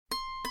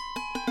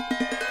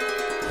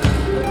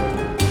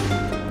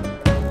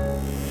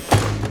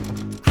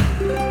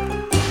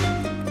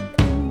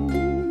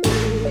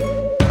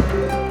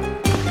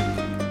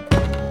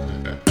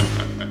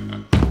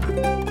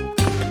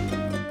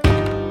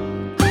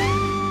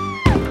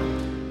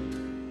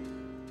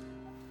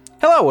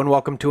Hello and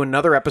welcome to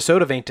another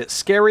episode of Ain't It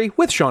Scary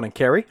with Sean and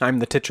Carrie. I'm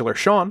the titular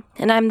Sean.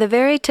 And I'm the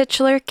very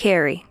titular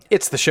Carrie.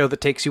 It's the show that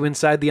takes you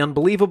inside the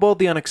unbelievable,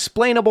 the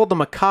unexplainable, the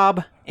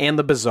macabre, and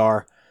the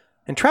bizarre,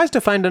 and tries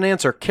to find an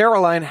answer.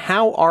 Caroline,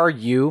 how are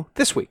you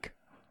this week?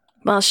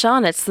 Well,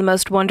 Sean, it's the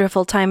most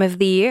wonderful time of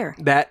the year.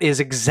 That is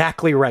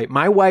exactly right.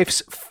 My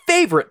wife's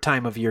favorite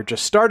time of year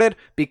just started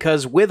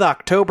because with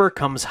October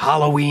comes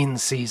Halloween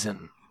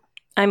season.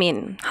 I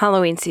mean,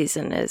 Halloween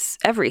season is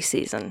every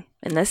season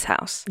in this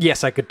house.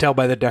 Yes, I could tell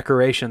by the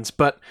decorations,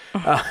 but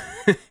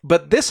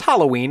this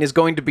Halloween is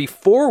going to be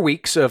 4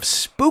 weeks of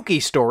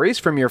spooky stories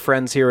from your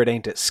friends here at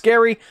Ain't It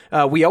Scary.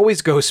 We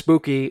always go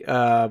spooky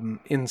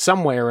in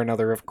some way or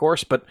another, of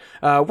course, but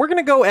we're going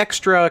to go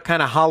extra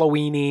kind of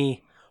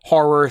Halloween-y,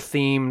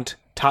 horror-themed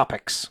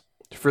topics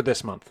for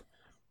this month.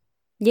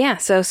 Yeah,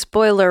 so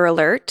spoiler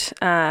alert,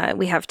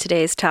 we have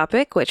today's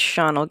topic, which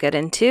Sean will get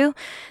into.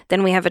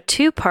 Then we have a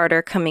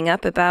two-parter coming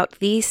up about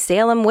the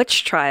Salem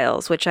witch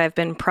trials, which I've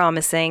been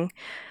promising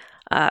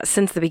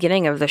since the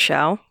beginning of the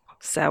show.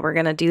 So we're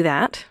going to do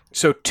that.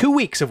 So 2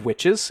 weeks of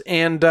witches,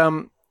 and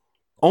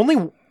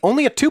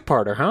only a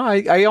two-parter, huh?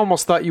 I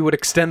almost thought you would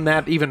extend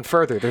that even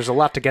further. There's a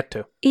lot to get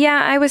to.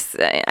 Yeah,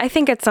 I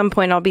think at some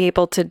point I'll be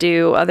able to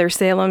do other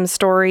Salem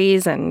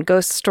stories and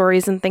ghost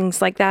stories and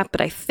things like that,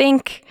 but I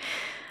think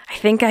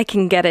I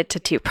can get it to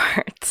 2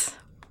 parts.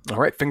 All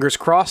right, fingers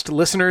crossed.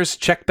 Listeners,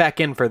 check back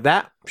in for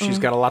that. She's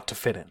got a lot to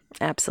fit in.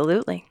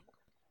 Absolutely.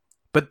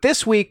 But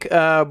this week,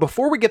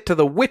 before we get to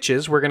the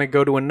witches, we're going to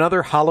go to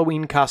another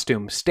Halloween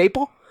costume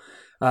staple.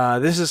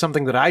 This is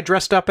something that I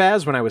dressed up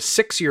as when I was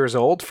 6 years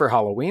old for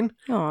Halloween.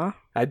 Aw.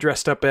 I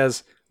dressed up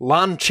as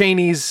Lon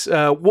Chaney's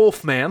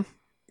Wolfman.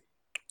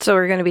 So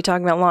we're going to be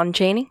talking about Lon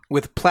Chaney?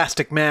 With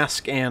plastic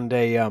mask and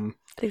a... I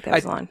think that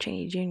was Lon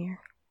Chaney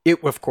Jr.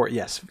 Of course,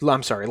 yes.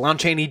 I'm sorry, Lon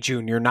Chaney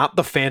Jr., not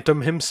the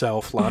Phantom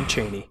himself, Lon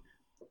Chaney.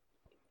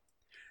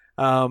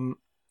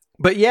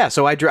 But yeah,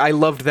 so I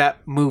loved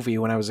that movie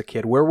when I was a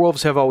kid.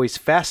 Werewolves have always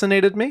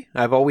fascinated me.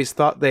 I've always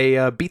thought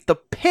they beat the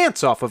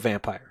pants off of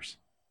vampires.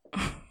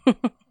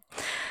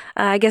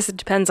 I guess it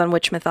depends on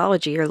which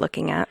mythology you're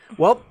looking at.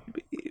 Well,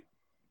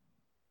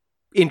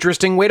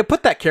 interesting way to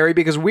put that, Carrie,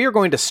 because we are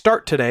going to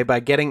start today by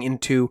getting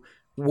into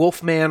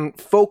Wolfman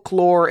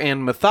folklore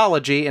and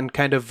mythology and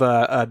kind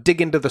of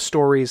dig into the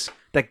stories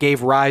that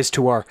gave rise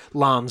to our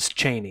Lons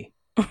Chaney.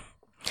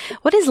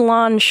 What is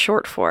Lon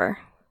short for?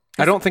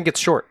 I don't think it's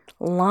short.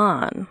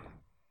 Lon.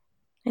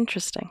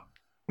 Interesting.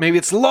 Maybe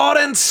it's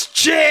Lawrence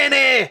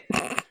Chaney!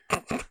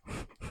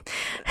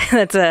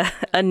 That's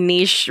a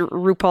niche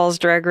RuPaul's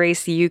Drag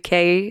Race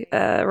UK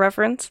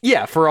reference.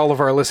 Yeah, for all of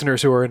our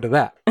listeners who are into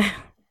that.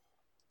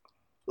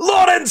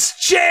 Lawrence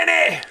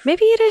Chaney!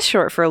 Maybe it is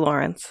short for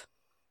Lawrence.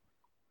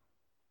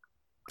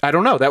 I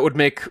don't know. That would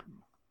make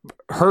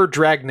her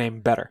drag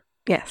name better.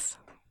 Yes.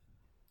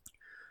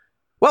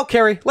 Well,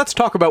 Carrie, let's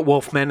talk about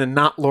Wolfman and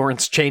not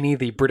Lawrence Chaney,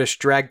 the British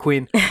drag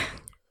queen.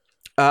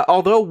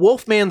 Although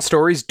Wolfman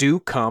stories do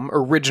come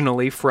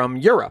originally from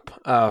Europe,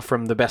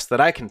 from the best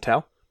that I can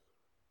tell.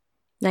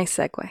 Nice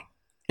segue.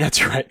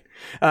 That's right.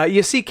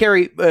 You see,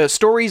 Carrie,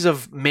 stories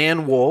of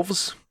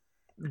man-wolves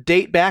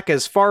date back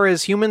as far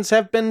as humans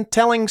have been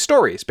telling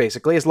stories,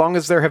 basically. As long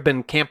as there have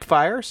been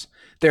campfires,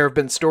 there have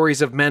been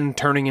stories of men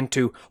turning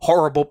into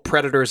horrible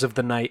predators of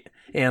the night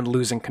and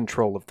losing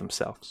control of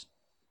themselves.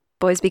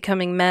 Boys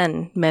becoming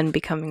men, men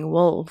becoming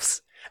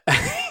wolves.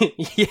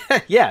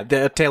 Yeah,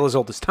 the tale as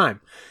old as time.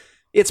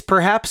 It's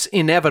perhaps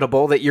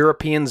inevitable that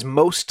Europeans'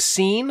 most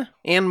seen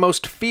and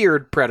most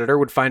feared predator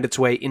would find its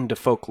way into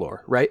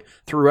folklore, right?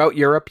 Throughout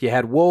Europe, you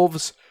had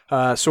wolves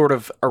sort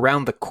of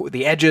around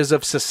the edges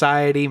of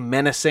society,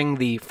 menacing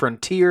the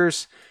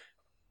frontiers,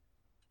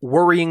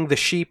 worrying the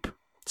sheep,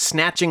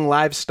 snatching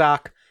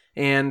livestock,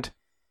 and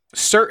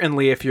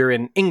certainly if you're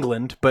in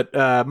England, but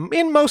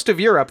in most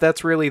of Europe,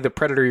 that's really the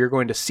predator you're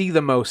going to see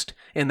the most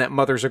and that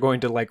mothers are going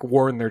to like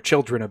warn their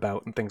children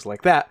about and things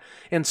like that.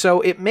 And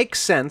so it makes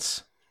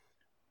sense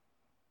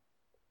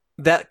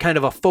that kind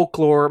of a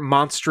folklore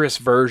monstrous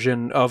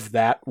version of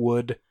that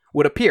would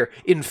appear.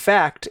 In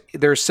fact,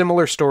 there's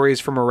similar stories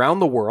from around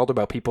the world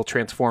about people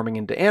transforming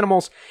into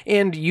animals,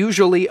 and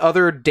usually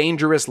other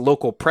dangerous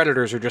local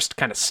predators are just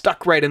kind of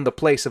stuck right in the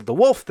place of the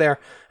wolf there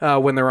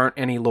when there aren't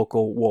any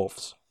local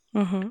wolves.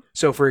 Mm-hmm.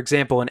 So, for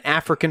example, in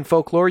African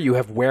folklore, you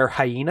have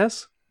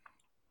were-hyenas.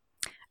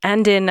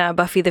 And in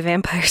Buffy the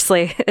Vampire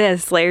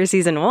Slayer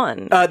Season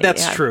 1.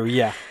 That's true,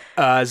 yeah.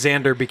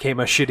 Xander became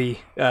a shitty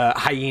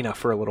hyena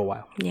for a little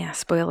while. Yeah,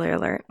 spoiler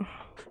alert.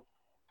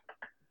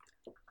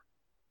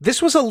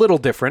 This was a little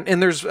different,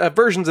 and there's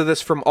versions of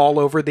this from all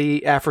over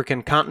the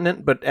African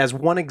continent, but as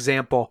one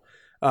example,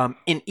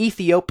 in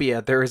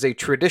Ethiopia, there is a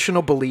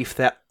traditional belief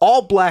that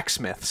all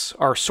blacksmiths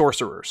are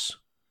sorcerers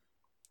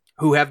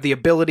who have the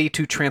ability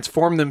to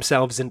transform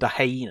themselves into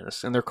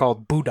hyenas, and they're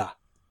called Buddha.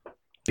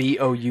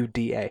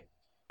 Bouda.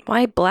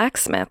 Why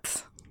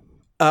blacksmiths?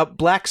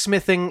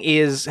 Blacksmithing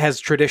has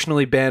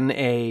traditionally been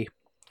I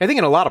think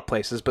in a lot of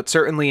places, but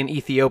certainly in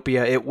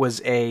Ethiopia, it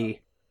was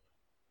a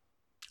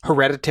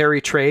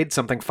hereditary trade,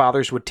 something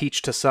fathers would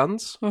teach to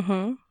sons.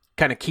 Mm-hmm.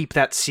 kind of keep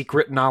that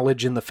secret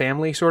knowledge in the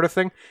family sort of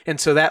thing. And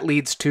so that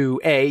leads to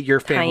your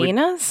family.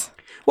 Hyenas?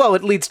 Well,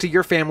 it leads to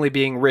your family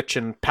being rich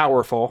and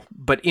powerful,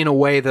 but in a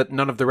way that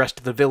none of the rest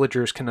of the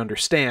villagers can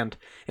understand.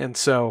 And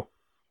so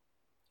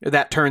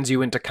that turns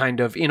you into kind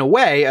of, in a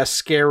way, a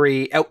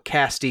scary,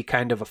 outcasty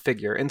kind of a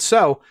figure. And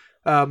so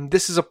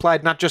this is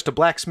applied not just to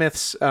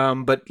blacksmiths,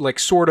 but like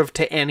sort of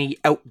to any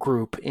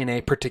outgroup in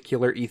a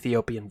particular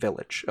Ethiopian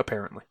village,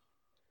 apparently.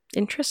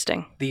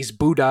 Interesting. These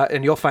Buddha,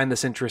 and you'll find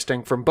this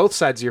interesting from both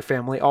sides of your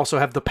family, also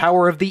have the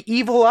power of the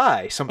evil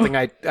eye, something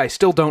I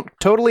still don't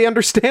totally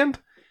understand.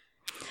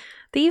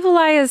 The evil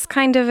eye is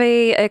kind of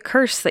a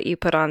curse that you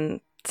put on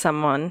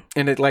someone.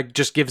 And it like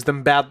just gives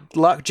them bad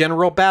luck,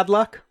 general bad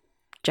luck?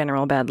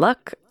 General bad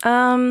luck.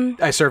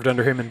 I served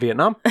under him in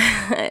Vietnam.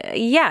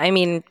 Yeah, I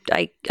mean,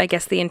 I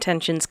guess the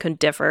intentions could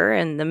differ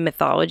and the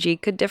mythology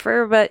could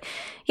differ, but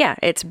yeah,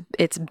 it's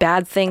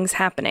bad things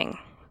happening.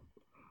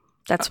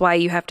 That's why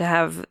you have to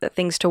have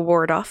things to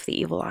ward off the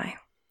evil eye.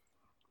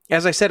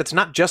 As I said, it's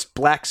not just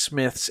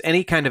blacksmiths.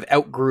 Any kind of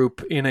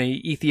outgroup in a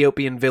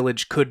Ethiopian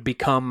village could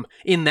become,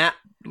 in that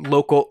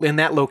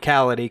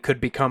locality,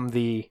 could become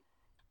the,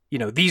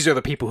 these are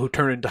the people who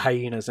turn into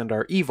hyenas and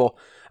are evil.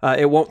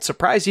 It won't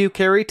surprise you,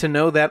 Carrie, to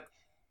know that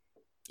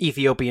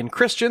Ethiopian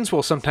Christians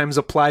will sometimes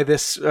apply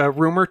this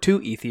rumor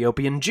to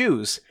Ethiopian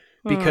Jews,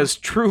 because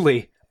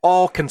truly,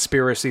 all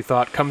conspiracy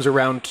thought comes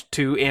around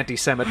to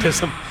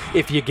anti-Semitism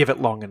if you give it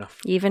long enough.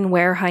 Even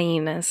were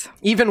hyenas.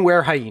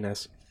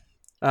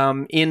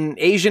 In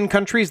Asian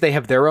countries, they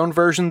have their own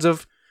versions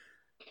of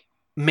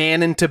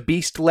man into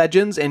beast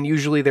legends, and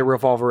usually they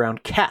revolve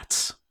around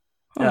cats.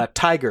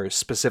 Tigers,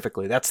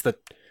 specifically. That's the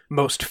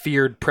most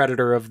feared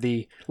predator of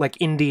the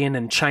Indian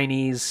and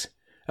Chinese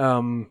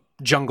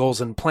jungles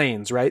and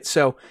plains, right?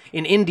 So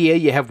in India,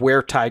 you have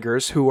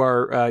were-tigers, who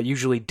are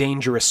usually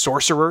dangerous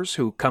sorcerers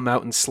who come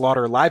out and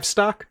slaughter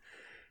livestock.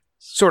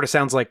 Sort of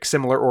sounds like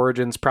similar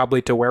origins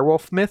probably to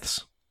werewolf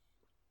myths.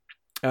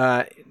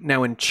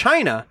 Now in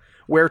China,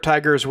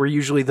 were-tigers were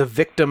usually the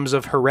victims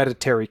of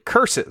hereditary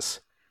curses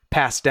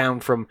passed down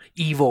from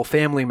evil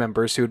family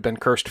members who had been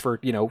cursed for,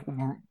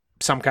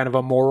 some kind of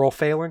a moral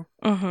failing.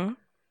 Mm-hmm.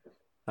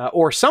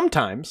 Or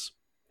sometimes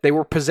they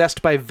were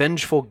possessed by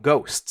vengeful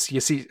ghosts. You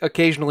see,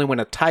 occasionally when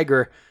a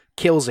tiger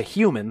kills a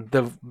human,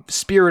 the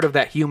spirit of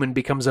that human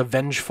becomes a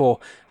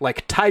vengeful,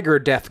 tiger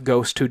death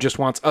ghost who just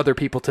wants other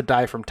people to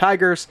die from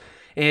tigers.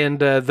 And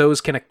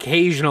those can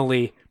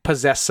occasionally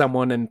possess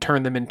someone and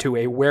turn them into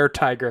a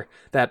were-tiger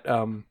that,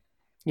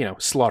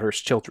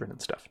 slaughters children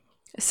and stuff.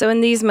 So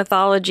in these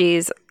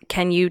mythologies,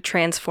 can you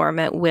transform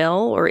at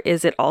will, or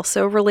is it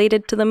also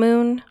related to the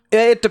moon?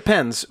 It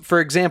depends. For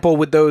example,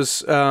 with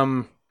those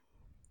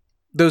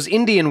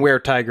Indian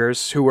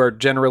were-tigers, who are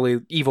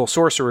generally evil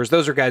sorcerers,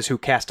 those are guys who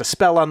cast a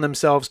spell on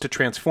themselves to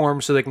transform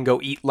so they can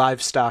go eat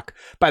livestock.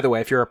 By the way,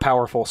 if you're a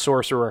powerful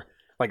sorcerer,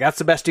 that's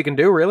the best you can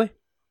do, really?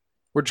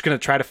 We're just going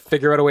to try to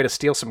figure out a way to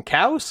steal some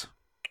cows?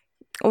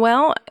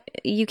 Well,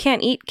 you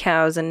can't eat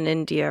cows in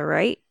India,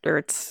 right? Or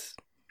it's...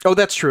 Oh,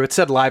 that's true. It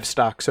said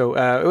livestock, so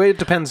it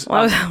depends. Well,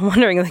 I was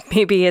wondering,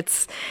 maybe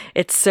it's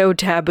so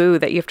taboo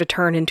that you have to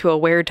turn into a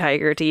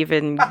were-tiger to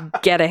even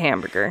get a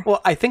hamburger.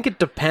 Well, I think it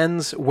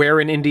depends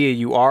where in India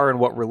you are and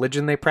what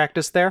religion they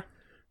practice there.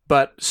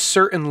 But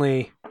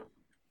certainly,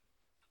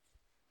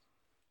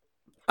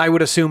 I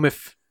would assume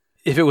if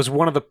it was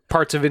one of the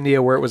parts of India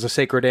where it was a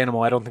sacred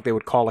animal, I don't think they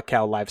would call a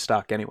cow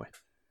livestock anyway.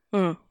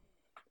 Hmm.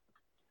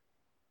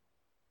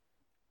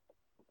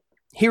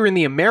 Here in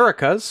the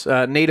Americas,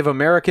 Native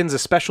Americans,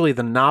 especially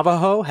the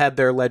Navajo, had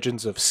their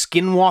legends of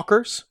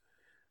skinwalkers.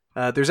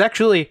 There's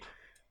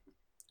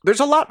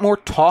a lot more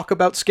talk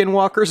about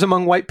skinwalkers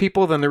among white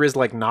people than there is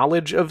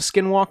knowledge of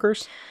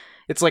skinwalkers.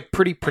 It's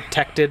pretty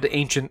protected,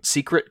 ancient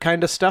secret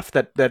kind of stuff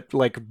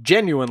that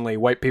genuinely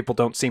white people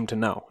don't seem to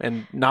know,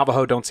 and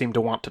Navajo don't seem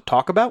to want to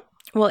talk about.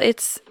 Well,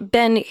 it's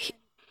been...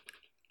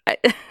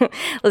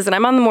 Listen,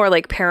 I'm on the more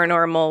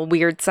paranormal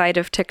weird side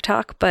of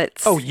TikTok, but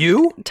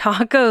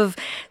talk of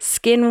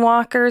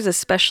skinwalkers,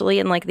 especially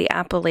in the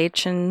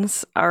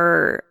Appalachians,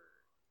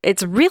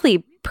 it's really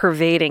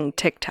pervading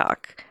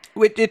TikTok.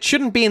 It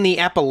shouldn't be in the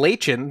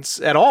Appalachians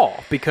at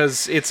all,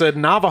 because it's a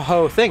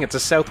Navajo thing. It's a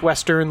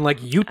southwestern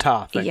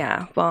Utah thing.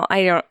 Yeah, well,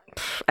 I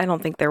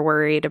don't think they're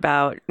worried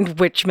about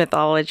which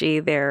mythology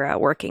they're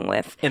working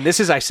with. And this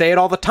is, I say it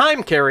all the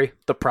time, Carrie,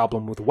 the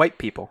problem with white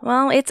people.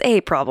 Well, it's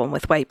a problem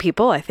with white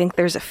people. I think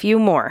there's a few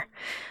more.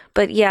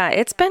 But yeah,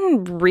 it's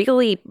been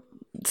really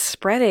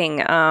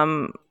spreading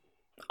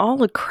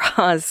all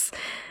across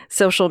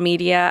social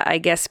media. I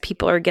guess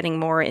people are getting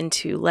more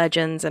into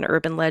legends and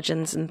urban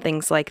legends and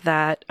things like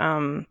that.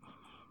 During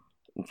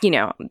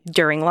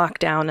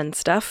lockdown and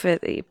stuff,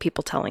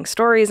 people telling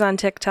stories on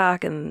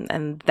TikTok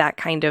and that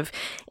kind of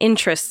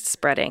interest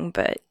spreading.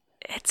 But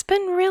it's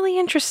been really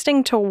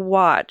interesting to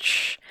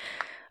watch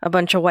a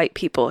bunch of white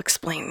people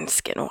explain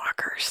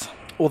skinwalkers.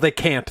 Well, they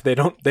can't. They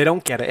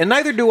don't get it. And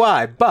neither do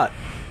I, but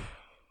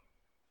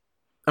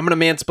I'm going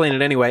to mansplain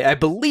it anyway. I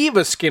believe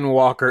a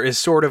skinwalker is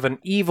sort of an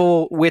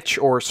evil witch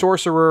or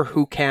sorcerer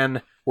who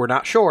can, we're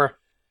not sure,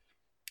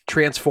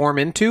 transform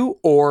into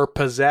or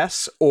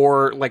possess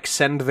or like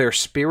send their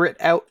spirit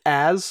out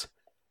as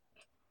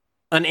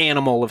an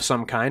animal of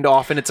some kind.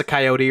 Often it's a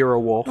coyote or a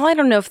wolf. Well, I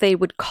don't know if they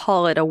would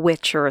call it a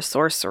witch or a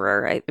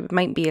sorcerer. It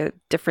might be a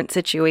different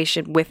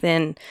situation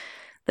within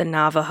the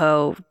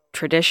Navajo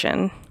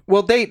tradition.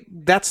 Well,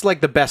 that's like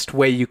the best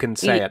way you can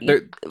say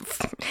it.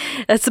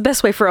 That's the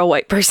best way for a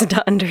white person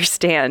to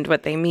understand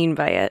what they mean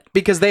by it.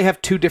 Because they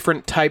have two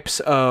different types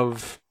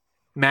of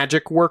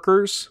magic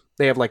workers.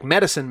 They have like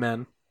medicine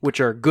men, which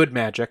are good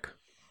magic,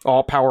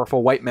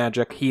 all-powerful white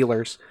magic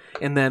healers.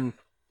 And then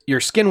your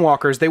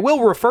skinwalkers, they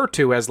will refer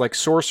to as like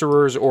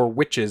sorcerers or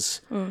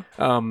witches.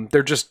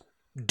 They're just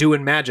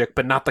doing magic,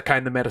 but not the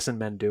kind the medicine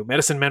men do.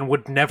 Medicine men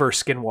would never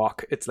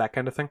skinwalk. It's that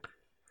kind of thing.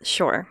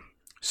 Sure.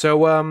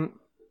 So,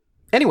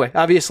 anyway,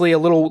 obviously a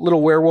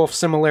little werewolf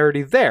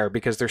similarity there,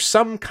 because there's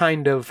some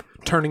kind of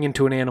turning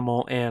into an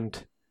animal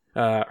and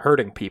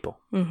hurting people.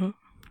 Mm-hmm.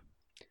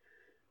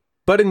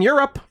 But in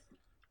Europe,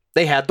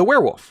 they had the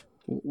werewolf.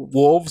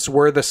 Wolves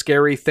were the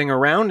scary thing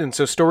around, and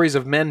so stories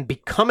of men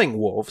becoming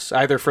wolves,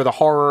 either for the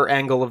horror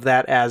angle of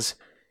that as,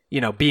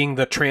 being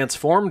the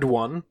transformed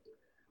one,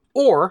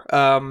 or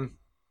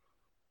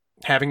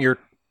having your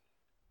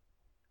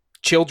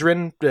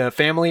children,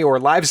 family, or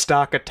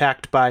livestock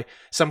attacked by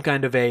some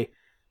kind of a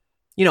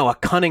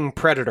cunning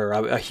predator,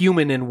 a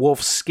human in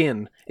wolf's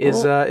skin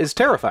is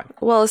terrifying.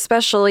 Well,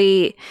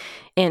 especially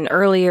in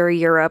earlier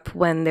Europe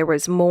when there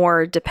was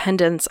more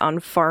dependence on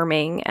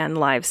farming and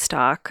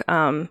livestock.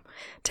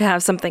 To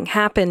have something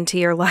happen to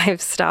your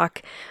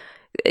livestock,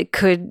 it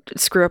could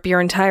screw up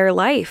your entire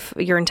life,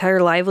 your entire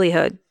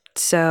livelihood.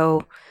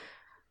 So,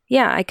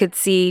 yeah, I could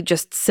see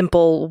just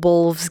simple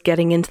wolves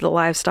getting into the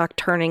livestock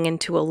turning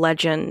into a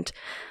legend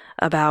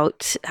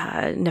about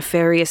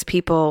nefarious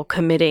people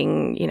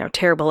committing,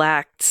 terrible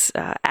acts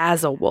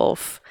as a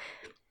wolf.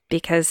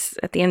 Because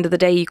at the end of the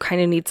day, you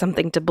kind of need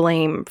something to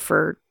blame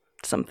for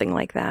something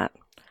like that.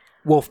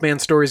 Wolfman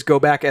stories go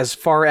back as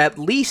far at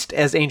least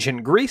as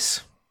ancient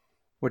Greece,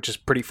 which is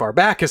pretty far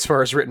back as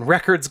far as written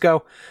records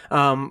go.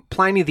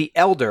 Pliny the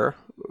Elder,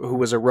 who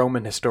was a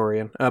Roman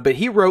historian, but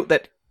he wrote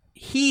that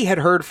he had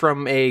heard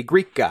from a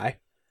Greek guy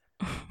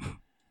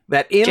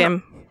that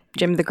in...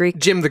 Jim the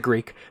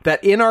Greek,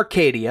 that in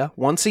Arcadia,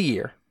 once a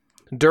year,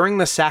 during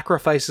the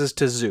sacrifices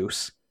to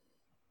Zeus,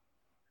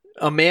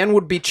 a man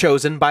would be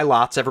chosen by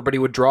lots. Everybody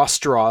would draw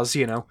straws,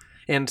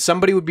 and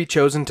somebody would be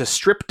chosen to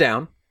strip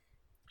down,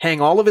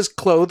 hang all of his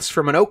clothes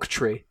from an oak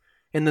tree,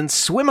 and then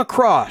swim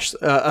across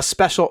a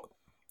special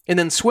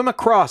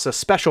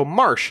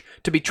marsh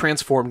to be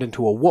transformed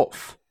into a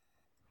wolf.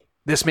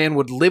 This man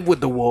would live with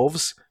the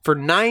wolves for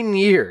 9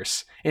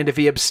 years, and if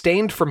he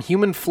abstained from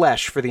human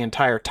flesh for the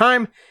entire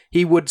time,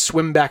 he would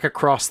swim back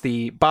across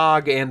the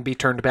bog and be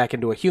turned back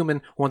into a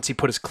human once he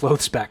put his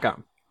clothes back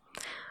on.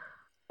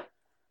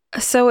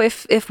 So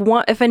if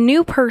a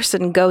new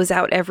person goes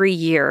out every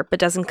year but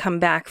doesn't come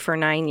back for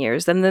 9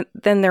 years, then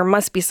there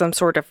must be some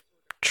sort of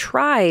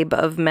tribe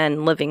of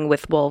men living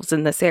with wolves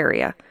in this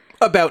area.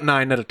 About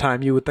 9 at a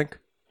time, you would think.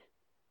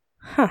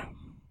 Huh.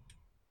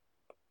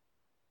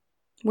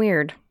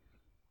 Weird.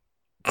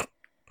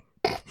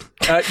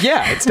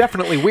 Yeah, it's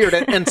definitely weird,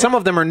 and some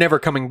of them are never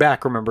coming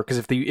back. Remember, because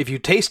if you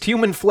taste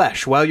human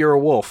flesh while you're a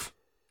wolf,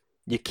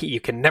 you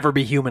can never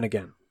be human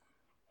again.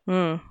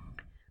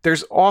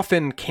 There's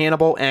often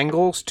cannibal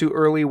angles to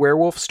early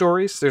werewolf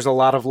stories. There's a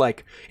lot of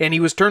and he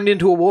was turned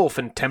into a wolf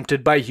and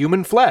tempted by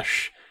human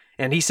flesh,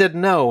 and he said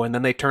no, and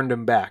then they turned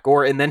him back,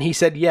 and then he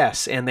said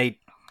yes, and they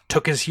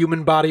took his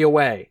human body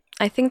away.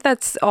 I think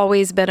that's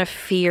always been a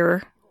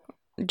fear,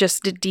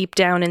 just a deep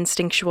down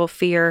instinctual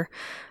fear.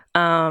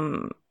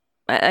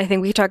 I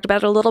think we talked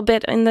about it a little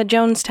bit in the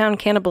Jonestown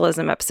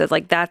cannibalism episode.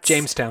 That's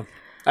Jamestown.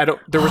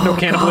 There was no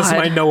cannibalism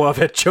I know of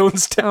at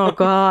Jonestown. Oh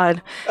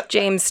God,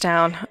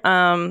 Jamestown.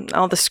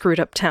 All the screwed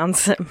up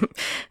towns.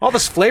 All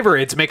this flavor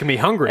aid's making me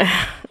hungry.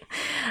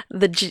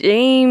 The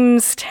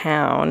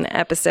Jamestown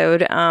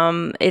episode.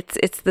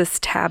 It's this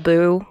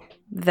taboo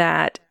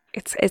that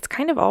it's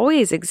kind of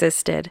always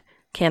existed.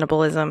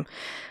 Cannibalism,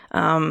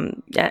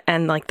 and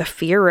the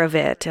fear of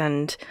it,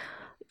 and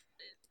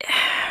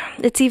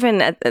it's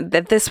even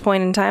at this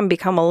point in time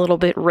become a little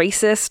bit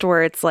racist,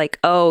 where it's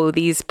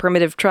these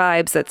primitive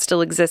tribes that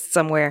still exist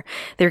somewhere,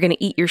 they're going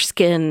to eat your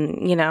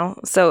skin,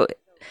 So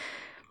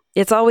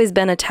it's always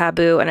been a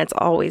taboo, and it's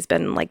always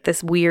been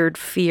this weird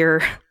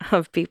fear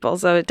of people.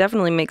 So it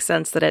definitely makes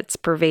sense that it's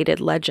pervaded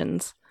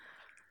legends.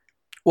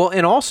 Well,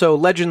 and also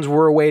legends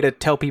were a way to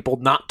tell people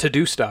not to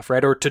do stuff,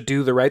 right? Or to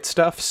do the right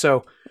stuff.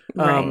 So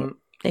right.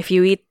 If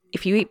you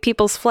eat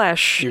people's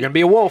flesh, you're going to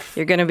be a wolf.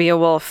 You're going to be a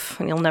wolf,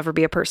 and you'll never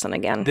be a person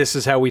again. This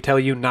is how we tell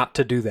you not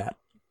to do that.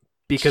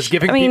 Because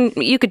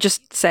you could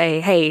just say,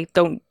 "Hey,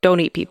 don't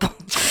eat people."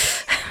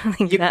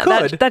 You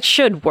could. That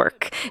should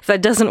work. If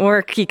that doesn't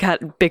work, you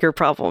got bigger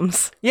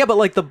problems. Yeah,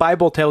 but the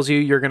Bible tells you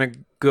you're going to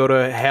go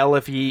to hell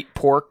if you eat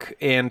pork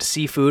and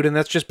seafood, and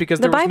that's just because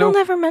the Bible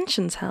never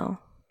mentions hell.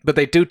 But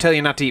they do tell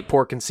you not to eat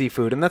pork and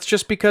seafood, and that's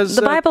just because...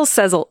 The Bible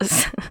says...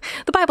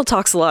 the Bible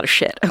talks a lot of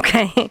shit,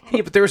 okay?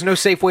 Yeah, but there was no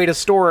safe way to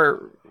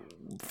store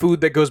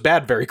food that goes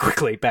bad very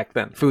quickly back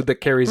then. Food that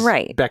carries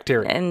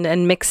bacteria.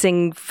 And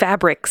mixing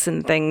fabrics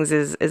and things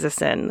is a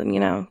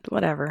sin,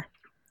 whatever.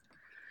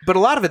 But a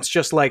lot of it's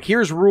just like,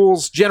 here's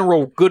rules,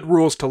 general good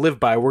rules to live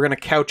by. We're going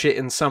to couch it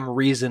in some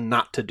reason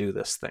not to do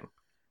this thing.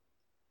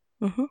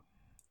 Mm-hmm.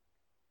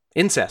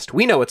 Incest.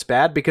 We know it's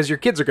bad because your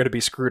kids are going to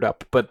be screwed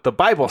up. But the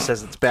Bible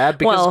says it's bad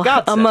because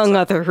God says among so.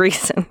 other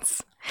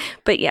reasons.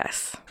 But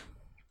yes.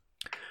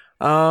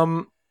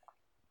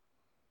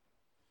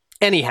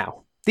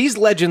 Anyhow, these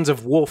legends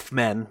of wolf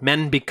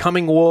men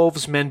becoming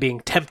wolves, men being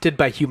tempted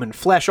by human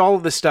flesh, all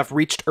of this stuff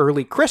reached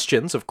early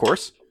Christians, of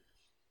course,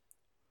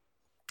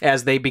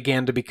 as they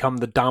began to become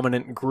the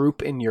dominant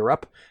group in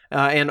Europe.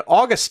 And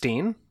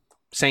Augustine,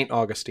 St.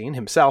 Augustine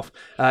himself,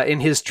 in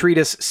his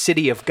treatise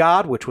City of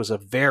God, which was a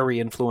very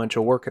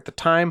influential work at the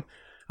time,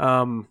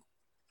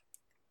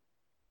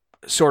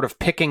 sort of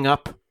picking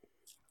up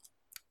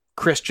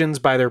Christians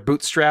by their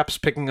bootstraps,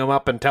 picking them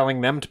up and telling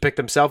them to pick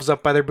themselves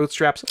up by their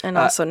bootstraps. And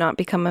also not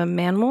become a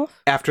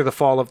man-wolf? After the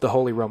fall of the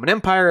Holy Roman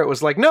Empire, it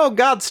was like, no,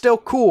 God's still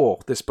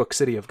cool, this book,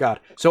 City of God.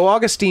 So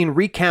Augustine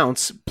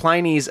recounts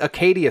Pliny's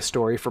Acadia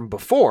story from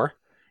before,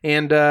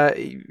 and,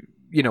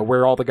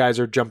 where all the guys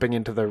are jumping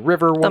into the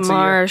river once a year.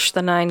 The marsh,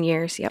 the 9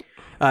 years, yep.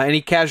 And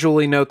he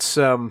casually notes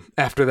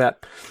after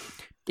that,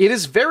 it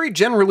is very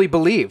generally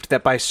believed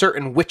that by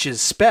certain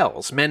witches'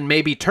 spells, men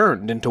may be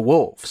turned into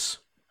wolves.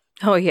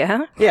 Oh,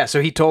 yeah? Yeah, so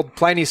he told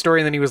Pliny's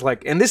story, and then he was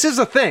like, and this is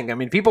a thing. I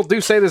mean, people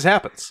do say this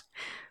happens.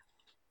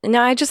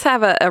 Now, I just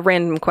have a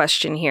random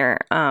question here.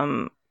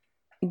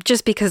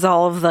 Just because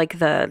all of, like,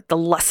 the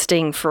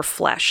lusting for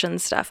flesh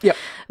and stuff. Yep.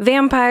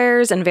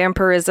 Vampires and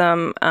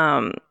vampirism,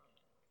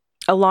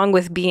 along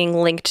with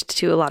being linked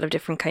to a lot of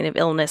different kind of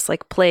illness,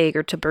 like plague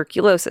or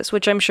tuberculosis,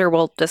 which I'm sure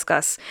we'll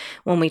discuss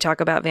when we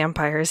talk about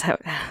vampires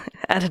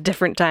at a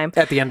different time.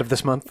 At the end of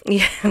this month.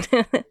 Yeah.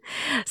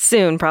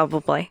 Soon,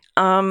 probably.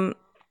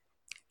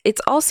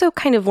 It's also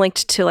kind of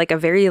linked to like a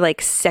very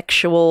like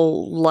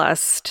sexual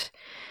lust,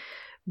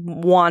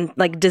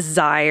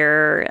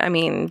 desire. I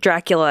mean,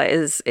 Dracula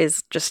is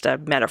just a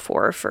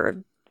metaphor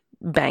for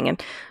banging.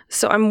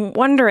 So I'm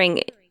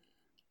wondering,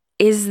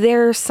 is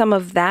there some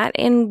of that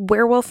in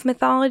werewolf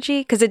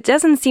mythology? Because it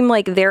doesn't seem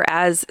like they're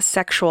as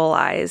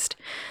sexualized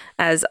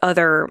as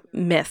other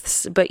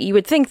myths, but you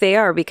would think they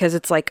are, because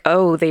it's like,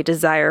 oh, they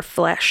desire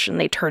flesh and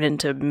they turn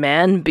into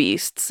man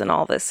beasts and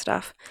all this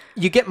stuff.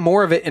 You get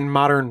more of it in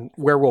modern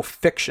werewolf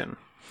fiction.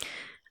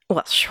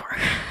 Well, sure.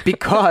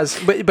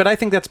 but I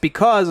think that's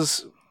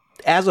because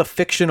as a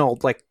fictional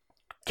like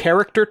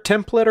character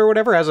template or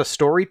whatever, as a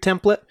story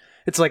template,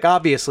 it's like,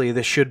 obviously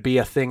this should be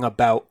a thing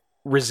about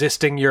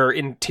resisting your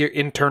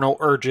internal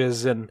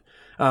urges and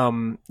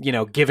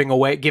giving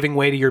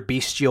way to your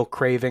bestial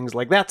cravings.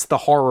 Like, that's the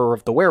horror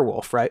of the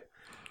werewolf, right?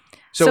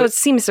 So it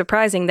seems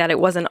surprising that it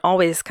wasn't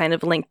always kind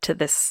of linked to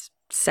this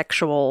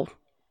sexual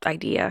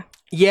idea.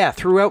 Yeah,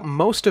 throughout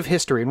most of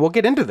history, and we'll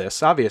get into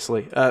this,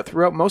 obviously,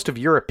 throughout most of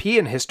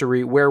European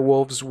history,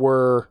 werewolves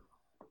were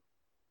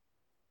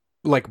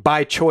like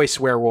by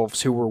choice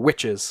werewolves who were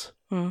witches.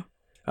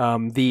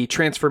 The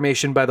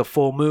transformation by the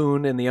full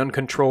moon and the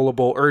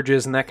uncontrollable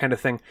urges and that kind of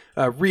thing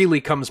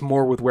really comes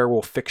more with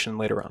werewolf fiction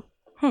later on.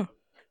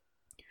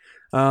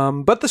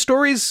 But the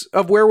stories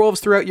of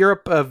werewolves throughout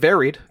Europe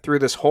varied through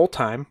this whole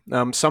time.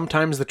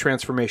 Sometimes the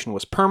transformation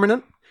was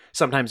permanent.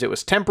 Sometimes it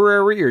was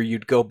temporary, or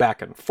you'd go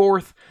back and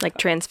forth. Like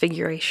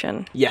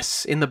transfiguration.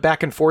 Yes. In the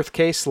back and forth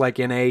case, like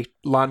in a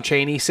Lon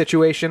Chaney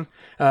situation,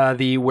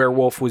 the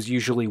werewolf was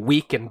usually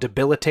weak and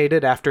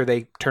debilitated after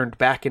they turned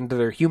back into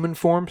their human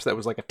forms. That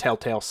was like a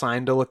telltale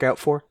sign to look out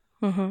for.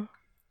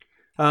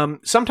 Mm-hmm.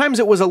 Sometimes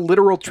it was a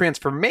literal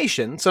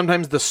transformation.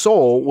 Sometimes the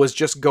soul was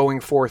just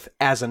going forth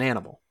as an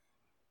animal.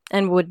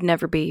 And would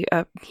never be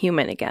a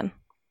human again.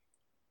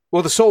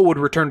 Well, the soul would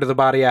return to the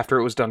body after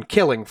it was done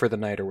killing for the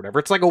night or whatever.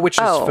 It's like a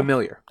witch's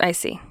familiar. I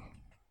see.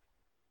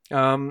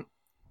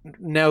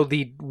 Now,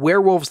 the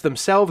werewolves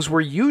themselves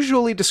were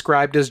usually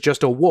described as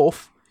just a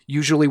wolf,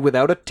 usually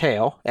without a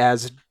tail,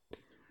 as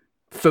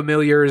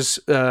familiars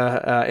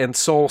and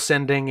soul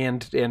sending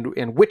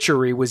and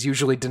witchery was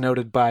usually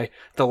denoted by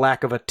the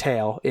lack of a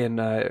tail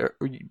in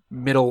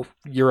Middle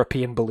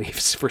European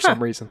beliefs for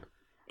some reason.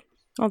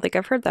 I don't think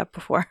I've heard that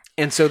before.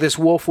 And so this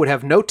wolf would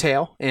have no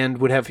tail and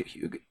would have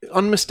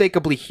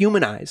unmistakably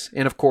human eyes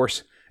and, of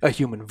course, a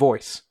human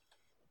voice.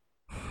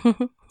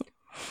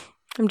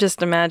 I'm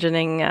just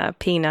imagining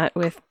Peanut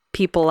with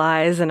people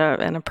eyes and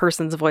a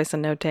person's voice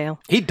and no tail.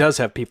 He does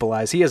have people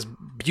eyes. He has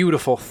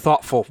beautiful,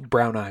 thoughtful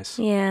brown eyes.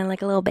 Yeah,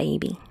 like a little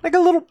baby. Like a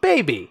little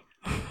baby.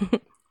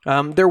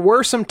 There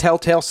were some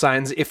telltale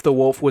signs if the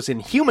wolf was in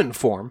human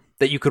form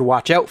that you could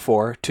watch out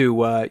for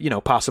to,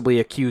 possibly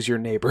accuse your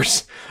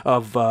neighbors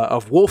of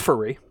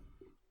wolfery.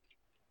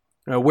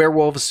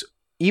 Werewolves,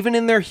 even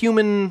in their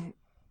human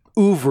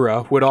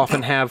oeuvre, would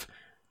often have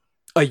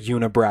a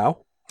unibrow.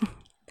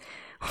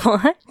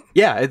 What?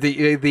 Yeah,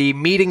 the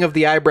meeting of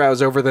the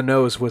eyebrows over the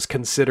nose was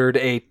considered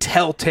a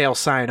telltale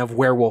sign of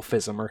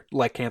werewolfism or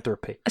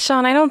lycanthropy.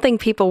 Sean, I don't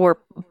think people were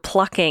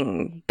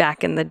plucking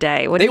back in the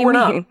day. What They do you were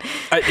mean?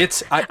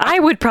 not. I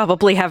would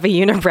probably have a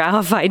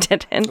unibrow if I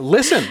didn't.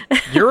 Listen,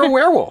 you're a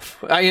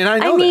werewolf. I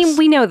know this.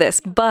 We know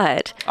this,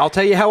 but I'll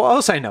tell you how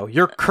else I know.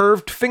 Your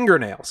curved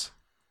fingernails.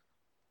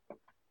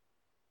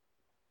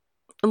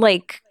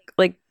 like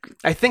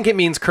I think it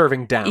means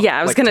curving down. yeah,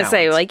 I was like gonna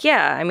say talons.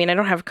 I mean I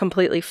don't have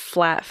completely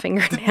flat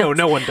fingernails.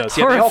 No one does.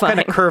 Yeah, they all kind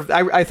of Horrifying.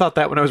 curve. I thought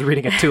that when I was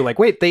reading it too. Like,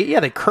 wait,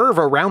 they curve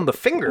around the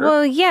finger.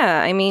 Well,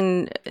 yeah, I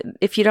mean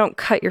if you don't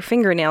cut your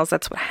fingernails,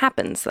 that's what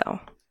happens though.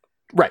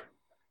 Right.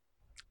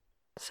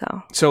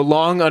 So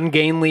long,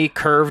 ungainly,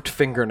 curved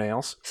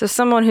fingernails.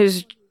 someone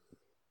who's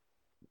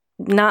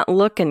not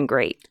looking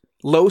great.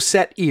 Low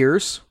set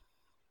ears.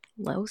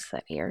 Low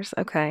set ears.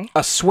 Okay.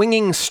 A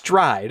swinging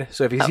stride.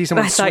 So if you see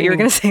someone I thought you were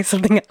going to say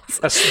something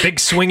else. big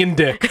swinging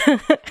dick.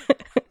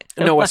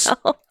 No,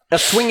 a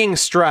swinging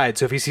stride.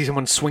 So if you see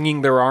someone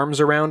swinging their arms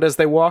around as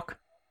they walk,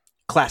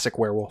 classic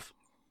werewolf.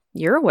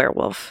 You're a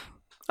werewolf.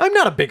 I'm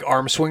not a big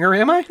arm swinger,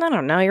 am I? I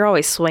don't know. You're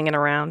always swinging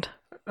around.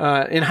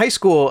 In high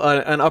school,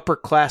 an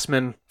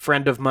upperclassman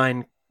friend of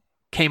mine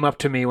came up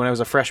to me when I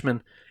was a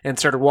freshman and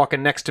started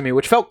walking next to me,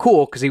 which felt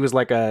cool because he was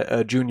like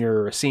a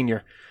junior or a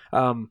senior.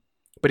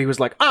 But he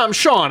was like, I'm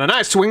Sean, and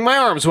I swing my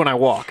arms when I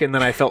walk. And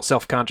then I felt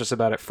self-conscious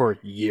about it for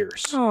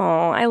years.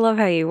 Oh, I love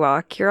how you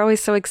walk. You're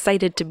always so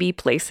excited to be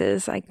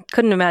places. I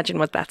couldn't imagine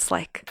what that's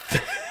like.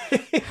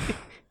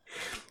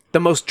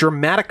 The most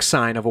dramatic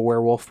sign of a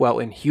werewolf while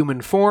in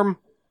human form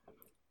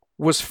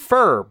was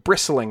fur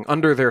bristling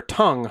under their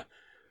tongue,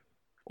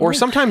 or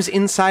sometimes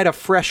inside a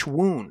fresh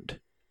wound.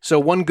 So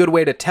one good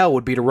way to tell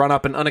would be to run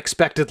up and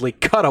unexpectedly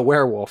cut a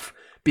werewolf,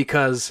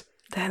 because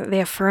They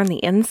have fur on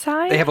the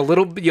inside? they have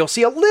you'll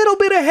see a little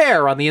bit of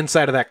hair on the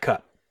inside of that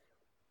cut.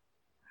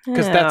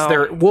 Because that's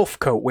their wolf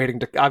coat waiting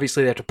to,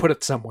 obviously they have to put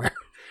it somewhere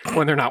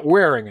when they're not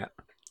wearing it.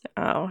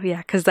 Oh, yeah,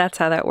 because that's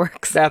how that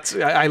works.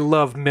 I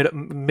love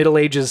Middle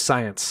Ages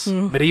science.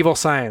 Medieval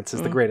science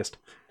is the greatest.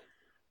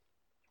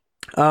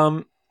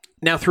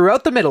 Now,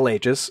 throughout the Middle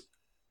Ages,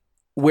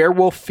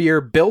 werewolf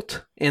fear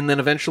built and then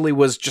eventually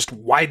was just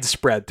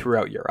widespread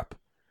throughout Europe.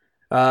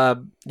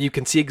 You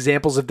can see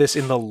examples of this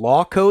in the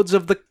law codes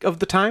of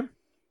the time.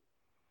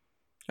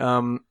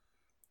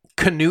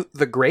 Canute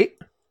the Great.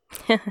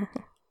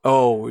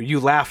 Oh, you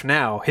laugh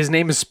now. His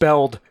name is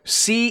spelled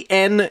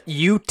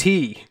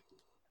C-N-U-T.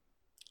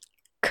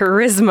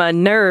 Charisma,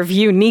 nerve,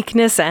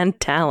 uniqueness, and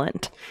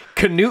talent.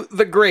 Canute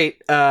the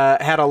Great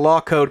had a law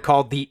code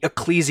called the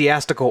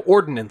Ecclesiastical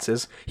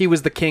Ordinances. He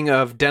was the king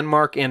of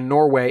Denmark and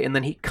Norway, and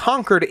then he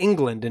conquered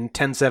England in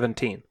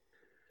 1017.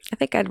 I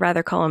think I'd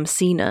rather call him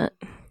C-Nut.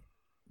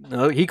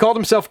 No, he called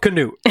himself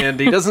Canute, and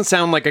he doesn't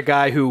sound like a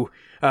guy who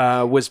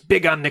was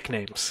big on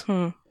nicknames.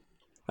 But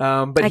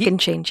I can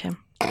change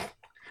him.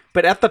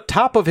 But at the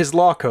top of his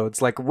law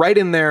codes, like right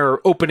in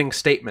their opening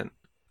statement,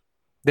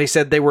 they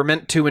said they were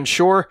meant to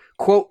ensure,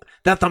 quote,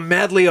 that the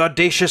madly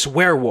audacious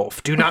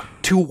werewolf do not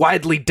too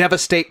widely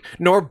devastate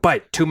nor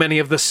bite too many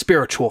of the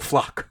spiritual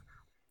flock.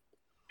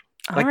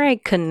 All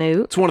right,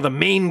 Canute. It's one of the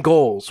main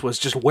goals, was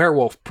just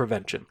werewolf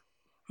prevention.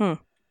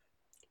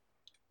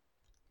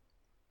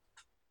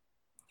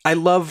 I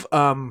love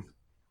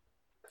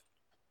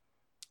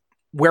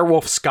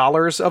werewolf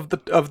scholars of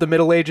the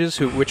Middle Ages,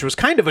 which was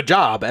kind of a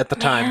job at the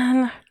time.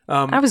 Man,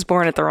 I was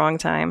born at the wrong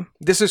time.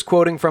 This is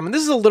quoting from, and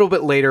this is a little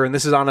bit later, and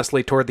this is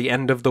honestly toward the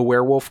end of the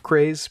werewolf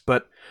craze,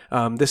 but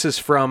this is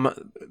from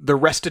The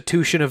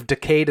Restitution of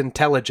Decayed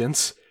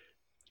Intelligence,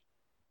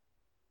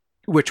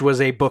 which was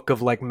a book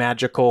of like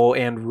magical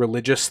and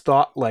religious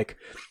thought, like,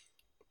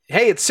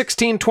 hey, it's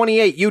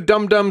 1628, you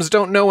dum-dums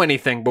don't know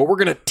anything, but we're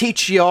going to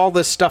teach you all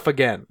this stuff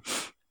again,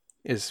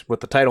 is what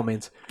the title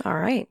means. All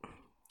right.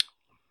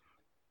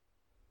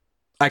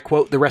 I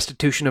quote The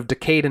Restitution of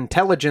Decayed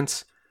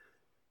Intelligence.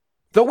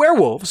 The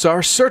werewolves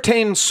are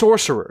certain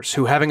sorcerers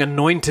who, having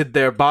anointed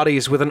their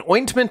bodies with an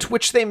ointment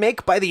which they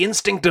make by the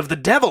instinct of the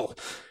devil,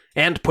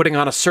 and putting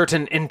on a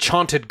certain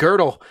enchanted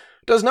girdle,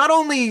 does not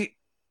only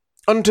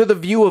unto the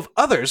view of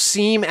others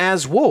seem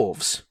as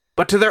wolves,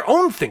 but to their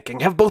own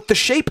thinking have both the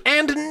shape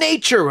and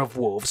nature of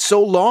wolves,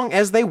 so long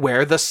as they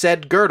wear the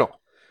said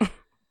girdle.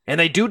 And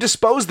they do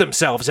dispose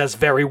themselves as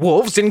very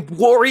wolves in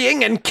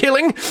worrying and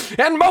killing,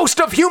 and most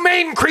of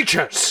humane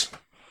creatures.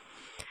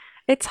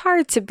 It's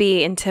hard to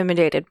be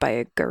intimidated by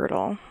a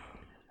girdle.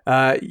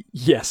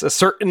 Yes, a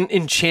certain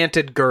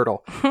enchanted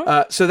girdle.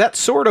 So that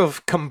sort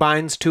of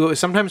combines to,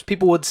 sometimes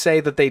people would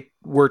say that they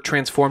were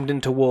transformed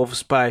into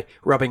wolves by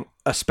rubbing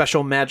a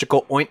special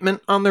magical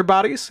ointment on their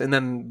bodies, and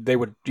then they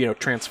would,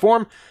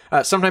 transform.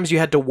 Sometimes you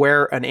had to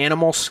wear an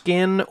animal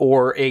skin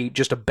or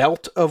just a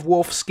belt of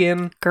wolf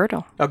skin.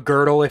 Girdle. A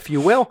girdle, if you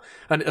will.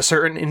 A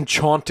certain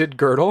enchanted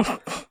girdle.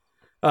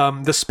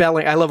 The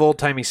spelling, I love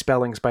old-timey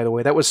spellings, by the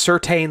way. That was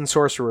certain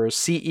sorcerers,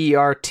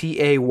 Certayne.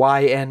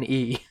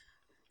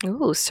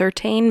 Ooh,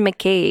 Certain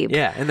McCabe.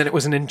 Yeah, and then it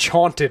was an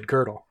enchanted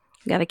girdle.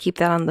 Got to keep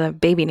that on the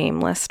baby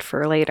name list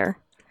for later.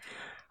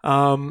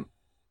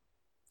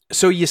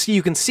 So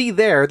you can see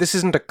there, this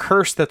isn't a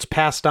curse that's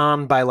passed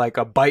on by like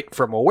a bite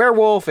from a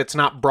werewolf. It's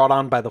not brought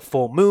on by the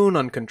full moon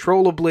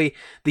uncontrollably.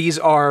 These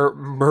are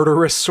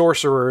murderous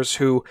sorcerers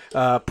who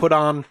put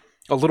on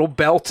a little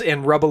belt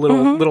and rub a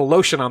little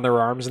lotion on their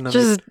arms, and then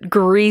just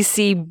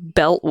greasy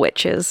belt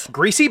witches.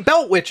 Greasy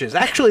belt witches.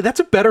 Actually, that's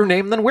a better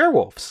name than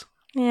werewolves.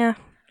 Yeah.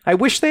 I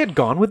wish they had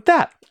gone with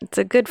that. It's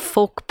a good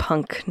folk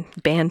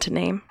punk band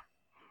name.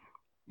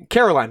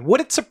 Caroline, would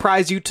it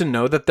surprise you to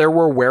know that there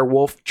were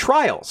werewolf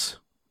trials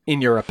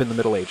in Europe in the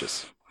Middle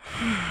Ages?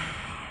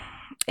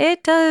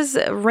 It does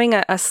ring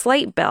a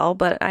slight bell,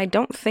 but I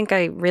don't think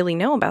I really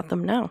know about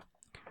them, no.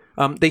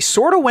 They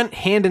sort of went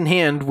hand in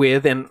hand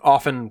with, and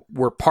often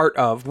were part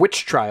of,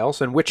 witch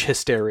trials and witch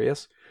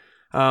hysterias.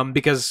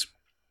 Because,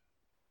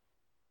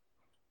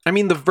 I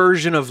mean, the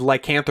version of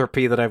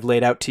lycanthropy that I've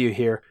laid out to you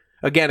here,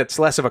 again, it's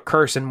less of a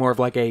curse and more of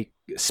like a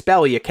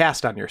spell you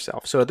cast on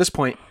yourself. So at this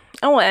point...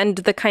 Oh, and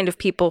the kind of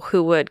people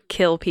who would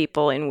kill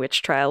people in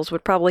witch trials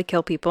would probably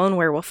kill people in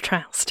werewolf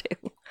trials,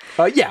 too.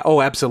 Yeah,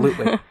 oh,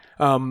 absolutely.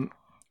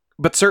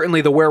 But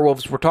certainly the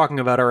werewolves we're talking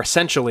about are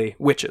essentially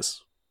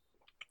witches.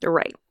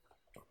 Right.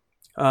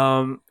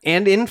 And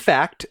in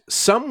fact,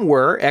 some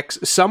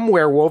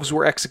werewolves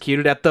were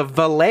executed at the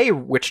Valais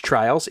witch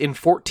trials in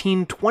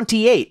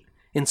 1428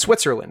 in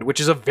Switzerland, which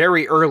is a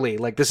very early,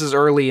 like this is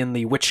early in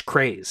the witch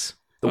craze,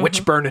 the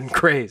witch burning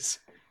craze.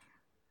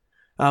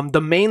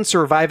 The main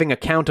surviving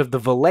account of the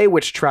Valais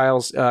witch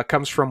trials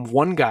comes from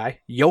one guy,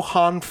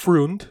 Johann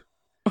Freund,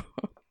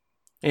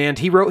 and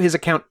he wrote his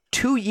account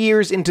 2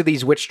 years into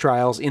these witch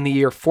trials in the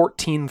year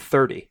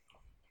 1430.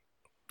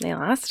 They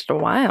lasted a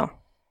while.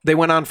 They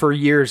went on for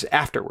years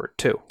afterward,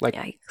 too. Like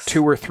Yikes.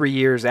 2 or 3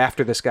 years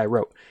after this guy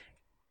wrote.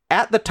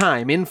 At the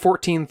time, in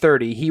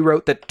 1430, he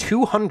wrote that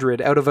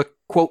 200 out of a,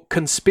 quote,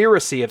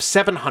 conspiracy of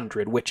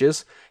 700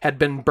 witches had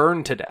been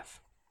burned to death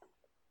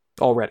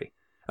already.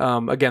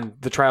 Again,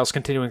 the trials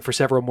continuing for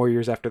several more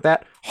years after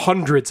that.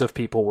 Hundreds of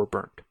people were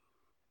burned.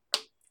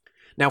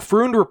 Now,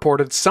 Freund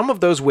reported some of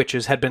those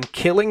witches had been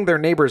killing their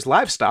neighbors'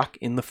 livestock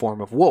in the form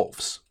of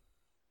wolves.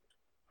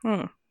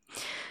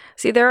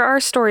 See, there are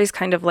stories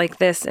kind of like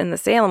this in the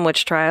Salem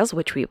witch trials,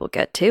 which we will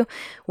get to,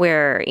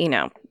 where,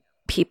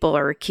 people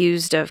are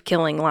accused of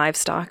killing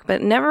livestock,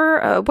 but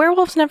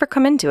werewolves never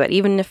come into it,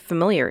 even if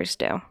familiars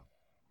do.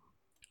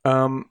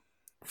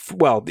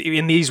 Well,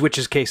 in these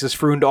witches' cases,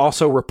 Freund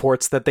also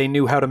reports that they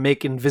knew how to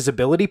make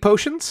invisibility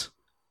potions.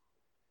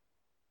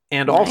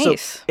 And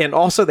Nice.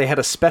 also they had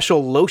a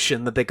special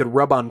lotion that they could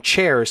rub on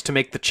chairs to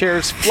make the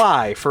chairs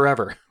fly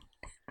forever.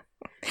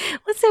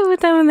 What's it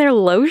with them and their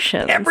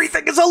lotions?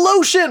 Everything is a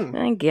lotion!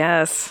 I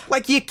guess.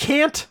 Like, you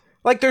can't...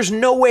 Like, there's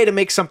no way to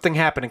make something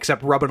happen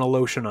except rubbing a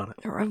lotion on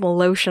it. Rub a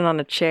lotion on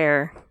a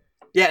chair.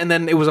 Yeah, and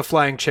then it was a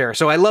flying chair.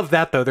 So I love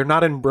that, though. They're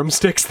not in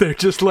broomsticks. They're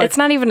just like... It's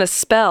not even a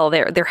spell.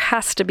 There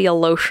has to be a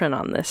lotion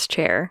on this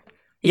chair.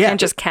 You can't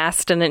just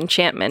cast an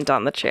enchantment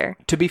on the chair.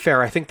 To be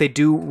fair, I think they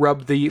do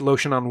rub the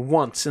lotion on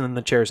once, and then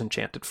the chair's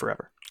enchanted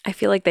forever. I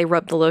feel like they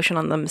rubbed the lotion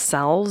on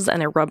themselves,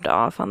 and it rubbed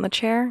off on the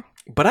chair.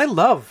 But I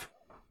love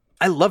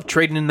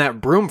trading in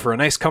that broom for a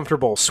nice,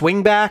 comfortable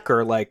swing back,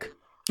 or like...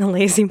 A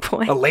lazy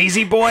boy. A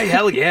lazy boy?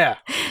 Hell yeah.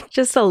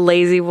 Just a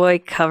lazy boy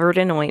covered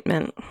in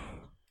ointment.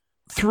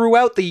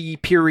 Throughout the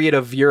period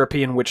of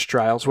European witch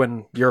trials,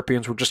 when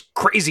Europeans were just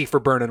crazy for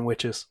burning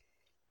witches,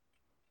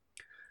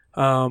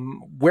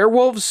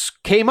 werewolves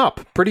came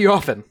up pretty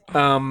often,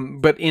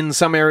 but in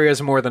some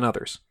areas more than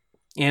others.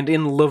 And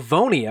in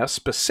Livonia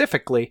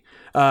specifically,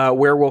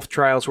 werewolf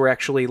trials were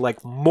actually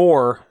like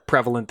more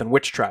prevalent than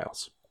witch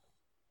trials.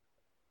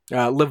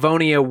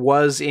 Livonia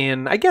was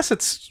in, I guess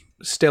it's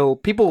still,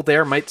 people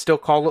there might still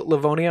call it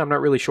Livonia, I'm not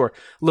really sure.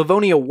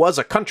 Livonia was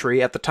a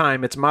country at the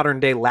time. It's modern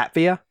day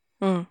Latvia.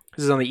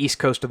 This is on the east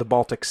coast of the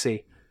Baltic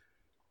Sea.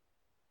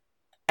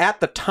 At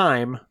the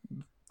time,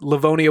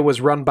 Livonia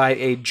was run by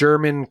a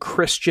German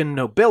Christian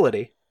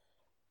nobility,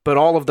 but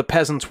all of the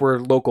peasants were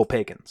local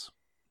pagans.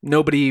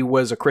 Nobody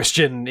was a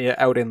Christian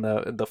out in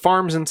the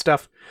farms and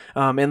stuff,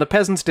 and the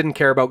peasants didn't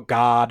care about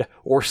God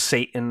or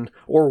Satan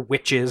or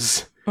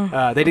witches.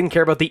 They didn't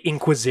care about the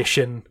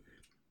Inquisition,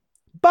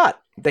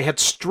 but they had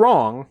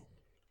strong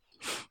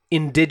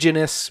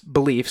indigenous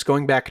beliefs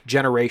going back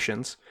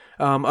generations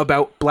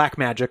about black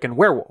magic and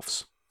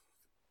werewolves.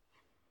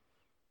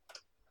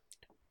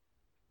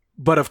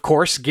 But of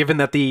course, given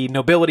that the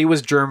nobility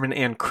was German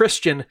and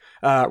Christian,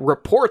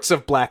 reports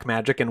of black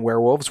magic and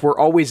werewolves were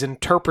always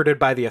interpreted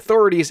by the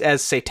authorities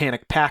as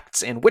satanic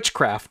pacts and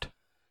witchcraft,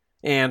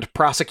 and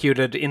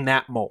prosecuted in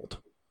that mold.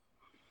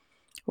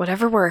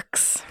 Whatever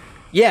works.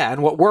 Yeah,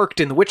 and what worked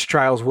in the witch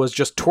trials was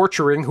just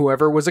torturing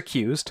whoever was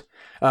accused,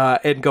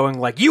 and going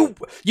like, you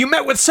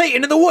met with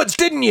Satan in the woods,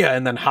 didn't you?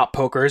 And then hot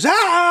pokers,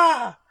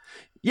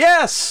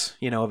 yes!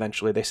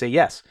 Eventually they say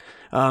yes.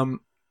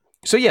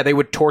 So yeah, they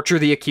would torture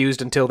the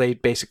accused until they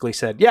basically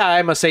said, yeah,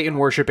 I'm a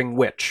Satan-worshipping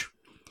witch.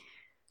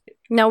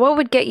 Now, what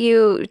would get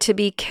you to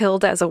be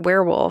killed as a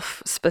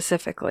werewolf,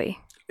 specifically?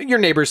 Your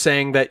neighbors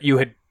saying that you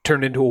had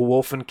turned into a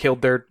wolf and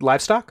killed their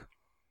livestock?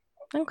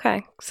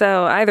 Okay,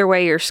 so either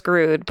way you're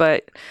screwed,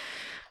 but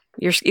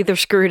You're either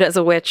screwed as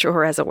a witch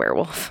or as a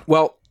werewolf.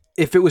 Well,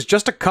 if it was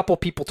just a couple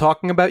people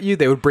talking about you,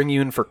 they would bring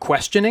you in for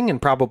questioning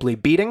and probably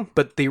beating,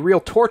 but the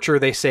real torture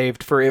they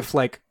saved for if,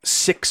 like,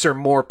 6 or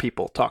more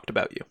people talked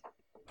about you.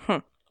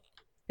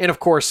 And of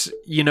course,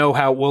 you know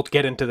how, we'll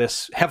get into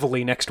this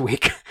heavily next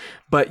week,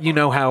 but you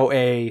know how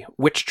a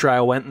witch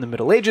trial went in the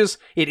Middle Ages.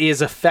 It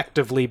is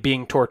effectively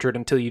being tortured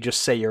until you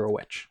just say you're a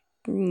witch.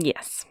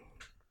 Yes.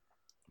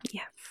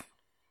 Yes.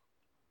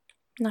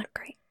 Not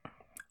great.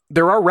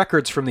 There are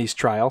records from these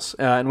trials,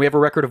 and we have a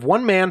record of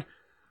one man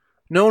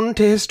known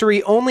to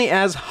history only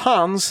as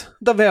Hans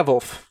the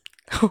Werewolf.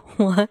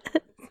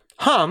 What?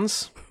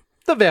 Hans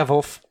the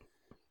Werewolf.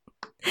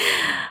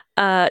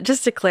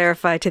 Just to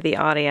clarify to the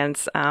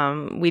audience,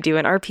 we do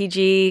an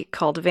RPG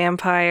called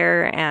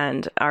Vampire,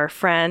 and our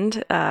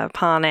friend,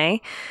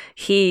 Pane,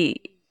 he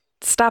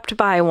stopped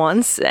by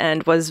once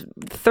and was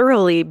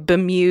thoroughly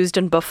bemused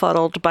and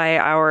befuddled by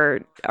our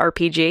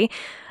RPG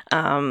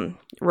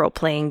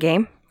role-playing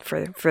game.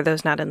 For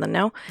those not in the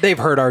know, They've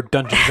heard our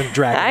Dungeons and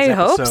Dragons I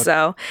episode. hope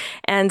so.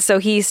 And so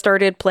he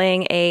started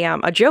playing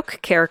a joke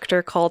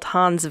character called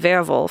Hans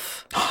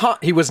Werewolf.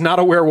 He was not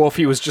a werewolf.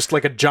 He was just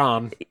like a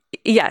John.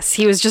 Yes,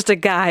 he was just a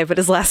guy, but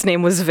his last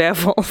name was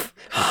Werewolf.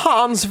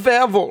 Hans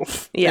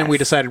Werewolf. Yes. And we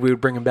decided we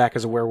would bring him back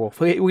as a werewolf.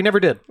 We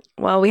never did.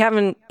 Well, we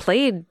haven't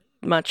played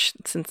much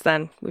since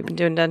then. We've been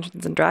doing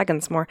Dungeons and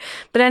Dragons more.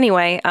 But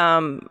anyway,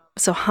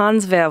 so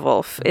Hans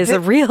Werewolf is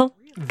a real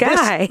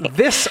guy.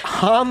 This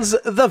Hans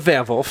the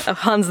Werewolf.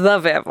 Hans the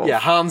Werewolf. Yeah,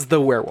 Hans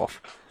the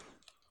Werewolf.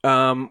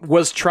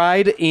 Was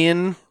tried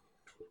in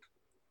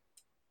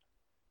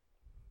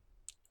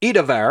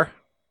Idavere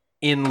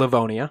in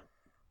Livonia.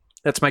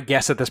 That's my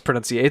guess at this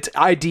pronunciation. It's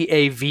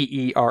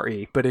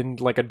Idavere, but in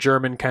like a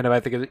German kind of, I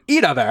think it's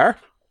Idavere.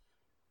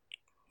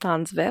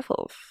 Hans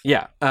Werewolf.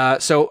 Yeah.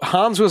 So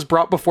Hans was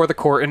brought before the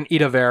court in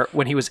Idavere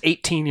when he was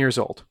 18 years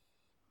old.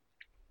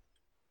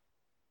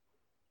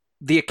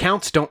 The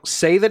accounts don't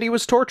say that he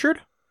was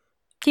tortured.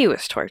 He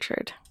was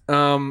tortured.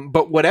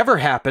 But whatever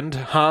happened,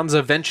 Hans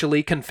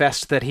eventually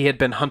confessed that he had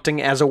been hunting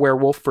as a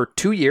werewolf for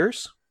 2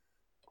 years.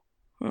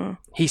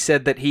 He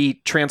said that he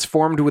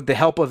transformed with the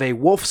help of a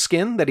wolf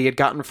skin that he had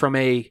gotten from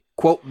a,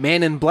 quote,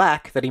 man in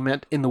black that he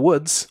met in the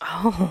woods.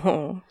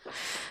 Oh.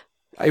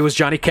 It was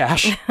Johnny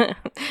Cash.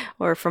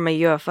 Or from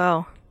a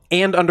UFO.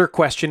 And under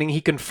questioning, he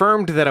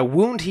confirmed that a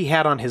wound he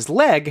had on his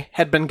leg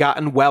had been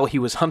gotten while he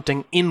was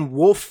hunting in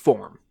wolf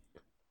form.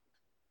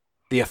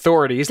 The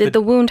authorities... Did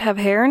the wound have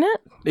hair in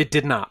it? It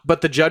did not.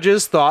 But the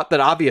judges thought that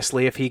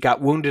obviously if he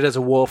got wounded as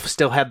a wolf,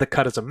 still had the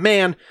cut as a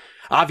man,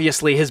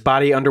 obviously his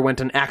body underwent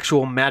an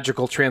actual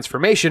magical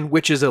transformation,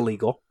 which is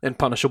illegal and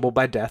punishable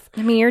by death.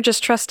 I mean, you're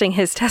just trusting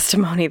his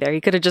testimony there. He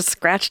could have just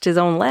scratched his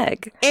own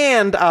leg.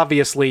 And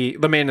obviously,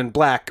 the man in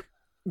black,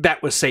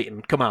 that was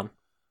Satan. Come on.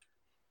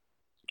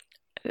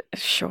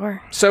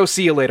 Sure. So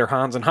see you later,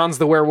 Hans. And Hans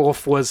the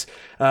Werewolf was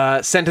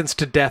sentenced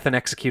to death and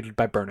executed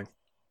by burning.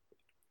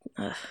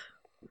 Ugh.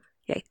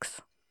 Yikes.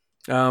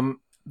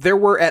 There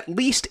were at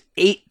least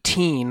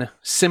 18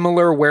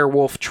 similar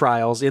werewolf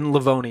trials in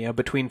Livonia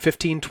between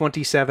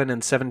 1527 and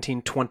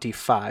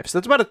 1725. So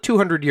that's about a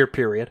 200-year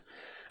period.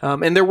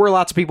 And there were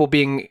lots of people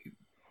being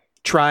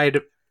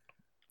tried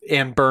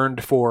and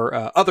burned for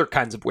other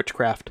kinds of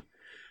witchcraft.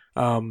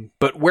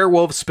 But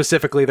werewolves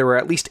specifically, there were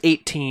at least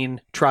 18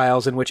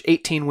 trials in which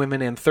 18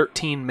 women and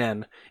 13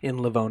 men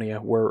in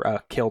Livonia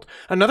were killed.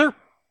 Another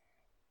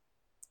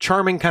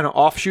charming kind of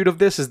offshoot of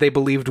this is they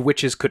believed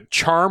witches could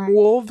charm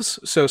wolves.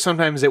 So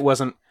sometimes it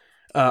wasn't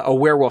a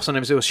werewolf.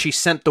 Sometimes it was she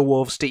sent the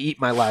wolves to eat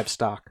my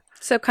livestock.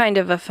 So kind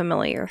of a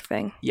familiar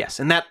thing.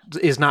 Yes, and that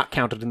is not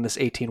counted in this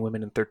 18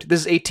 women and 13.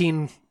 This is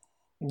 18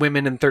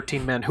 women and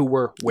 13 men who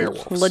were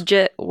werewolves.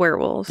 Legit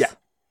werewolves. Yeah.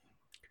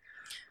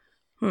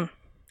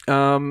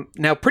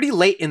 Now, pretty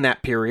late in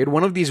that period,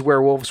 one of these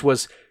werewolves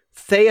was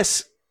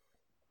Thies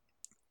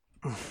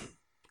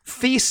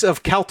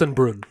of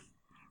Kaltenbrunn.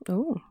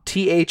 Ooh.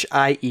 Thiess.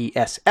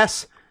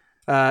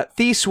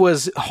 Thies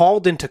was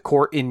hauled into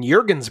court in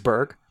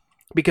Jurgensburg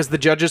because the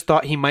judges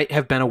thought he might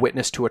have been a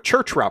witness to a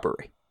church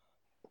robbery.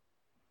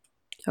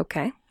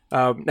 Okay.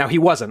 Now, he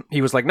wasn't.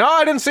 He was like, no,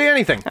 I didn't see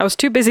anything. I was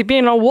too busy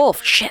being a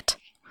wolf. Shit.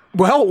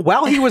 Well,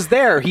 while he was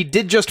there, he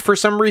did just for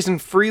some reason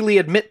freely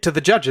admit to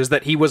the judges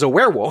that he was a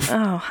werewolf.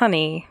 Oh,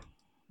 honey.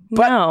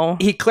 But no.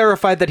 he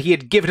clarified that he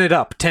had given it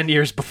up 10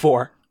 years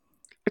before.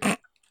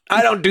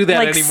 I don't do that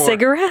like anymore.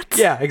 Cigarettes?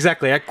 Yeah,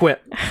 exactly. I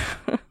quit.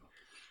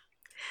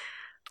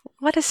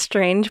 What a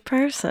strange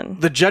person.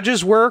 The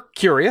judges were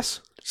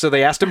curious, so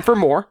they asked him for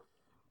more.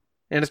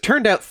 And it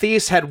turned out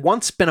Thies had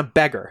once been a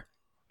beggar,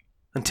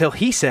 until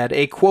he said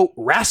a, quote,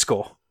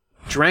 rascal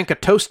drank a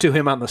toast to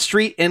him on the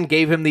street and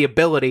gave him the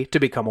ability to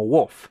become a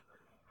wolf.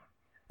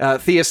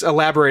 Thies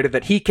elaborated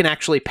that he can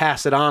actually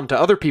pass it on to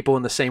other people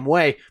in the same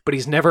way, but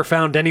he's never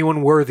found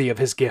anyone worthy of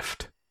his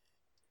gift.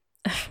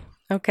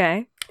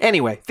 Okay.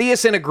 Anyway,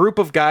 Thies and a group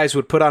of guys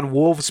would put on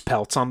wolves'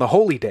 pelts on the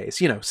holy days.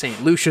 You know,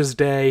 St. Lucia's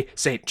Day,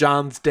 St.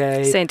 John's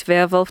Day, St.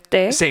 Werewolf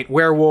Day. St.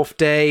 Werewolf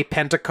Day,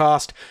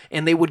 Pentecost,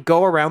 and they would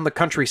go around the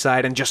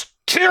countryside and just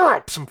tear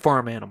up some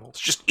farm animals.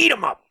 Just eat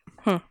them up.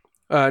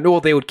 No,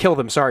 they would kill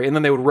them, sorry, and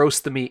then they would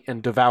roast the meat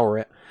and devour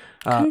it.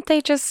 Couldn't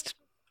they just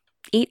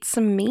eat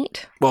some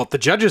meat? Well, the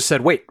judges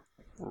said, wait,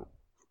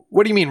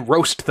 what do you mean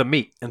roast the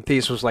meat? And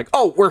Theus was like,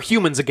 oh, we're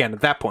humans again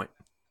at that point.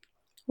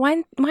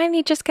 Why didn't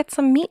he just get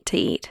some meat to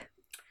eat?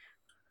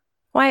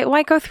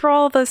 Why go through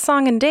all the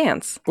song and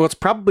dance? Well, it's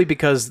probably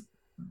because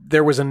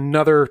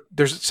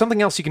there's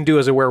something else you can do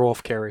as a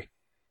werewolf, Carrie,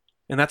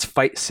 and that's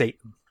fight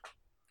Satan.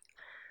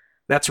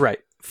 That's right.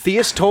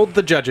 Theus told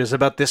the judges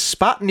about this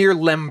spot near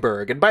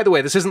Lemberg. And by the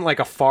way, this isn't like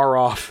a far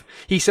off.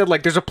 He said,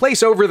 like, there's a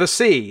place over the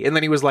sea. And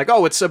then he was like,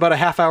 oh, it's about a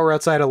half hour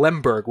outside of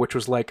Lemberg, which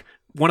was like,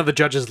 one of the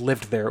judges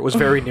lived there. It was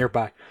very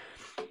nearby.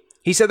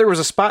 He said there was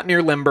a spot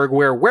near Lemberg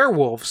where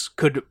werewolves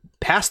could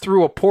pass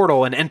through a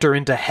portal and enter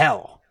into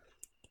hell.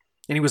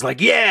 And he was like,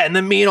 yeah, and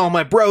then me and all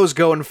my bros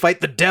go and fight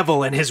the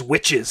devil and his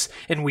witches.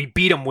 And we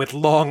beat them with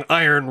long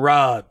iron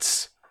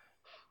rods.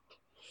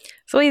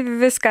 So either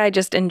this guy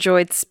just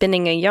enjoyed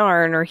spinning a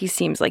yarn, or he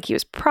seems like he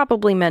was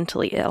probably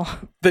mentally ill.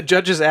 The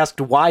judges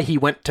asked why he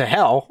went to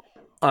hell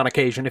on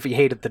occasion if he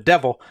hated the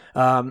devil,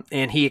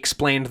 and he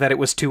explained that it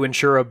was to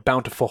ensure a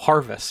bountiful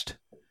harvest.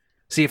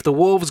 See, if the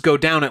wolves go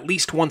down at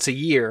least once a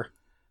year,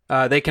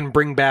 they can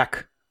bring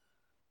back,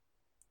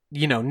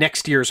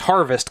 next year's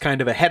harvest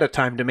kind of ahead of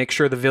time to make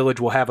sure the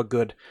village will have a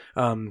good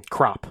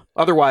crop.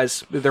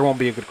 Otherwise, there won't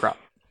be a good crop.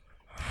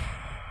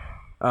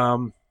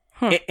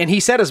 And he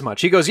said as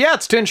much. He goes, yeah,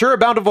 it's to ensure a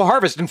bountiful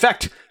harvest. In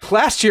fact,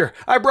 last year,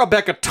 I brought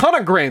back a ton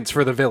of grains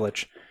for the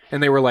village.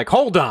 And they were like,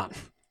 hold on.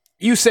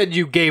 You said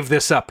you gave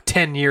this up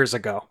 10 years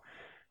ago.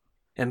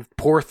 And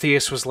poor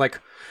Theus was like,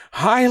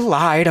 I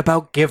lied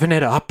about giving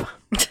it up.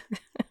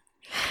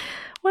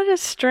 What a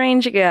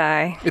strange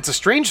guy. It's a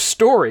strange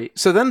story.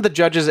 So then the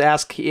judges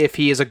ask if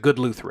he is a good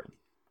Lutheran.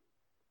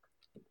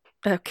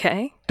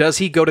 Okay. Does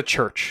he go to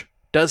church?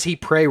 Does he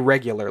pray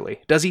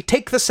regularly? Does he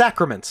take the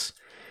sacraments?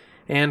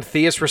 And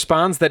Theus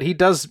responds that he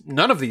does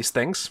none of these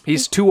things.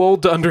 He's too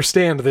old to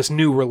understand this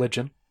new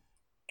religion.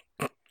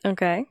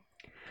 Okay.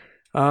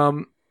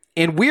 And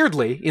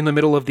weirdly, in the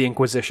middle of the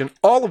Inquisition,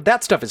 all of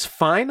that stuff is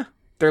fine.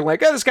 They're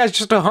like, oh, this guy's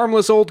just a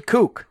harmless old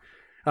kook.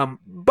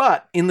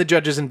 But in the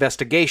judge's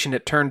investigation,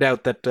 it turned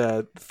out that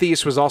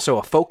Theus was also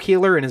a folk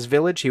healer in his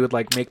village. He would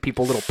make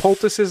people little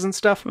poultices and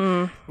stuff.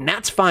 And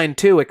that's fine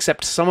too,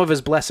 except some of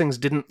his blessings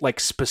didn't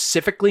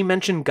specifically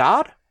mention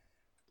God.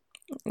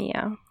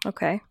 Yeah,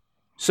 okay.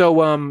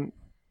 So,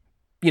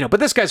 but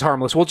this guy's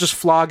harmless. We'll just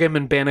flog him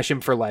and banish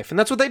him for life. And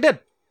that's what they did.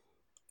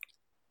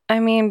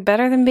 I mean,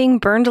 better than being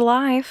burned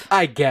alive.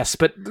 I guess,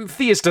 but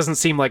Theus doesn't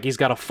seem like he's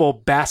got a full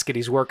basket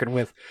he's working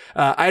with.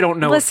 I don't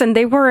know. Listen,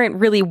 they weren't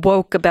really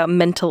woke about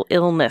mental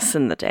illness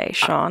in the day,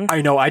 Sean.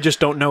 I know. I just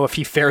don't know if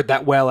he fared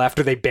that well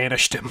after they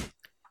banished him.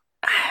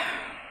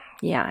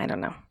 Yeah, I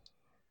don't know.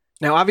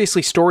 Now,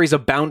 obviously, stories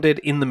abounded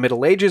in the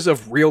Middle Ages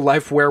of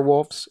real-life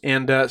werewolves,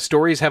 and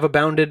stories have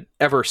abounded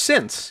ever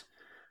since.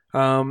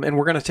 And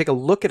we're going to take a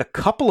look at a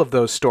couple of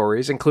those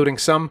stories, including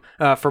some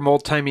from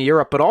old-timey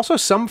Europe, but also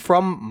some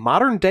from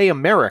modern-day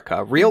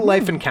America.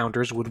 Real-life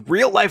encounters with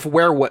real-life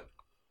encounters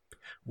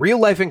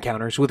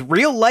with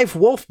real-life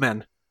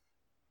wolfmen.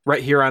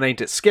 Right here on Ain't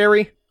It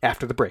Scary,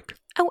 after the break.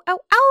 Ow, ow,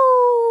 ow!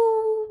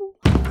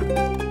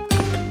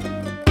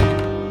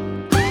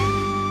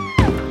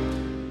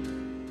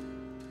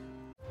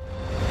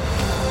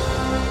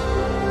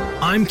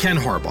 I'm Ken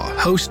Harbaugh,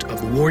 host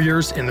of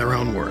Warriors in Their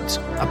Own Words,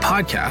 a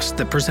podcast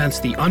that presents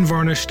the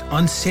unvarnished,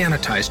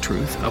 unsanitized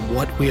truth of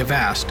what we have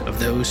asked of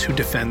those who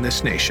defend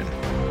this nation.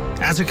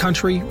 As a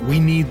country, we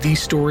need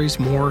these stories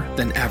more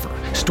than ever.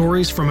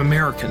 Stories from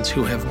Americans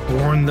who have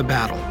borne the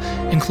battle,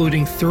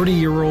 including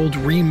 30-year-old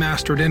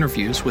remastered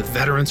interviews with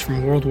veterans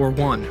from World War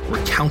I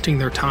recounting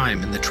their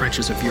time in the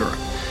trenches of Europe,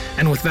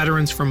 and with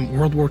veterans from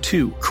World War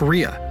II,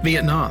 Korea,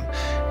 Vietnam,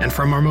 and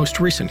from our most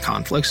recent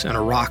conflicts in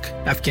Iraq,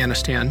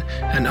 Afghanistan,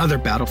 and other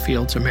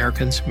battlefields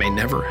Americans may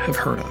never have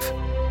heard of.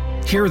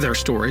 Hear their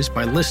stories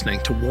by listening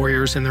to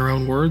Warriors in Their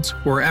Own Words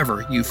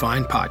wherever you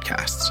find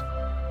podcasts.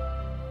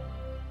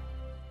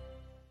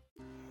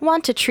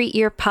 Want to treat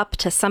your pup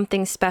to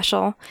something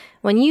special?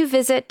 When you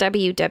visit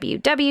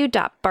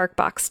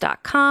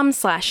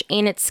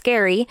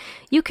www.barkbox.com/ain'titscary,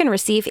 you can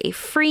receive a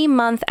free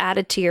month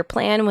added to your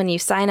plan when you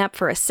sign up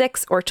for a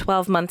 6 or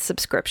 12-month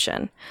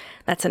subscription.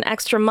 That's an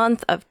extra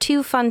month of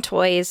 2 fun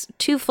toys,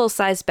 2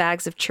 full-size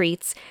bags of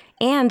treats,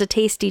 and a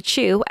tasty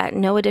chew at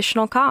no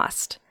additional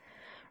cost.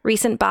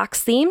 Recent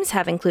box themes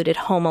have included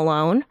Home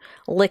Alone,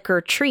 Lick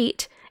or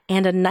Treat,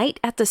 and A Night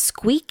at the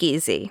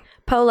Squeakeasy.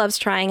 Poe loves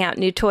trying out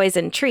new toys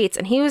and treats,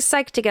 and he was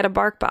psyched to get a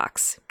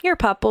BarkBox. Your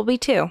pup will be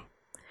too.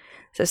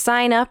 So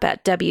sign up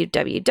at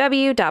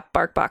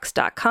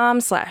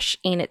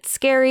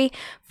www.barkbox.com/ain'titscary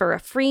for a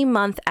free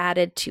month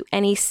added to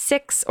any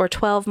 6 or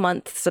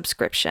 12-month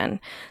subscription.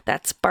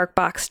 That's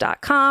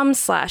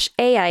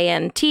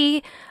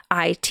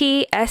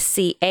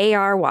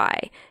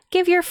barkbox.com/AINTITSCARY.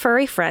 Give your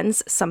furry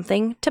friends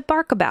something to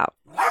bark about.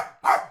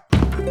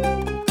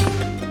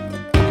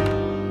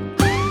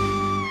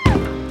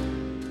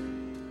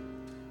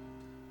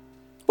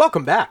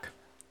 Welcome back.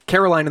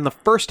 Caroline, in the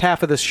first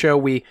half of this show,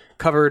 we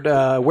covered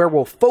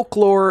werewolf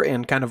folklore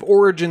and kind of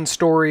origin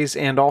stories,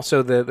 and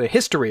also the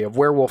history of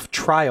werewolf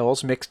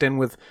trials mixed in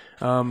with,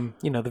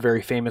 the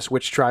very famous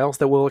witch trials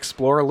that we'll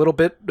explore a little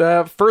bit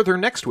further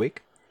next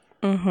week.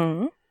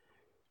 Mm-hmm.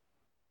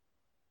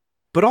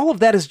 But all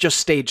of that is just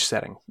stage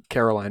setting,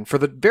 Caroline, for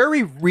the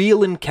very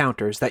real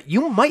encounters that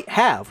you might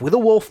have with a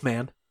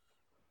wolfman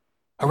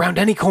around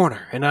any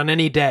corner and on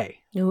any day.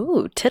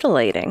 Ooh,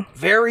 titillating.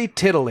 Very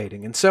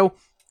titillating. And so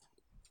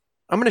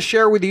I'm going to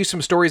share with you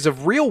some stories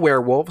of real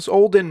werewolves,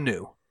 old and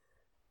new.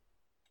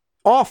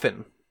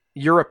 Often,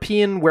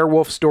 European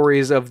werewolf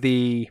stories of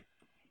the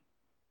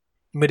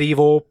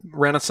medieval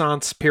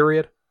Renaissance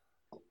period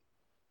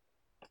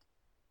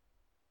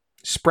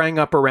sprang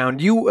up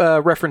around, you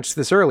referenced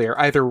this earlier,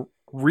 either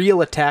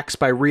real attacks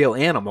by real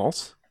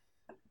animals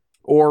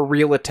or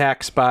real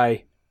attacks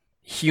by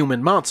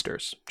human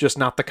monsters, just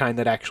not the kind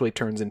that actually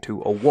turns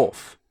into a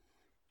wolf,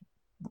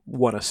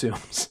 one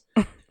assumes.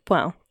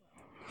 Well,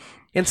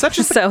 and such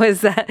as so is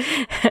that,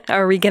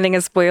 are we getting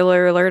a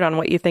spoiler alert on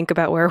what you think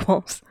about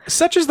werewolves?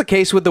 Such is the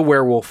case with the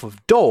werewolf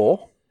of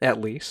Dole, at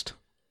least.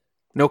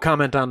 No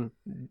comment on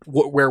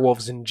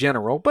werewolves in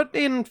general, but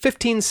in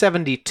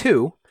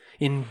 1572,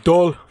 in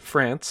Dole,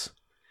 France,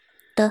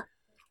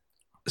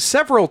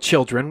 several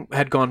children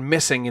had gone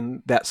missing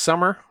in that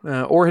summer,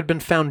 or had been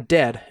found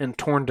dead and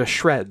torn to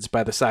shreds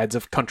by the sides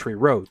of country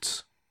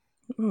roads.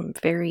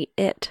 Very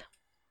it.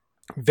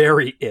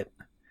 Very it.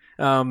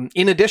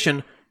 In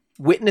addition,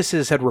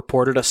 witnesses had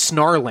reported a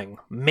snarling,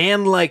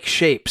 man-like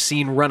shape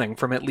seen running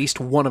from at least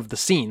one of the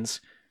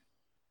scenes,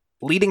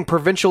 leading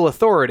provincial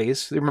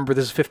authorities, remember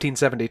this is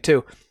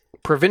 1572,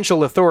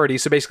 provincial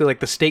authorities, so basically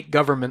like the state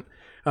government,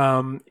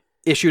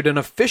 issued an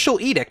official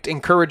edict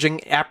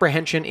encouraging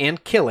apprehension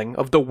and killing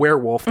of the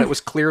werewolf that was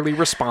clearly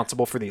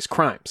responsible for these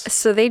crimes.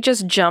 So they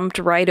just jumped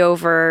right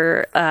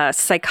over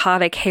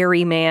psychotic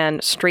hairy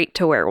man straight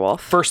to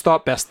werewolf. First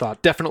thought, best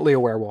thought. Definitely a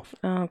werewolf.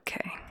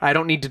 Okay. I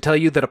don't need to tell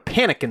you that a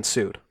panic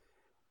ensued.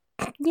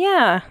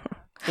 Yeah.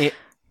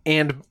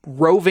 And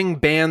roving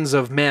bands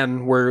of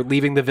men were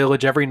leaving the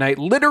village every night,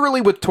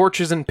 literally with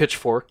torches and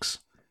pitchforks,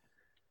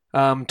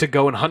 to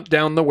go and hunt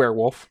down the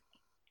werewolf.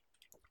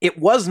 It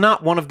was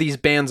not one of these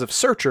bands of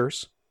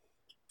searchers,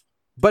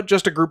 but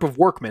just a group of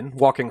workmen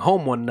walking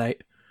home one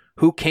night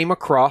who came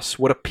across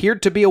what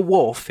appeared to be a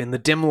wolf in the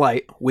dim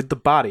light with the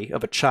body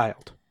of a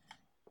child.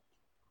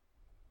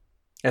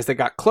 As they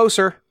got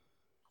closer,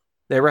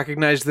 they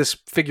recognized this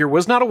figure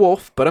was not a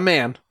wolf, but a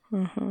man.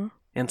 Mm-hmm.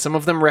 And some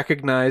of them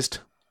recognized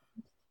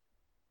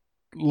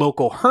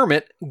local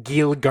hermit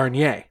Gilles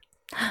Garnier.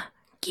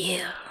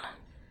 Gilles.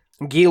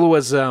 Gilles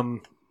was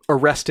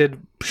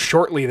arrested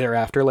shortly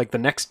thereafter, like the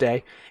next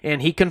day,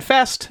 and he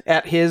confessed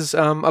at his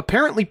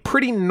apparently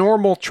pretty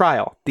normal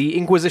trial. The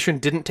Inquisition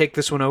didn't take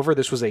this one over.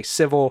 This was a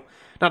civil,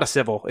 not a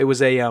civil, it was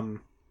a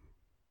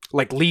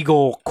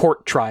legal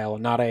court trial,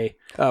 not a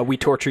we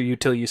torture you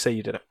till you say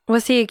you did it.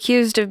 Was he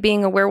accused of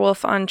being a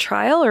werewolf on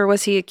trial, or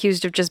was he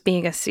accused of just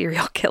being a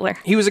serial killer?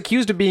 He was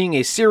accused of being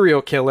a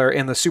serial killer,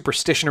 and the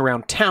superstition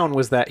around town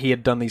was that he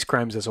had done these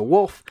crimes as a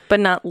wolf. But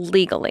not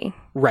legally.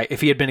 Right.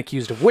 If he had been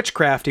accused of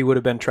witchcraft, he would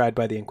have been tried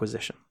by the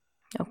Inquisition.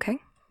 Okay.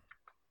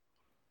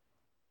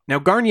 Now,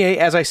 Garnier,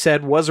 as I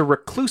said, was a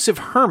reclusive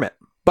hermit,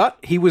 but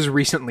he was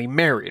recently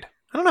married.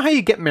 I don't know how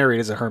you get married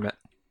as a hermit.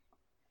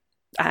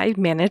 I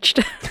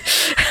managed.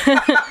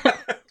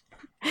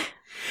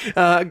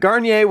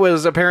 Garnier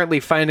was apparently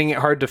finding it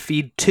hard to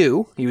feed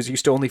two. He was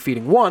used to only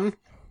feeding one,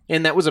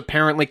 and that was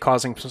apparently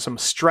causing some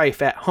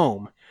strife at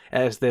home,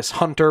 as this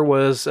hunter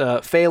was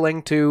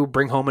failing to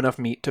bring home enough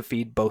meat to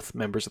feed both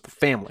members of the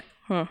family.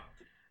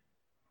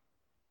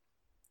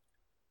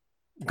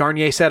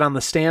 Garnier said on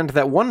the stand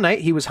that one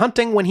night he was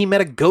hunting when he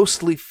met a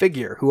ghostly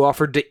figure who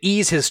offered to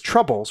ease his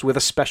troubles with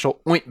a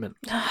special ointment.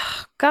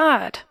 Oh,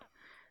 God.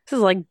 This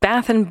is like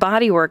Bath and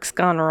Body Works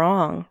gone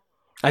wrong.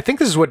 I think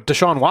this is what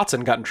Deshaun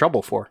Watson got in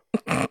trouble for.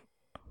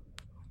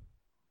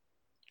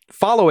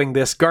 Following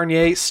this,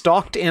 Garnier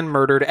stalked and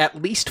murdered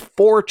at least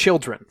 4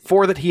 children,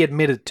 4 that he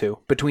admitted to,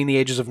 between the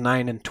ages of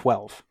 9 and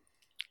 12.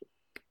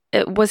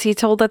 Was he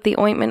told that the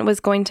ointment was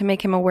going to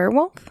make him a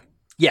werewolf?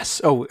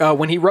 Yes.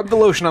 When he rubbed the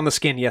lotion on the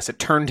skin, yes, it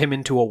turned him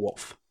into a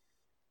wolf.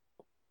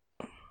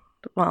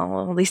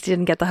 Well, at least he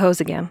didn't get the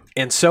hose again.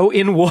 And so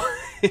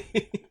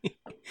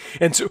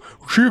And so,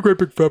 she a great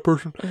big fat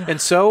person. And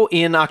so,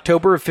 in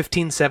October of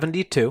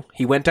 1572,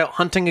 he went out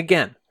hunting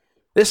again.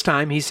 This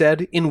time, he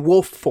said, in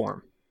wolf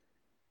form.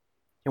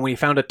 And when he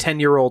found a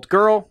 10-year-old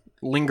girl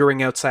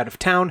lingering outside of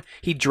town,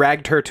 he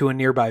dragged her to a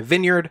nearby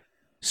vineyard,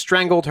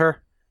 strangled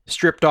her,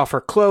 stripped off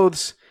her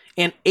clothes,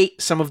 and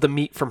ate some of the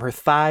meat from her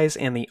thighs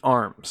and the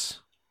arms.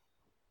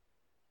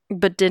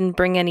 But didn't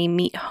bring any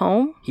meat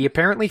home? He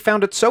apparently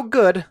found it so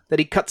good that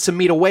he cut some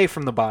meat away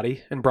from the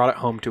body and brought it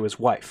home to his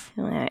wife.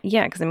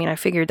 Yeah, because I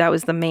figured that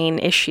was the main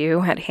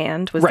issue at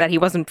hand, was right. That he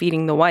wasn't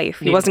feeding the wife.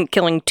 He wasn't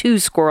killing 2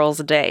 squirrels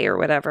a day or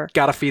whatever.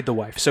 Gotta feed the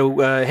wife. So,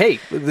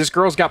 hey, this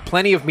girl's got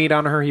plenty of meat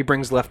on her. He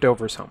brings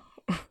leftovers home.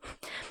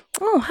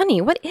 Oh,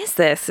 honey, what is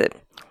this? It's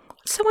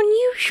so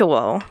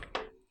unusual.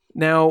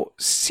 Now,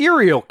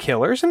 serial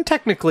killers, and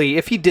technically,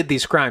 if he did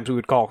these crimes, we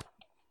would call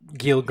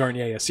Gilles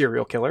Garnier a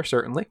serial killer,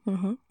 certainly,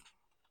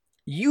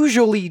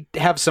 usually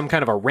have some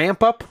kind of a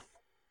ramp-up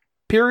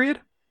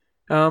period.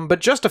 But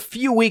just a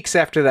few weeks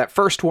after that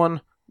first one,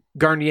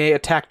 Garnier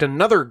attacked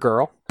another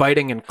girl,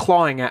 biting and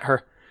clawing at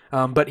her,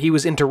 but he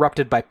was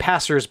interrupted by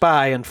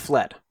passers-by and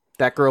fled.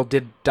 That girl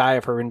did die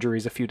of her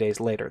injuries a few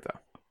days later, though.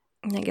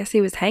 I guess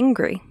he was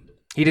hangry.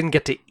 He didn't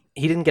get to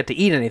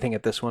eat anything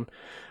at this one.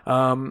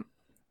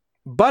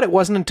 But it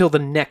wasn't until the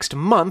next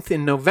month,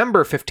 in November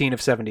of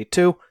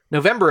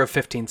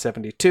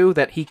 1572,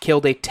 that he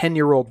killed a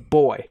 10-year-old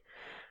boy.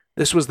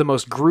 This was the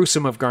most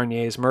gruesome of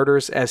Garnier's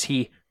murders, as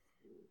he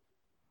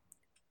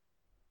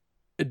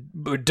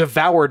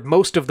devoured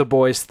most of the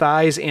boy's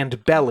thighs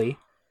and belly,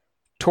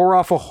 tore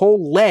off a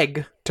whole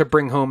leg to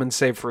bring home and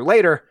save for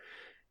later,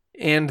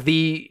 and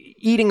the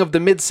eating of the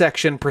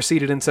midsection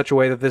proceeded in such a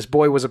way that this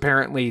boy was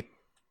apparently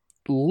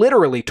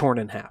literally torn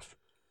in half.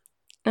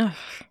 Ugh.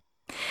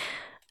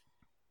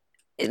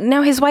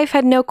 Now, his wife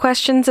had no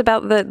questions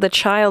about the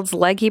child's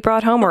leg he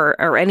brought home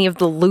or any of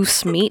the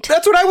loose meat?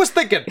 That's what I was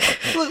thinking.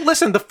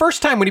 Listen, the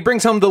first time when he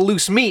brings home the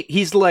loose meat,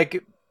 he's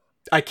like,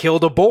 I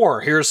killed a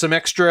boar. Here's some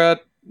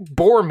extra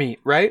boar meat,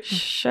 right?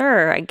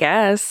 Sure, I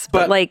guess.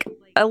 But like,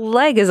 a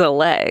leg is a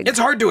leg. It's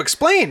hard to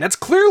explain. That's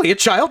clearly a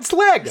child's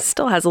leg.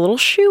 Still has a little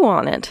shoe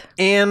on it.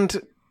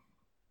 And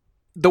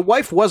the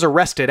wife was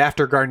arrested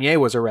after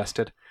Garnier was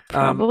arrested.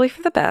 Probably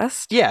for the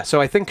best. Yeah,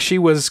 so I think she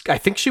was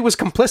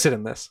complicit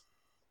in this.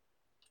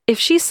 If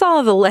she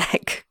saw the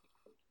leg,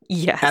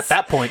 yes. At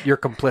that point, you're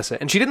complicit.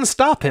 And she didn't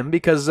stop him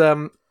because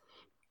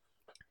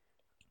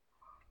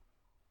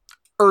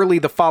early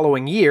the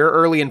following year,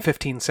 early in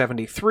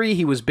 1573,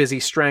 he was busy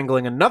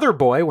strangling another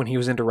boy when he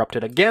was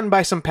interrupted again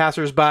by some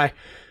passersby.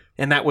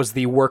 And that was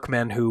the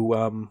workman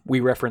who we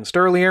referenced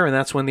earlier, and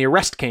that's when the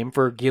arrest came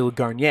for Gilles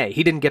Garnier.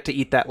 He didn't get to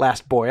eat that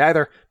last boy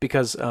either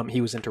because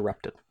he was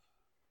interrupted.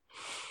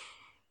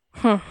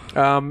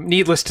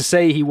 Needless to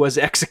say, he was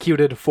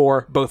executed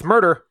for both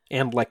murder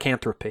and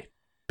lycanthropy,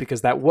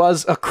 because that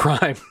was a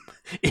crime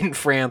in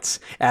France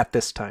at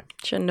this time.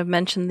 Shouldn't have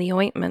mentioned the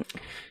ointment.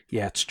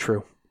 Yeah, it's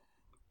true.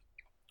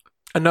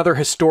 Another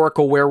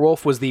historical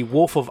werewolf was the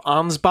Wolf of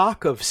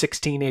Ansbach of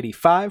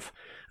 1685.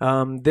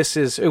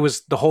 It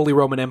was the Holy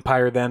Roman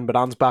Empire then, but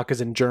Ansbach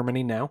is in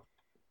Germany now.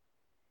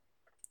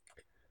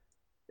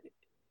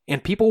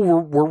 And people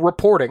were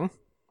reporting.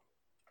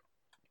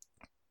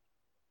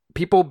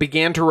 People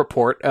began to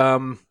report,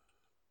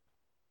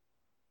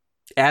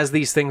 as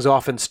these things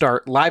often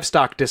start,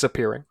 livestock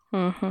disappearing.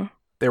 Mm-hmm.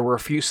 There were a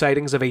few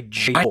sightings of a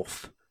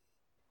wolf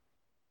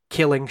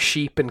killing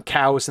sheep and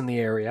cows in the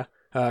area,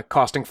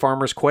 costing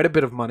farmers quite a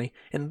bit of money.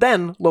 And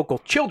then local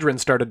children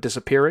started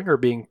disappearing or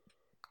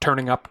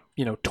turning up,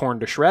 torn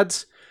to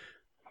shreds.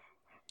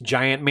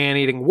 Giant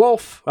man-eating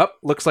wolf. Oh,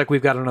 looks like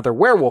we've got another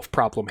werewolf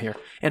problem here.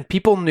 And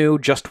people knew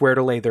just where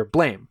to lay their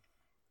blame.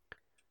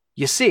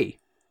 You see,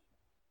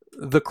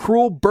 the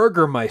cruel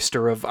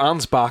burgermeister of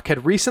Ansbach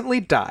had recently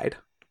died.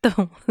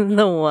 The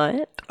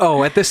what?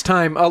 Oh, at this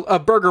time, a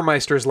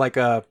burgermeister is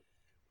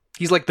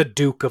he's like the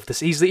duke of this.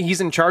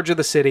 He's in charge of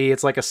the city.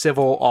 It's like a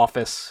civil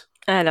office.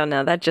 I don't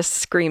know. That just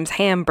screams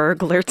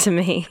Hamburglar to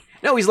me.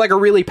 No, he's like a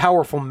really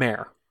powerful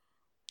mayor.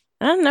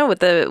 I don't know.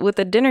 With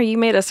the dinner you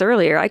made us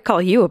earlier, I'd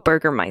call you a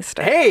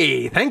burgermeister.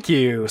 Hey, thank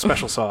you.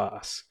 Special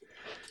sauce.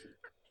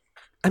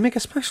 I make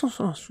a special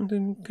sauce with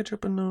the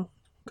ketchup and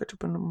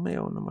the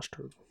mayo and the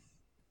mustard.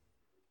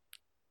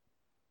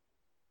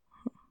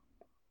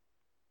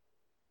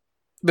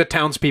 The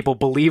townspeople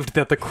believed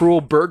that the cruel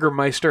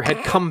burgermeister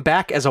had come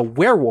back as a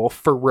werewolf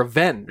for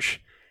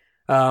revenge.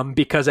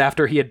 Because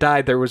after he had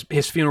died,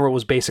 his funeral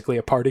was basically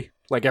a party.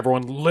 Like,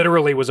 everyone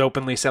literally was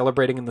openly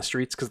celebrating in the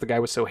streets because the guy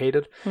was so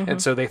hated. Mm-hmm.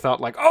 And so they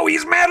thought, like, oh,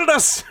 he's mad at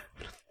us!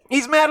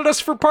 He's mad at us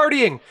for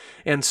partying!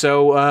 And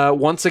so,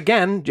 once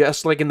again,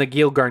 just like in the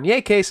Gilles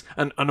Garnier case,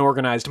 an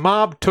unorganized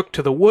mob took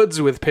to the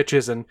woods with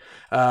pitches and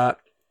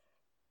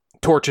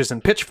torches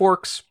and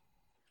pitchforks.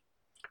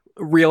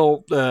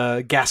 Real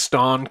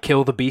Gaston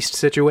kill the beast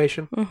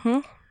situation. Mm-hmm.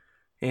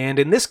 And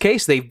in this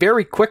case, they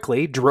very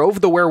quickly drove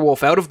the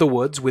werewolf out of the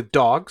woods with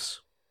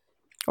dogs.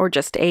 Or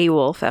just a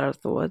wolf out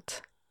of the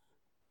woods.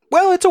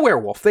 Well, it's a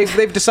werewolf.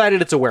 They've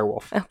decided it's a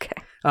werewolf.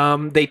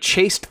 Okay. They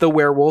chased the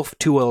werewolf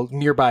to a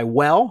nearby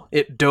well.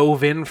 It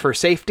dove in for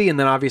safety and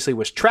then obviously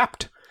was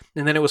trapped.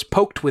 And then it was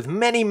poked with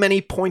many, many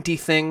pointy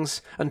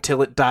things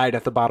until it died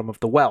at the bottom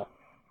of the well.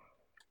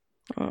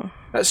 Oh.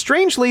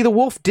 Strangely, the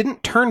wolf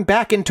didn't turn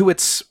back into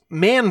its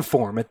man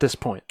form at this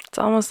point. It's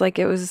almost like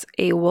it was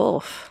a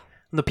wolf.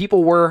 The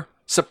people were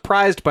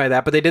surprised by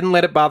that, but they didn't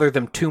let it bother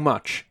them too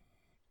much.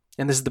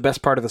 And this is the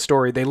best part of the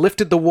story. They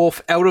lifted the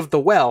wolf out of the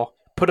well,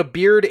 put a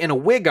beard and a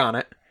wig on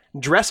it,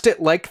 dressed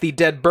it like the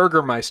dead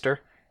burgermeister,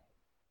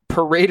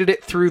 paraded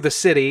it through the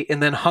city,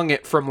 and then hung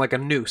it from like a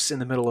noose in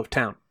the middle of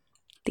town.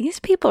 These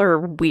people are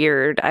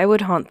weird. I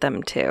would haunt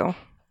them too.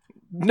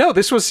 No,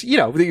 this was,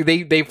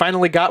 they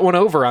finally got one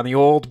over on the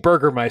old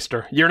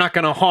burgermeister. You're not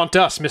going to haunt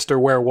us, Mr.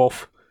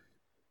 Werewolf.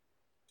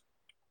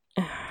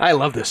 I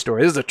love this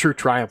story. This is a true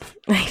triumph.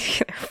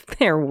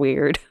 They're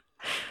weird.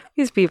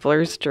 These people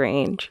are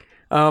strange.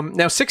 Now,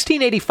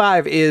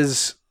 1685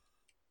 is...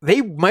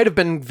 They might have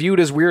been viewed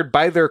as weird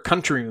by their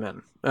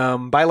countrymen.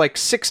 By like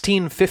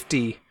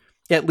 1650,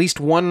 at least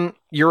one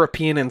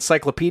European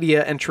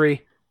encyclopedia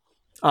entry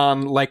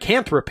on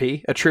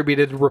lycanthropy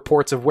attributed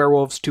reports of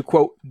werewolves to,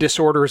 quote,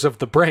 disorders of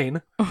the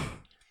brain.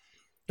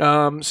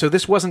 So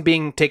this wasn't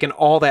being taken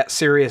all that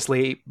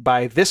seriously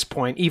by this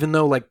point, even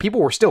though like people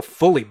were still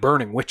fully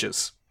burning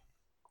witches.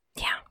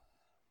 Yeah.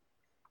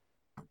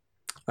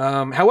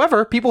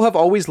 However, people have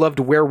always loved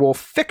werewolf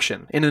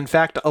fiction, and in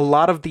fact, a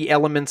lot of the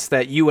elements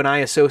that you and I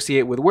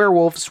associate with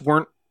werewolves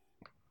weren't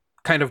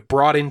kind of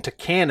brought into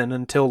canon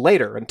until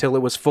later, until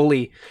it was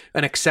fully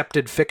an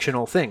accepted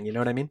fictional thing, you know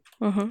what I mean?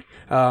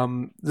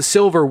 Mm-hmm. The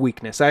silver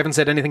weakness. I haven't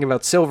said anything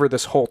about silver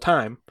this whole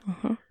time,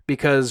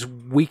 because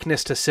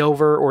weakness to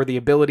silver or the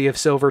ability of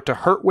silver to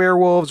hurt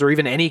werewolves or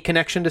even any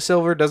connection to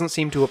silver doesn't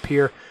seem to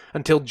appear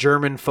until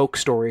German folk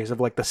stories of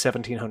like the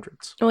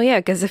 1700s. Well, yeah,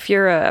 because if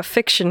you're a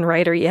fiction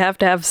writer, you have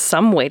to have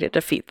some way to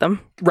defeat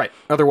them. Right.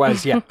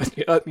 Otherwise, yeah,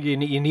 you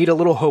need a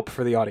little hope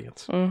for the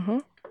audience. Mm-hmm.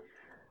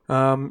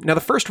 Now, the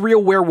first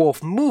real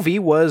werewolf movie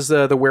was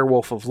The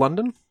Werewolf of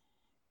London.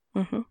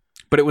 Mm-hmm.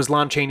 But it was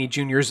Lon Chaney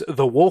Jr.'s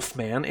The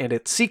Wolfman and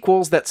its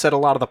sequels that set a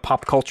lot of the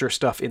pop culture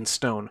stuff in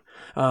stone.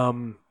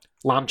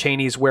 Lon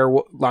Chaney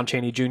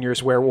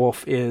Jr.'s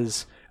werewolf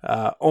is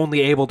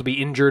only able to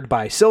be injured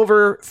by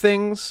silver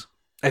things.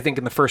 I think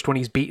in the first one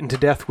he's beaten to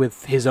death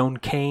with his own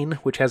cane,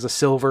 which has a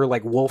silver,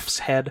 like, wolf's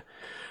head.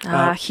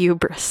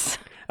 Hubris.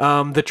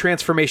 The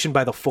transformation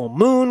by the full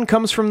moon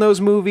comes from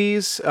those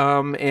movies,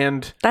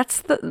 and...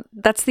 That's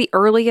the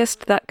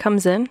earliest that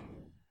comes in?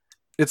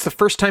 It's the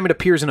first time it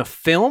appears in a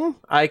film.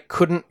 I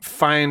couldn't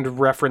find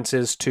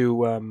references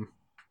to...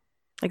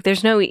 Like,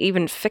 there's no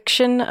even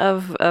fiction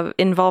of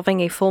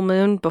involving a full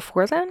moon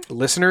before then?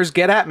 Listeners,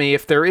 get at me.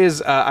 If there is,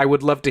 I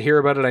would love to hear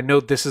about it. I know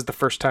this is the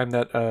first time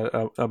that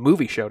a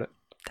movie showed it.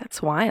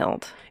 That's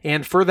wild.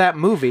 And for that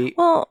movie...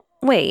 Well,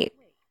 wait.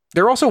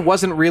 There also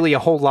wasn't really a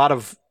whole lot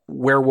of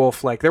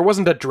werewolf, like, there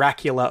wasn't a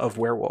Dracula of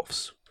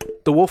werewolves.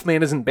 The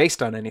Wolfman isn't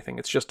based on anything.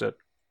 It's just a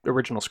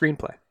original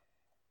screenplay.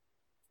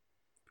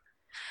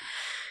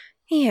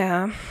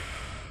 Yeah.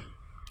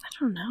 I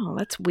don't know.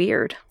 That's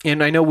weird.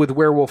 And I know with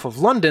Werewolf of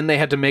London, they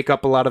had to make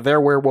up a lot of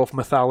their werewolf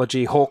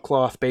mythology whole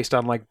cloth based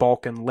on, like,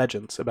 Balkan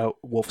legends about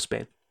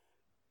wolfsbane.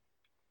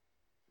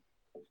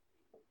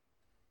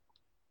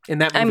 And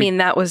that movie, I mean,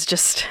 that was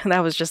just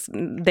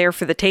there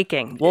for the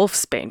taking.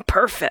 Wolfsbane,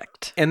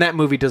 perfect. And that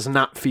movie does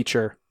not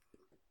feature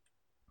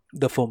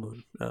the full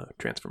moon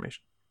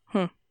transformation.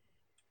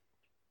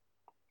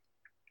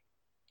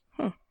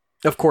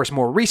 Of course,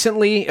 more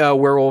recently,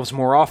 werewolves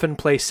more often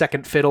play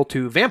second fiddle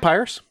to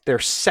vampires. They're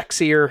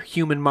sexier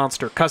human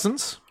monster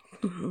cousins.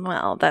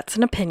 Well, that's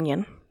an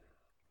opinion.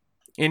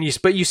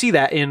 But you see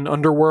that in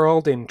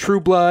Underworld, in True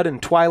Blood,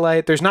 and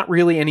Twilight. There's not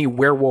really any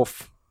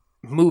werewolf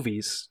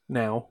movies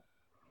now.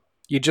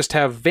 You just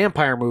have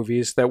vampire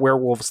movies that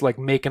werewolves like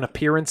make an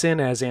appearance in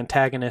as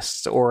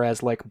antagonists or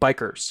as like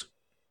bikers.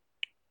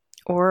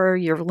 Or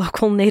your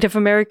local Native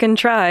American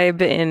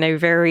tribe in a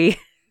very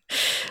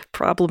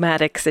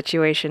problematic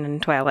situation in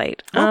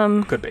Twilight.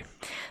 Oh, could be.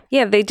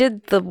 Yeah, they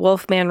did the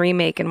Wolfman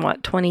remake in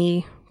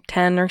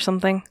 2010 or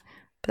something.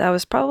 But that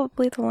was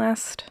probably the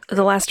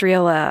last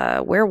real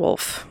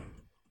werewolf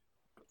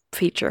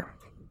feature.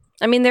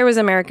 I mean, there was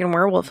American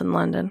Werewolf in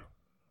London.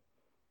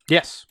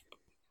 Yes.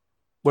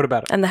 What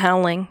about it? And The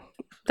Howling.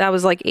 That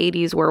was like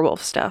 80s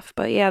werewolf stuff.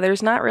 But yeah,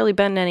 there's not really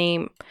been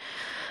any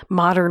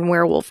modern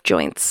werewolf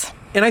joints.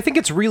 And I think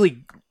it's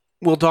really...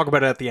 We'll talk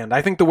about it at the end.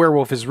 I think The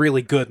Werewolf is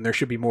really good, and there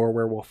should be more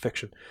werewolf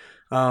fiction.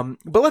 But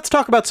let's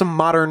talk about some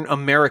modern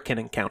American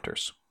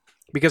encounters.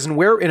 Because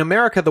in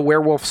America, the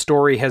werewolf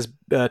story has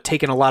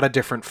taken a lot of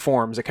different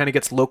forms. It kind of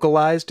gets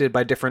localized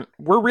by different...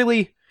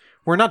 We're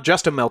not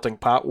just a melting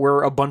pot.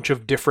 We're a bunch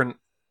of different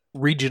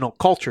regional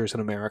cultures in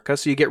America,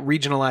 so you get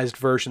regionalized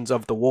versions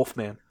of the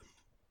Wolfman.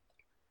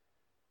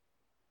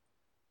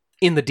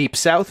 In the Deep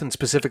South, and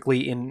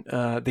specifically in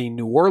the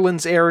New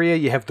Orleans area,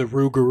 you have the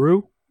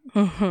Rougarou.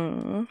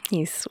 Mm-hmm.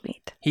 He's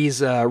sweet.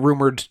 He's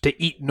rumored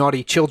to eat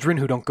naughty children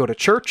who don't go to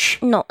church.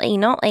 Naughty.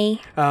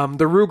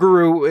 The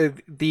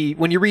Rougarou,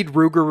 when you read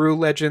Rougarou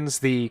legends,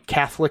 the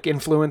Catholic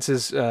influence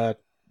is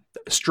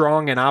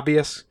strong and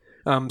obvious.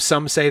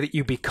 Some say that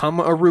you become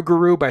a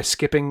Rougarou by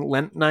skipping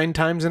Lent 9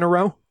 times in a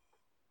row.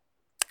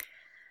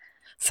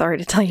 Sorry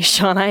to tell you,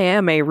 Sean, I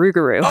am a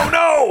Rougarou. Oh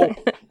no!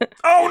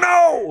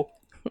 Oh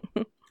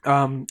no!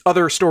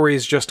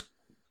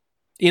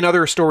 In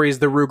other stories,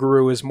 the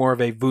Rougarou is more of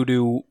a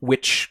voodoo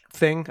witch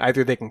thing.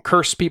 Either they can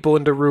curse people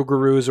into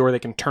Rougarous or they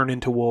can turn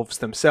into wolves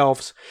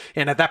themselves.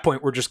 And at that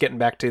point, we're just getting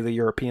back to the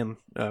European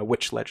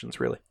witch legends,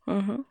 really.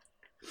 Mm-hmm.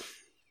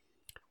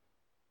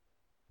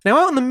 Now,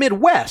 out in the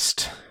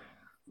Midwest,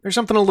 there's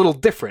something a little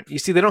different. You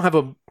see, they don't have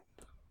a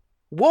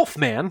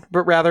wolfman,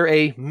 but rather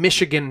a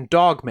Michigan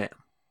dogman.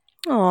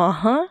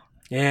 Uh-huh.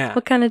 Yeah.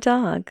 What kind of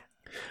dog?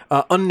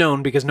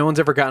 Unknown, because no one's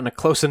ever gotten a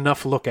close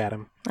enough look at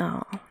him.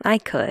 Oh, I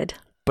could.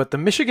 But the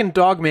Michigan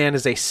Dogman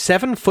is a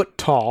 7-foot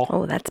tall,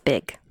 Oh, that's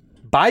big.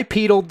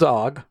 bipedal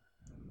dog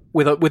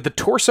with the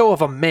torso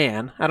of a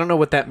man. I don't know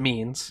what that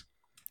means.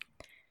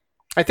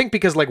 I think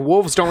because like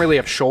wolves don't really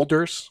have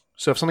shoulders,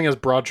 so if something has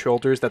broad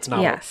shoulders, that's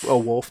not Yes. a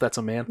wolf. That's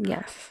a man.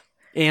 Yes.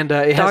 And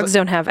Dogs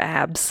don't have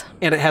abs.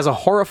 and it has a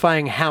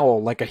horrifying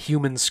howl like a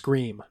human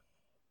scream.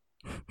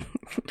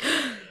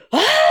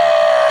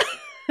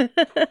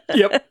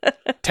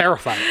 Yep,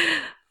 terrifying.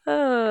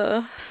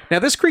 Oh. Now,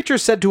 this creature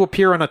is said to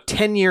appear on a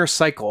 10-year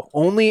cycle,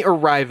 only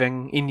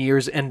arriving in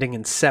years ending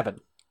in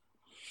 7.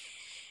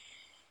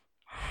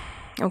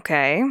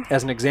 Okay.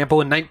 As an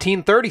example, in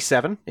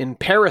 1937, in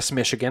Paris,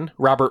 Michigan,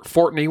 Robert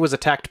Fortney was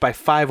attacked by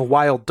 5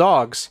 wild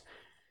dogs.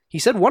 He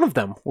said one of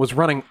them was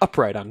running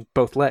upright on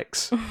both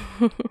legs.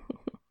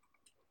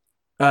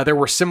 There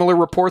were similar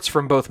reports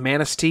from both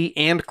Manistee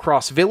and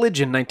Cross Village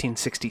in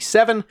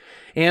 1967,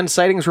 and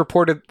sightings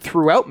reported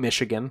throughout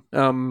Michigan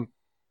on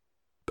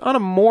a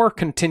more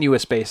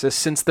continuous basis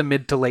since the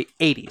mid to late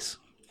 80s.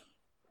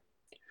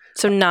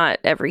 So not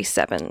every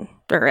 7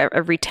 or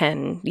every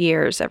 10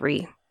 years,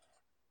 every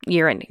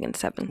year ending in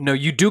 7. No,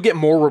 you do get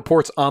more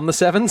reports on the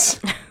 7s.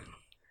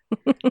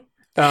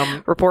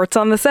 Reports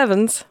on the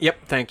 7s. Yep,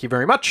 thank you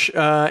very much.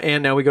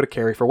 And now we go to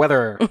Carrie for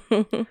weather.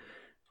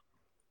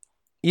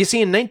 You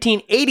see, in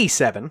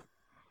 1987,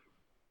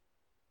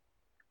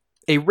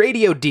 a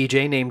radio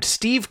DJ named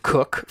Steve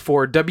Cook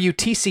for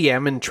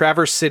WTCM in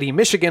Traverse City,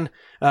 Michigan,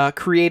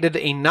 created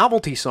a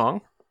novelty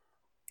song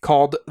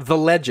called The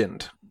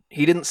Legend.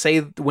 He didn't say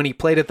when he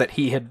played it that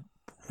he had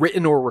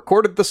written or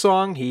recorded the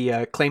song. He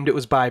claimed it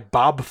was by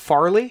Bob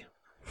Farley,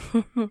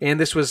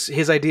 and this was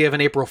his idea of an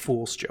April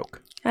Fool's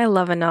joke. I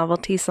love a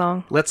novelty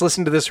song. Let's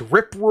listen to this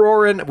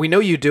rip-roaring. We know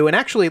you do. And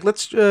actually,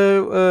 let's give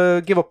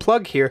a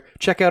plug here.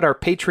 Check out our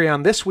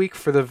Patreon this week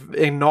for the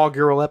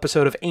inaugural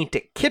episode of Ain't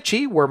It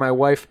Kitschy, where my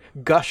wife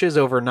gushes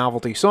over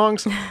novelty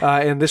songs.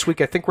 And this week,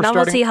 I think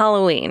Novelty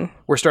Halloween.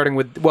 We're starting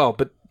with, well,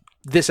 but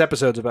this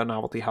episode's about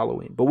Novelty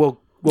Halloween. But we'll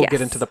get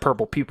into the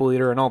Purple People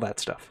Eater and all that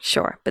stuff.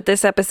 Sure. But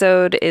this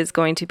episode is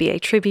going to be a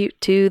tribute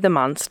to the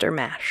Monster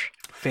Mash.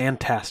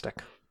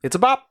 Fantastic. It's a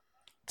bop.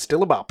 It's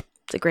still a bop.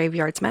 It's a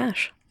graveyard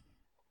smash.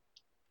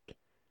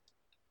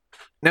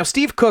 Now,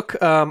 Steve Cook,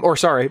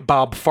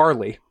 Bob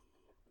Farley,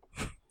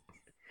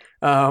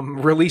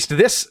 released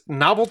this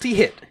novelty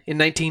hit in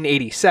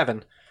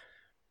 1987.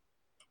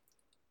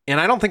 And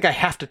I don't think I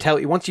have to tell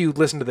you, once you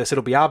listen to this,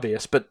 it'll be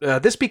obvious, but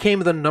this became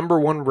the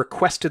 #1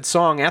 requested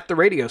song at the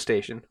radio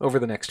station over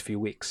the next few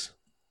weeks.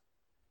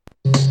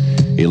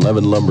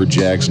 11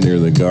 lumberjacks near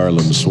the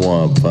Garland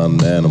swamp found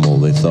an animal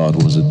they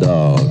thought was a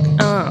dog.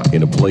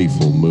 In a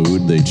playful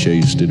mood, they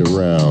chased it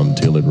around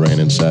till it ran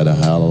inside a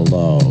hollow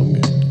log.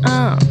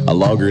 A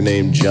logger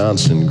named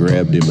Johnson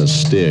grabbed him a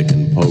stick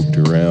and poked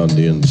around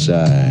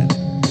inside.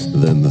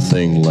 Then the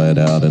thing let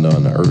out an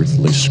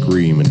unearthly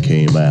scream and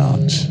came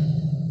out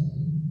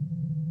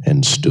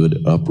and stood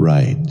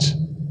upright.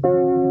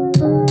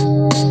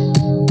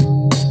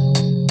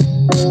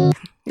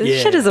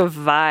 This shit is a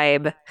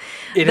vibe.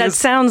 That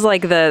sounds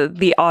like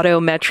the auto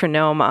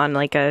metronome on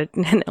like an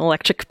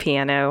electric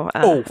piano.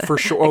 For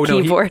sure. Oh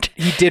no, keyboard.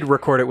 He did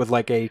record it with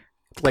like a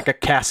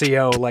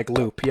Casio like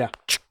loop. Yeah.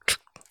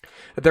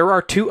 There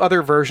are 2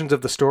 other versions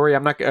of the story.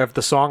 Of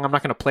the song. I'm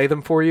not going to play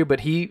them for you,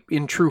 but he,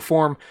 in true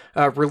form,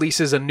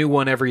 releases a new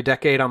one every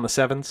decade on the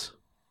 7s.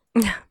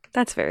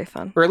 That's very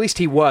fun. Or at least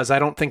he was. I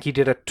don't think he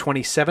did a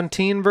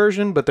 2017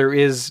 version, but there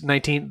is The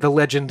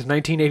Legend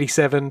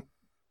 1987,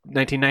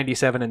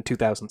 1997, and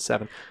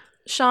 2007.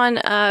 Sean,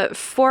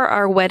 for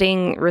our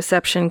wedding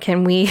reception,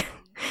 can we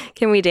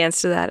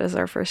dance to that as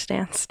our first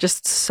dance?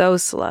 Just so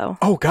slow.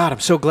 Oh God, I'm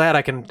so glad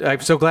it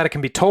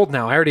can be told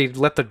now. I already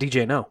let the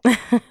DJ know.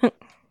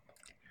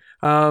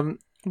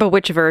 But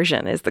which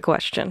version is the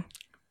question?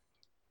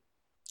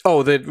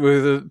 Oh,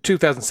 the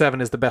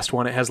 2007 is the best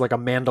one. It has like a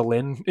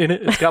mandolin in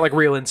it. It's got like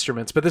real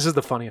instruments, but this is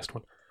the funniest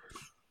one.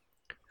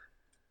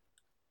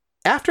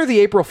 After the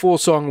April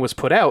Fool's song was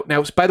put out,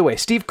 now, by the way,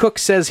 Steve Cook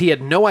says he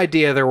had no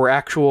idea there were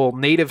actual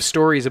native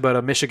stories about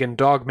a Michigan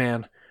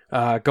dogman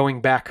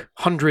going back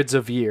hundreds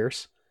of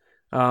years.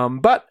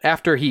 But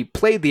after he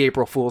played the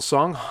April Fool's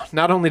song,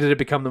 not only did it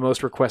become the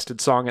most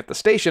requested song at the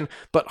station,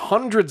 but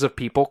hundreds of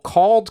people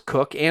called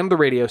Cook and the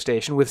radio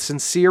station with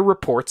sincere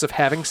reports of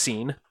having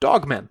seen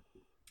dogmen.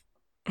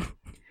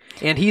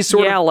 And he's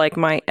like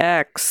my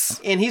ex.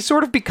 And he's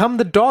sort of become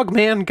the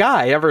dogman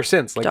guy ever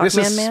since. Like this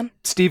is man?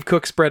 Steve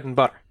Cook's bread and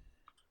butter.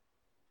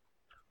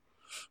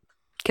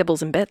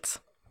 Kibbles and bits.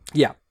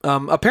 Yeah.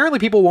 Apparently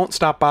people won't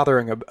stop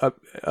bothering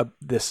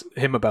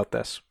him about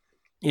this.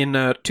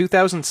 In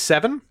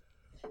 2007,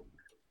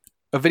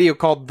 a video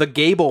called The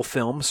Gable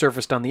Film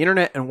surfaced on the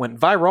internet and went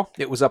viral.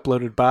 It was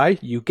uploaded by,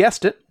 you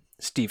guessed it,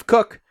 Steve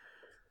Cook.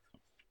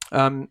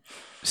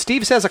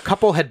 Steve says a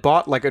couple had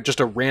bought just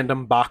a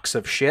random box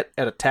of shit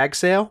at a tag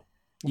sale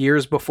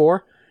years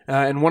before,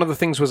 and one of the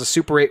things was a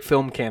Super 8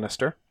 film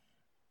canister.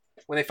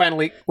 When they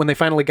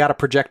finally got a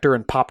projector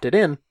and popped it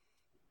in,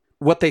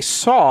 what they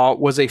saw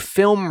was a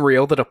film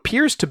reel that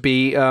appears to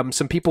be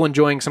some people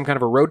enjoying some kind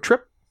of a road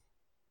trip.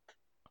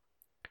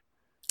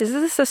 Is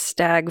this a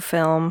stag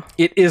film?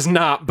 It is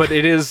not, but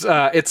it is.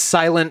 It's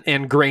silent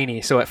and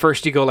grainy. So at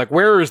first you go like,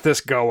 "Where is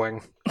this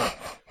going?"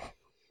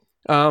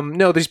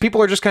 No, these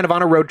people are just kind of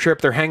on a road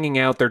trip. They're hanging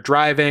out. They're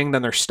driving.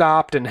 Then they're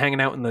stopped and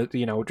hanging out in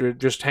the,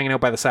 just hanging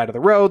out by the side of the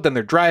road. Then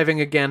they're driving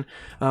again.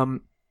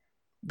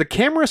 The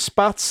camera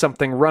spots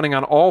something running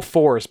on all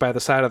fours by the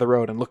side of the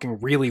road and looking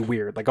really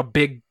weird, like a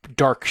big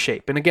dark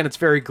shape. And again, it's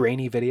very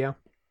grainy video.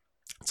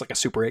 It's like a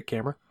Super 8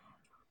 camera.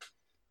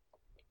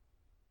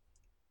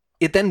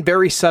 It then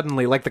very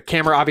suddenly, like the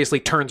camera obviously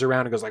turns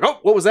around and goes like, "Oh,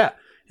 what was that?"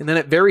 And then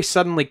it very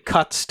suddenly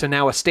cuts to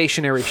now a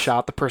stationary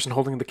shot. The person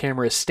holding the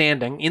camera is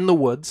standing in the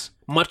woods,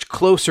 much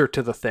closer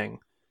to the thing,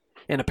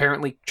 and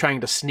apparently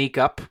trying to sneak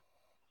up.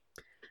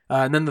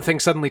 And then the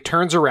thing suddenly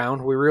turns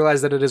around. We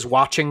realize that it is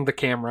watching the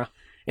camera,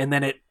 and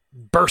then it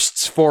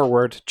bursts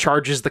forward,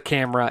 charges the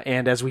camera,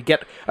 and as we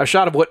get a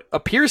shot of what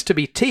appears to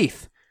be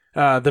teeth,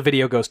 the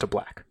video goes to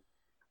black.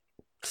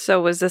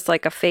 So was this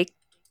like a fake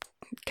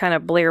kind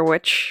of Blair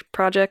Witch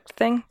Project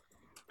thing?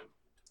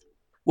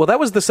 Well, that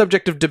was the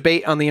subject of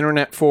debate on the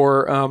internet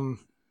for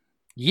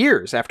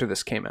years after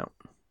this came out.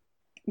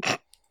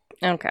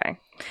 Okay.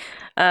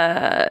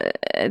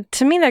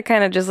 To me, that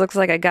kind of just looks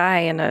like a guy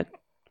in a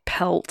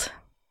pelt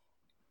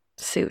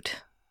suit.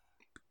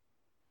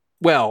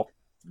 Well,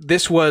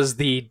 this was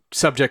the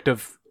subject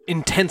of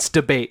intense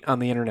debate on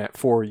the internet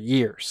for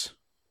years.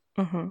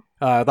 Mm-hmm.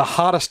 The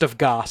hottest of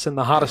goss and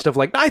the hottest of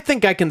like, I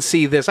think I can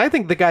see this. I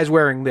think the guy's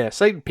wearing this.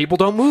 People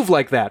don't move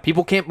like that.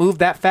 People can't move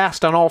that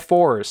fast on all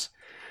fours.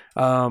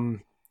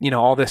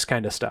 All this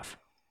kind of stuff.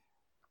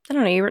 I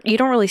don't know. You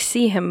don't really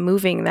see him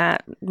moving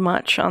that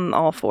much on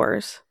all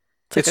fours.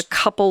 It's like a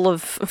couple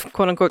of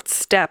quote unquote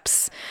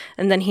steps,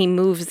 and then he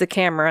moves the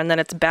camera, and then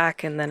it's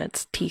back, and then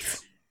it's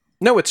teeth.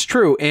 No, it's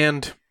true.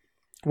 And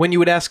when you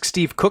would ask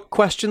Steve Cook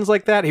questions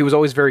like that, he was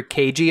always very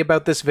cagey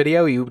about this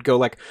video. He would go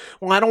like,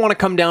 "Well, I don't want to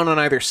come down on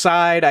either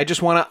side. I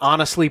just want to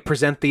honestly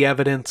present the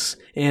evidence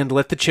and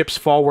let the chips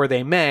fall where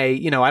they may.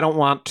 I don't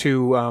want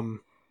to,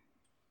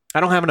 I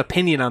don't have an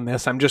opinion on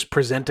this. I'm just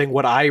presenting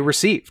what I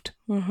received."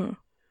 Mm-hmm.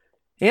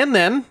 And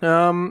then,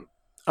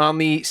 on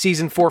the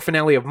season 4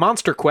 finale of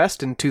Monster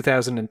Quest in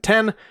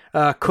 2010,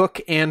 Cook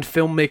and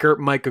filmmaker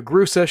Mike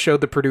Agrusa showed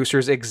the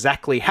producers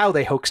exactly how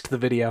they hoaxed the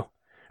video,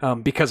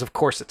 because of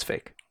course it's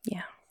fake.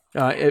 Yeah.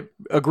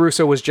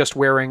 Agrusa was just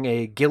wearing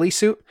a ghillie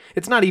suit.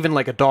 It's not even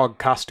like a dog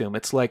costume.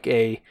 It's like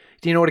a...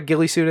 Do you know what a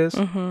ghillie suit is?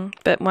 Mm-hmm.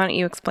 But why don't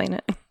you explain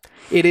it?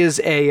 It is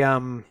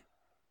a...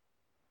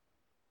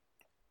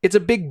 It's a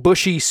big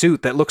bushy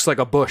suit that looks like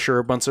a bush or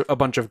a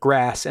bunch of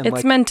grass. And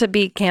it's meant to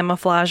be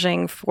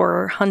camouflaging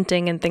for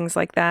hunting and things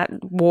like that.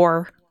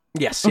 War.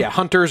 Yes, yeah.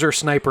 Hunters or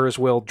snipers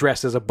will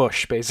dress as a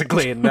bush,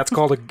 basically, and that's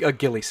called a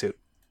ghillie suit.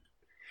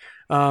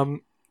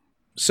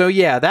 So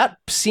yeah, that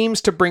seems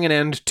to bring an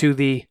end to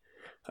the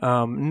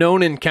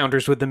known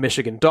encounters with the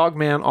Michigan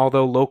Dogman,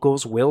 although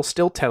locals will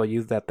still tell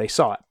you that they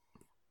saw it.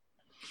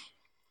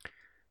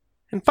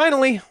 And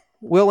finally,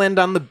 we'll end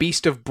on the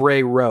Beast of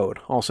Bray Road,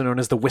 also known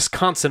as the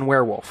Wisconsin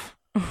Werewolf.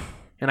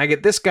 And I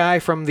get this guy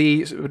from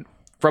the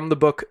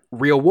book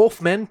Real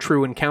Wolfmen,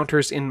 True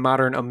Encounters in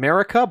Modern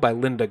America by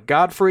Linda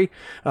Godfrey.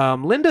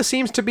 Linda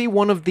seems to be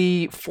one of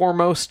the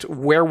foremost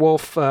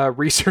werewolf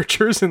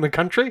researchers in the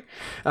country.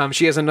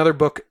 She has another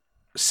book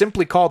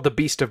simply called The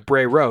Beast of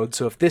Bray Road,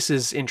 so if this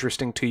is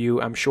interesting to you,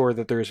 I'm sure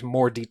that there's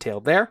more detail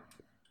there.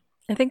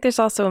 I think there's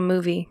also a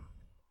movie.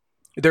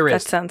 There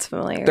is. That sounds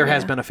familiar. There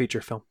has been a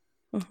feature film.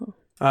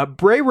 Mm-hmm.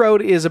 Bray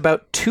Road is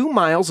about 2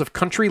 miles of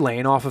country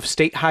lane off of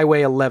State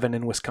Highway 11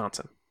 in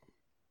Wisconsin.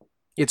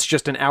 It's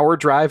just an hour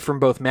drive from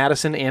both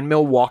Madison and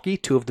Milwaukee,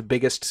 2 of the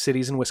biggest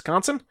cities in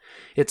Wisconsin.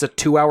 It's a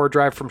 2-hour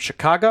drive from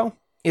Chicago.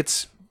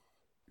 It's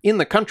in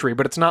the country,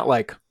 but it's not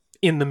like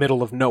in the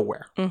middle of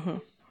nowhere. Mm-hmm.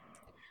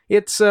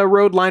 It's a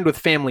road lined with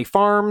family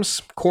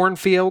farms,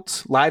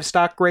 cornfields,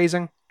 livestock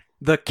grazing.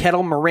 The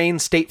Kettle Moraine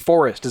State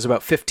Forest is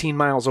about 15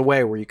 miles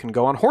away, where you can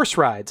go on horse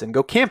rides and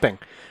go camping.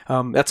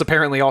 That's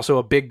apparently also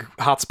a big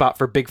hotspot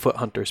for Bigfoot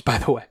hunters, by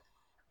the way.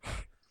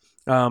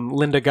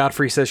 Linda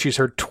Godfrey says she's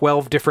heard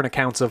 12 different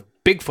accounts of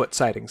Bigfoot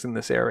sightings in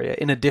this area,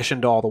 in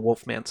addition to all the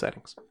Wolfman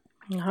sightings.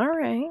 All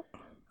right.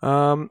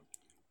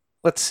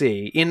 Let's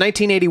see. In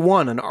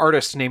 1981, an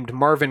artist named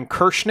Marvin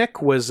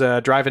Kirschnick was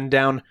driving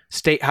down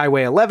State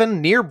Highway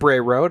 11 near Bray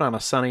Road on a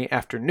sunny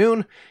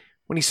afternoon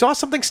when he saw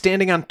something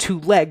standing on 2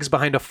 legs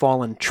behind a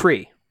fallen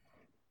tree.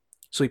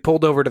 So he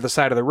pulled over to the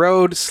side of the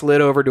road, slid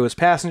over to his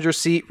passenger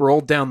seat,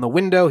 rolled down the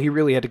window. He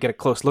really had to get a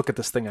close look at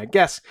this thing, I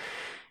guess.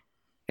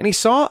 And he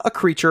saw a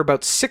creature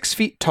about 6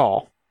 feet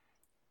tall,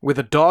 with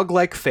a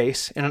dog-like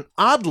face and an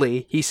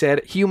oddly, he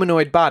said,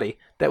 humanoid body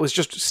that was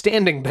just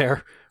standing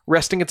there,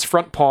 resting its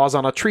front paws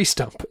on a tree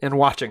stump and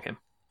watching him.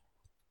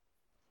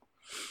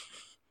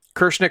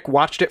 Kirschnick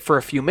watched it for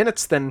a few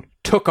minutes, then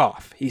took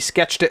off. He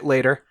sketched it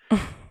later.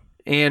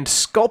 and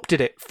sculpted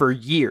it for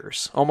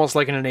years, almost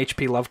like in an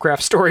H.P.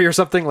 Lovecraft story or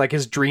something. Like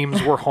his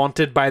dreams were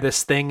haunted by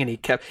this thing, and he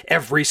kept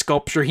every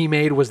sculpture he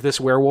made was this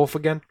werewolf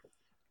again.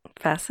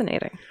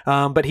 Fascinating.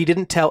 But he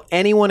didn't tell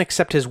anyone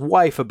except his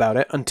wife about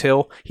it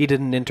until he did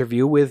an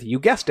interview with, you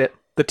guessed it,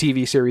 the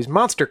TV series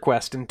Monster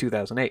Quest in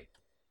 2008.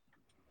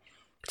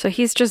 So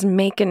he's just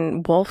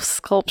making wolf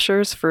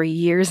sculptures for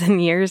years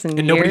and years and years.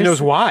 And nobody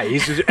knows why.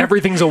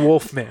 Everything's a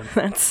wolf man.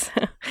 That's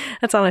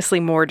honestly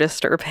more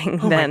disturbing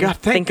than my God,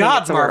 thank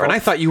God, Marvin. I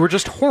thought you were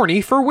just horny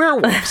for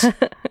werewolves.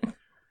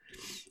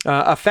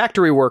 A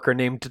factory worker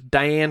named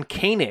Diane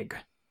Koenig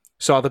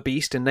saw the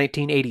beast in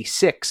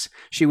 1986.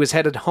 She was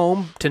headed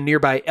home to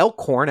nearby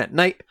Elkhorn at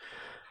night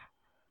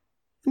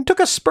and took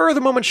a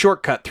spur-of-the-moment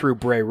shortcut through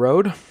Bray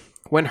Road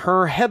when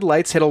her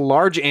headlights hit a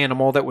large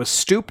animal that was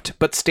stooped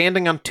but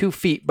standing on 2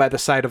 feet by the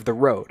side of the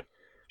road.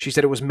 She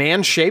said it was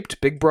man-shaped,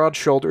 big broad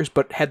shoulders,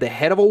 but had the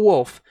head of a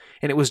wolf,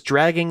 and it was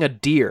dragging a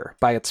deer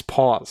by its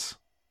paws.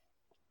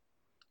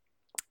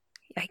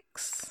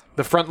 Yikes.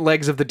 The front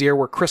legs of the deer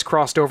were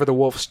crisscrossed over the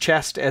wolf's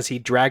chest as he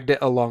dragged it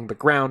along the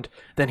ground.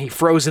 Then he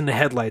froze in the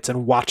headlights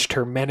and watched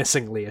her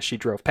menacingly as she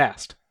drove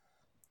past.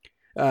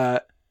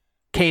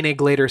 Koenig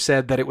later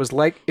said that it was,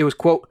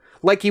 quote,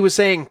 like he was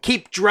saying,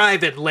 "Keep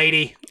driving,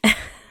 lady."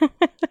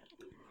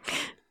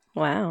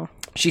 Wow.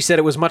 She said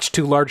it was much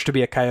too large to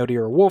be a coyote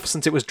or a wolf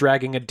since it was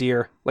dragging a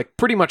deer, like,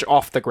 pretty much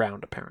off the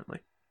ground, apparently.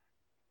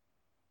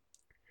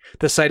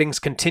 The sightings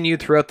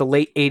continued throughout the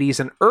late 80s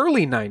and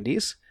early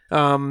 90s.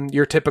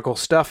 Your typical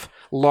stuff.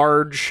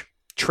 Large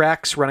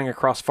tracks running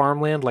across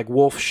farmland, like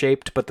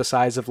wolf-shaped, but the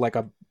size of, like,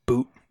 a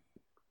boot.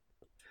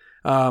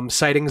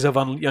 Sightings of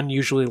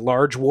unusually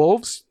large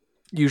wolves,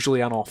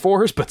 usually on all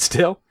fours, but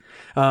still.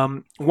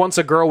 Once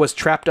a girl was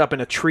trapped up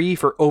in a tree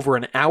for over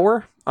an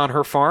hour on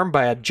her farm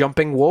by a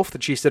jumping wolf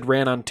that she said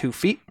ran on 2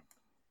 feet.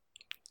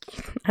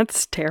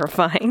 That's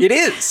terrifying. It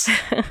is.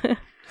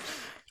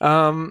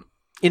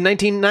 In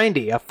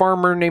 1990, a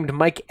farmer named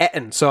Mike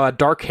Etten saw a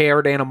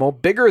dark-haired animal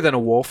bigger than a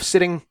wolf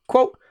sitting,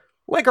 quote,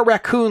 like a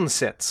raccoon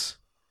sits.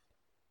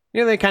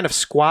 You know, they kind of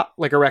squat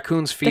like a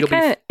raccoon's feet.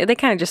 They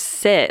kind of just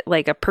sit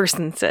like a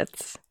person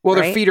sits. Well,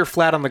 right? Their feet are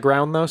flat on the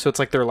ground, though, so it's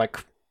like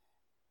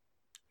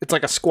it's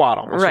like a squat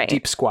almost, right. A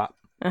deep squat.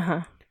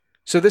 Uh-huh.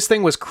 So this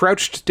thing was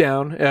crouched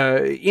down.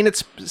 In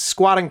its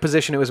squatting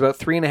position, it was about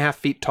 3.5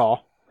 feet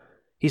tall.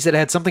 He said it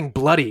had something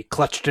bloody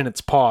clutched in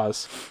its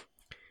paws.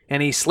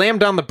 And he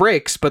slammed on the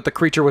brakes, but the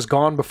creature was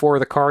gone before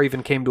the car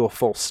even came to a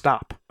full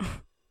stop.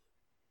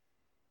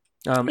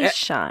 He's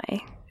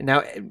shy.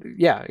 Now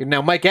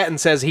Mike Etten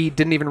says he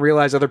didn't even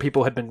realize other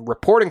people had been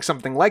reporting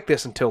something like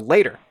this until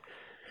later.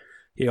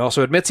 He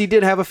also admits he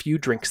did have a few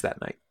drinks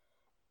that night.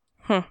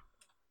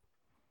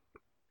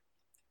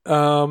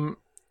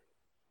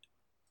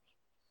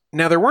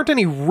 Now, there weren't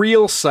any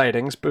real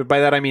sightings, but by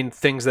that I mean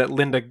things that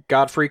Linda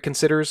Godfrey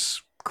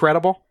considers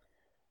credible.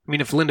 I mean,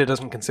 if Linda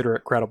doesn't consider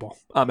it credible,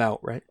 I'm out,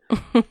 right?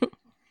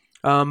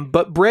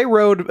 But Bray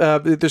Road,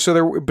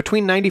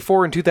 between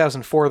 94 and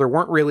 2004, there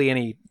weren't really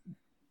any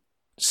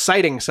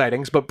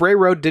sightings, but Bray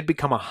Road did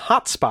become a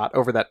hotspot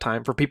over that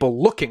time for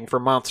people looking for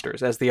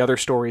monsters as the other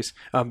stories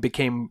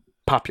became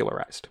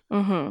popularized.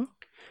 Mm-hmm.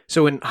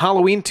 So in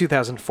Halloween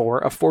 2004,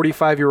 a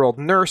 45-year-old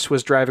nurse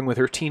was driving with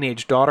her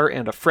teenage daughter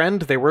and a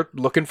friend. They were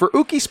looking for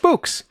ooky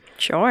spooks.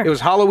 Sure. It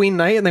was Halloween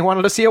night, and they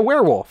wanted to see a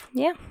werewolf.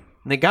 Yeah.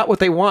 And they got what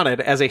they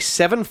wanted as a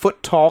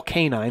 7-foot-tall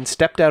canine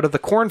stepped out of the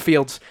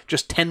cornfields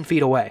just 10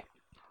 feet away.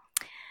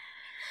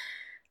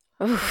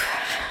 Oof.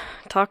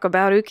 Talk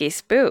about ooky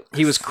spooks.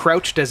 He was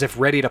crouched as if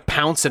ready to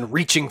pounce and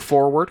reaching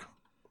forward.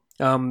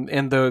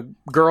 And the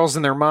girls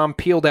and their mom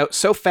peeled out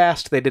so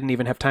fast they didn't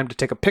even have time to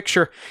take a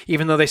picture,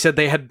 even though they said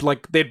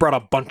they'd brought a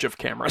bunch of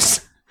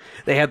cameras.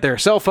 They had their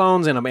cell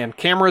phones and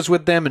cameras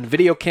with them and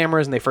video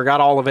cameras, and they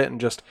forgot all of it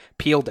and just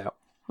peeled out.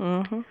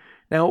 Mm-hmm.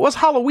 Now, it was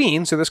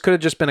Halloween, so this could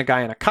have just been a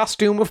guy in a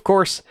costume, of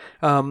course.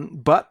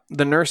 But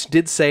the nurse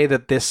did say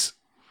that this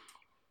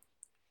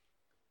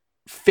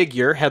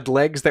figure had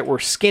legs that were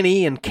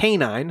skinny and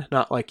canine,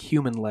 not like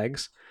human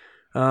legs.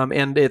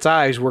 And its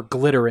eyes were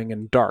glittering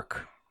and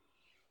dark.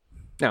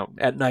 Now,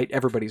 at night,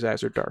 everybody's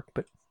eyes are dark,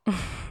 but, what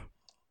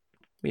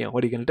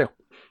are you going to do?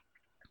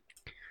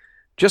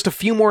 Just a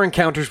few more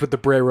encounters with the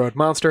Bray Road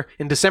monster.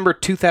 In December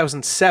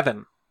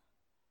 2007,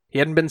 he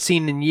hadn't been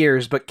seen in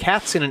years, but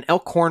cats in an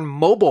Elkhorn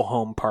mobile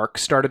home park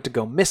started to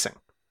go missing.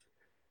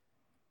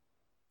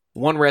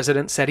 One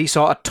resident said he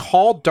saw a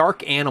tall,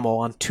 dark animal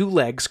on 2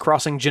 legs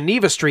crossing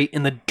Geneva Street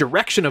in the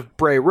direction of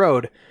Bray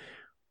Road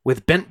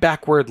with bent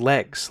backward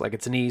legs, like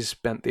its knees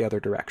bent the other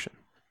direction.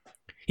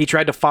 He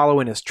tried to follow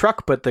in his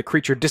truck, but the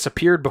creature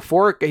disappeared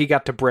before he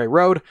got to Bray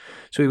Road,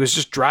 so he was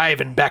just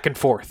driving back and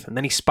forth. And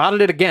then he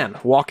spotted it again,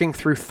 walking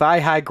through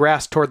thigh-high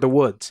grass toward the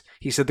woods.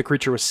 He said the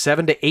creature was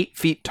 7 to 8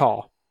 feet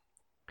tall.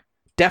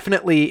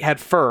 Definitely had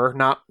fur,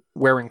 not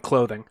wearing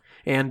clothing.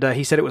 And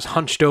he said it was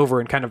hunched over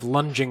and kind of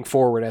lunging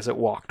forward as it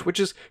walked, which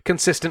is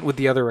consistent with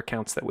the other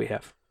accounts that we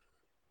have.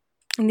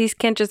 And these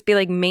can't just be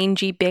like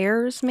mangy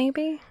bears,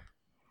 maybe?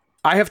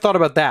 I have thought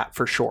about that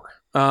for sure.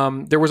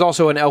 There was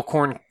also an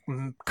Elkhorn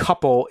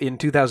couple in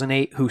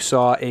 2008 who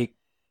saw a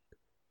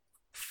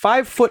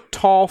 5-foot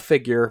tall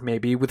figure,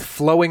 maybe, with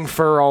flowing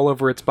fur all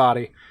over its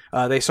body.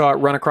 They saw it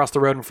run across the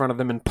road in front of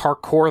them and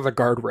parkour the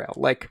guardrail.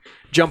 Like,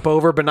 jump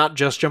over, but not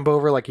just jump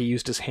over. Like, he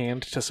used his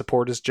hand to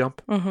support his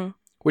jump. Mm-hmm.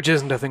 Which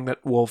isn't a thing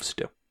that wolves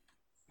do.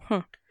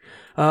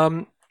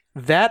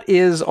 That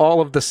is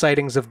all of the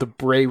sightings of the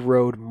Bray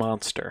Road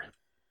monster.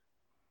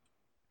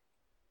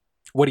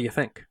 What do you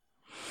think?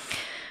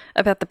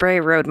 About the Bray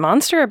Road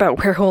monster?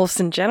 About werewolves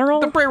in general?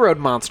 The Bray Road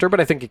monster, but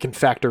I think it can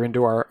factor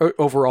into our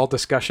overall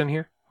discussion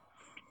here.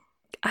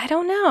 I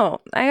don't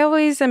know. I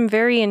always am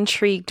very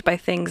intrigued by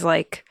things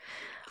like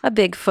a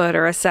Bigfoot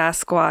or a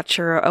Sasquatch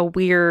or a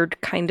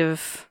weird kind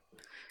of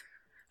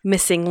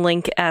missing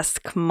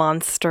link-esque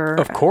monster.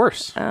 Of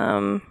course.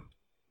 I'm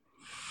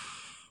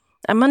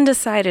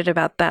undecided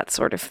about that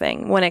sort of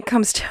thing. When it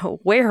comes to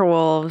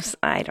werewolves,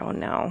 I don't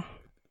know.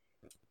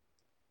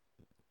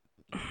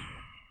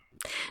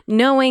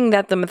 Knowing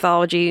that the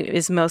mythology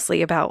is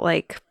mostly about,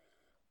 like,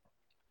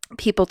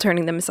 people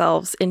turning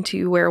themselves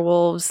into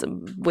werewolves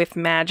with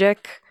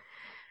magic,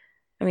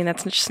 I mean,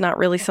 that's just not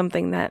really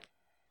something that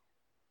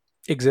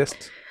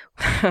exists.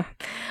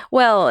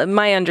 Well,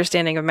 my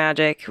understanding of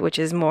magic, which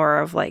is more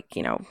of, like,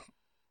 you know,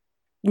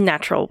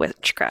 natural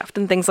witchcraft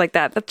and things like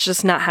that, that's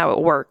just not how it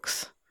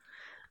works.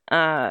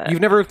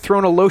 You've never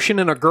thrown a lotion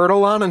and a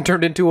girdle on and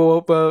turned into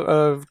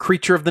a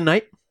creature of the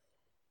night?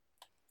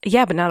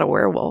 Yeah, but not a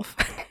werewolf.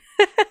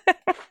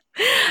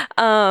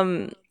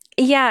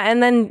 Yeah,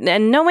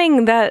 and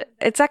knowing that,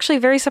 it's actually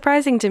very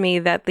surprising to me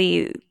that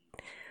the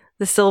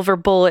silver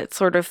bullet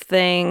sort of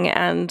thing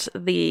and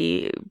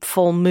the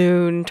full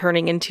moon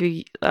turning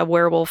into a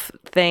werewolf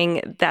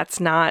thing, it's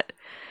not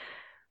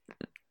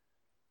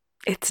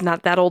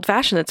that old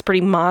fashioned. It's pretty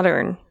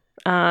modern.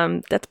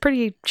 That's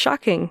pretty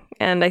shocking.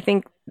 And I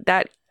think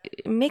that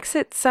makes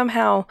it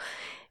somehow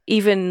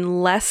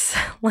even less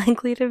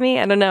likely to me.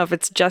 I don't know if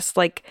it's just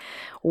like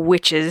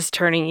witches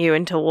turning you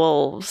into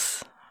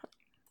wolves.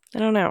 I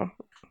don't know.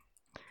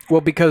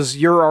 Well, because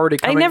you're already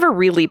coming... I never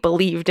really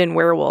believed in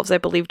werewolves. I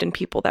believed in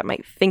people that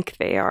might think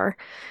they are.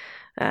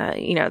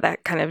 That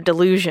kind of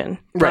delusion.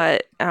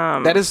 Right.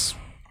 But that is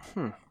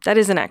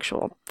an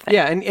actual thing.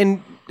 Yeah,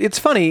 and it's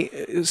funny.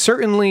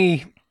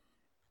 Certainly,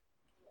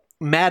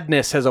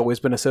 madness has always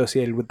been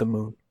associated with the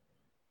moon.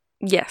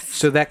 Yes.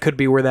 So that could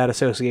be where that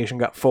association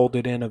got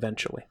folded in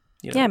eventually.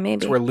 You know, yeah,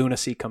 maybe. It's where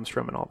lunacy comes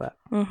from and all that.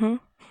 Mm-hmm.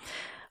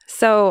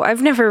 So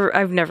I've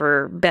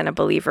never been a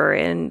believer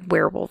in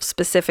werewolves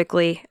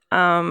specifically.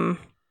 But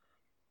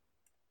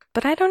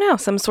I don't know,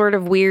 some sort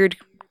of weird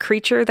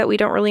creature that we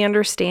don't really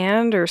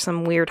understand, or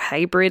some weird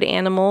hybrid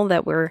animal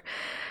that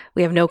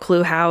we have no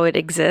clue how it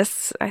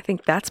exists. I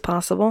think that's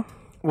possible.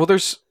 Well,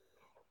 there's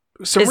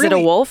some Is it a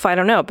wolf? I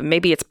don't know, but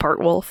maybe it's part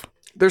wolf.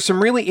 There's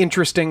some really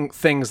interesting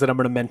things that I'm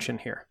going to mention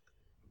here.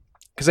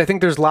 Because I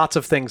think there's lots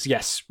of things.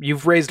 Yes,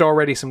 you've raised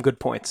already some good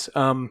points.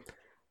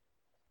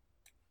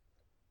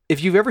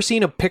 If you've ever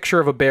seen a picture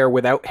of a bear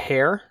without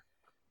hair...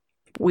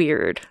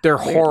 Weird. They're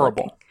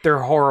horrible. Looking. They're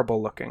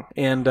horrible looking.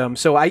 And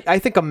so I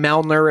think a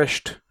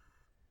malnourished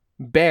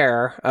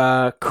bear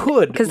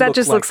could... Because that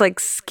just looks like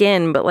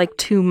skin, but like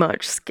too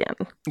much skin.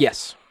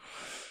 Yes.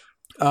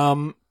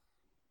 And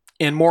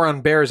more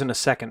on bears in a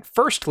second.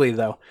 Firstly,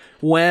 though,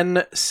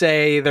 when,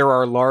 say, there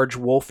are large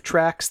wolf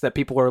tracks that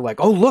people are like,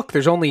 oh, look,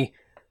 there's only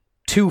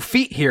 2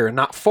 feet here,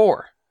 not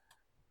 4.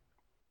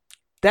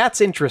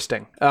 That's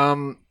interesting.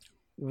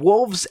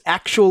 Wolves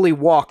actually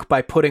walk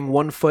by putting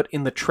 1 foot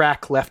in the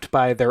track left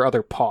by their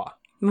other paw.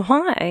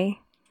 Why?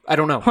 I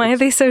don't know. Why are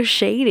they so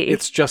shady?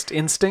 It's just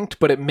instinct,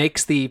 but it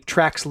makes the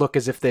tracks look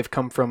as if they've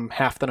come from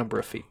half the number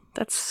of feet.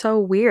 That's so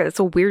weird. It's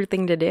a weird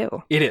thing to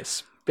do. It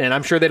is. And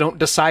I'm sure they don't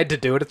decide to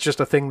do it. It's just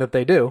a thing that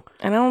they do.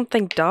 And I don't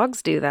think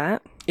dogs do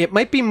that. It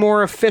might be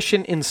more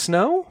efficient in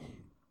snow.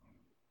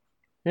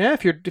 Yeah,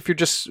 if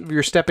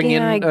you're stepping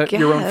in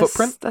your own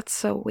footprint. That's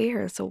so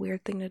weird. It's a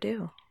weird thing to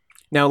do.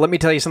 Now, let me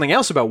tell you something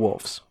else about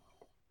wolves.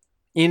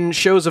 In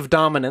shows of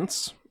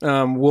dominance,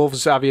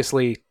 wolves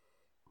obviously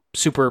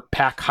super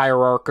pack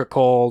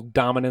hierarchical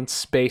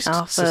dominance-based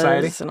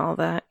society. And all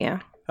that, yeah.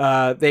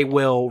 They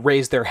will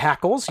raise their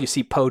hackles. You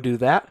see Poe do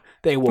that.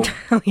 They will...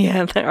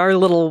 yeah, our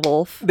little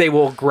wolf. They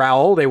will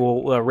growl. They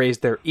will raise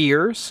their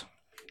ears.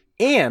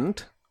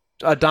 And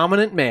a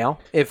dominant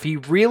male, if he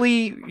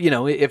really,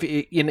 if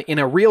in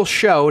a real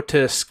show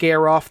to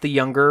scare off the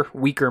younger,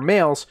 weaker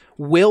males,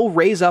 will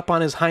raise up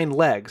on his hind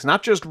legs.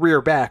 Not just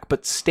rear back,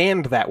 but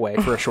stand that way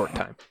for a short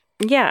time.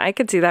 Yeah, I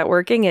could see that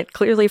working. It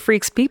clearly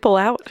freaks people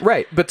out.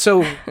 Right, but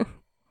so...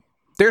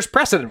 There's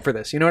precedent for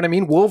this, you know what I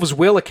mean? Wolves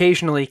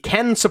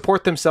can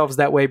support themselves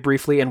that way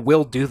briefly and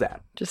will do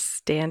that. Just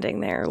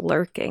standing there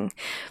lurking.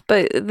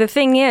 But the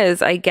thing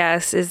is, I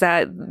guess, is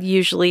that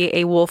usually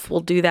a wolf will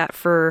do that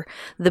for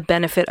the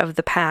benefit of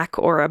the pack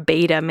or a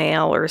beta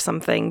male or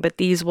something. But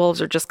these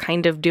wolves are just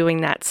kind of doing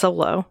that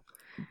solo.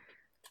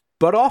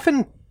 But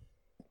often,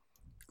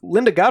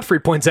 Linda Godfrey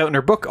points out in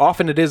her book,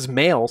 often it is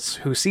males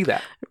who see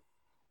that.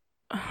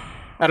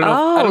 I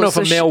don't know if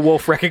a male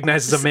wolf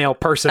recognizes a male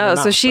person. Oh,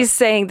 so she's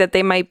saying that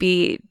they might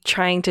be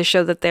trying to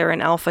show that they're an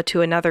alpha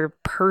to another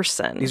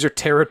person. These are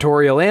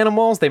territorial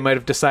animals. They might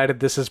have decided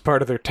this is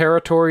part of their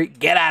territory.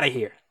 Get out of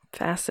here.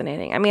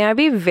 Fascinating. I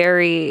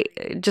mean,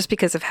 just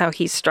because of how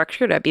he's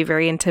structured, I'd be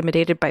very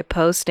intimidated by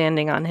Poe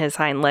standing on his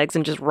hind legs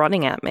and just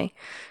running at me.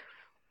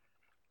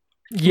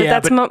 Yeah,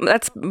 but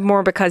that's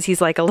more because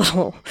he's like a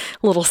little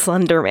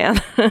slender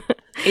man.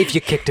 If you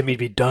kicked him, he'd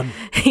be done.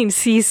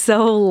 He's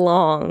so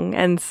long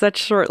and such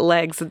short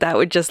legs that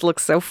would just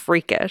look so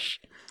freakish.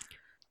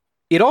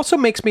 It also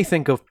makes me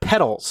think of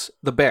Petals,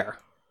 the bear.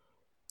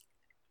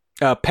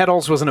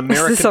 Petals was an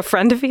American... Is this a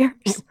friend of yours?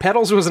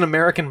 Petals was an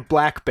American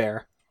black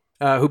bear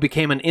who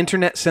became an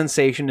internet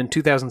sensation in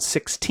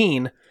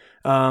 2016.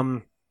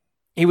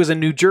 He was a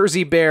New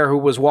Jersey bear who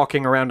was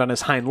walking around on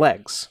his hind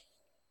legs.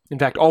 In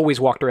fact, always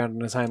walked around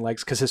on his hind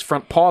legs because his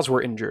front paws were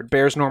injured.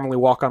 Bears normally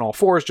walk on all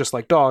fours, just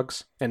like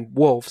dogs and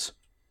wolves.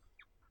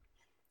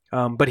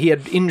 But he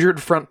had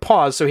injured front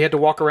paws, so he had to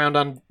walk around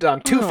on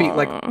 2 feet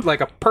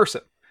like a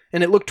person.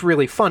 And it looked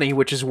really funny,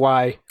 which is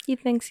why... He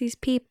thinks he's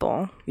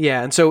people.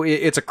 Yeah, and so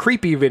it's a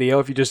creepy video.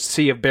 If you just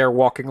see a bear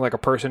walking like a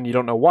person, you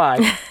don't know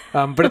why.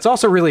 But it's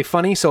also really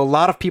funny, so a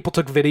lot of people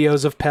took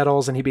videos of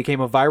Petals, and he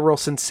became a viral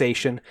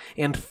sensation.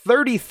 And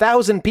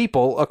 30,000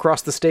 people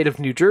across the state of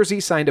New Jersey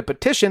signed a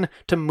petition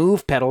to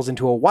move Petals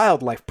into a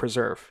wildlife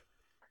preserve.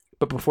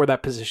 But before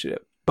that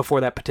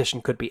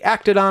petition could be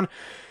acted on,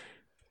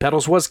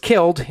 Petals was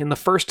killed in the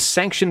first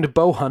sanctioned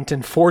bow hunt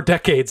in 4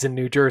 decades in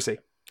New Jersey.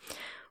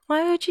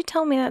 Why would you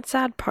tell me that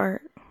sad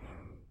part?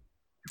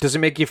 Does it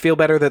make you feel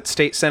better that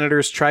state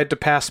senators tried to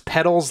pass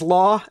Petals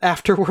law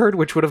afterward,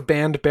 which would have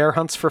banned bear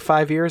hunts for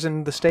 5 years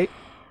in the state?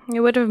 It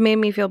would have made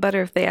me feel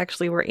better if they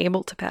actually were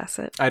able to pass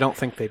it. I don't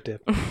think they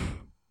did.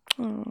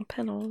 Oh,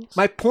 Petals.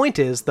 My point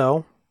is,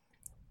 though,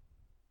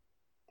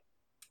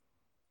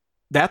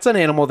 that's an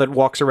animal that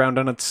walks around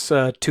on its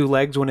 2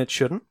 legs when it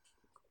shouldn't.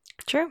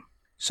 True.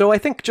 So I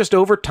think just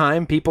over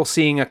time, people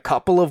seeing a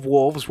couple of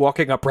wolves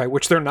walking upright,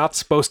 which they're not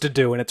supposed to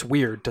do, and it's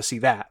weird to see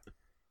that.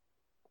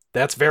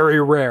 That's very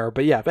rare.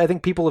 But yeah, I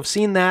think people have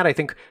seen that. I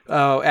think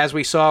as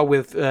we saw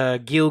with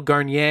Gilles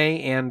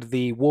Garnier and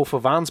the Wolf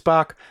of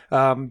Ansbach,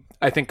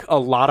 I think a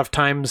lot of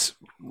times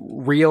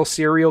real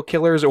serial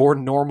killers or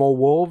normal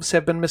wolves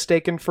have been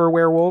mistaken for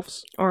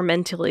werewolves. Or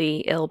mentally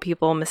ill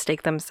people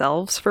mistake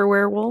themselves for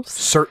werewolves.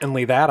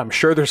 Certainly that. I'm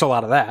sure there's a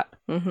lot of that.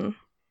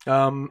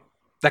 Mm-hmm.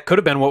 That could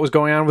have been what was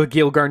going on with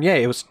Gilles Garnier.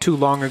 It was too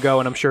long ago,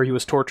 and I'm sure he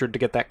was tortured to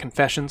get that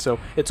confession, so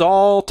it's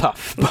all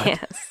tough. But...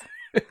 Yes.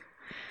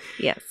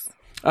 Yes.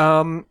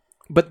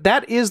 But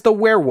that is the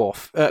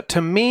werewolf.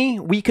 To me,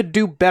 we could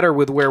do better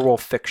with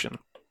werewolf fiction.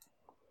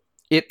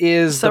 It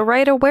is... So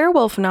write a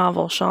werewolf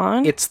novel,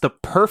 Sean. It's the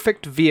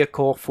perfect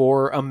vehicle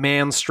for a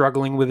man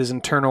struggling with his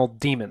internal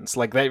demons.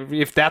 Like,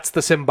 if that's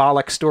the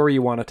symbolic story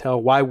you want to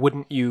tell, why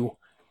wouldn't you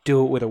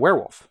do it with a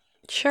werewolf?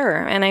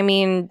 Sure. And I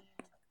mean...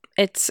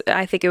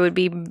 I think it would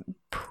be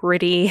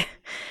pretty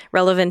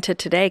relevant to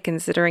today,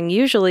 considering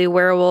usually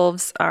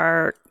werewolves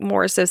are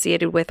more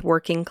associated with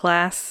working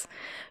class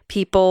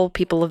people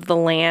of the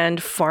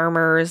land,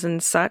 farmers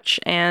and such,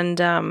 and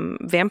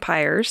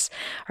vampires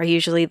are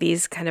usually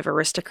these kind of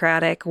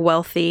aristocratic,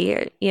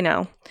 wealthy,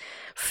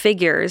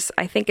 figures.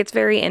 I think it's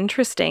very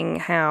interesting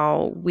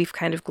how we've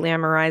kind of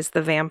glamorized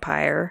the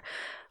vampire.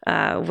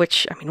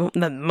 Which, I mean,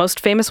 the most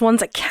famous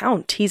one's a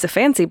count. He's a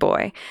fancy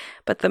boy.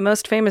 But the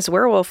most famous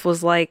werewolf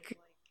was like,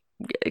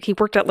 he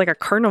worked at like a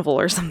carnival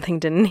or something,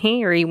 didn't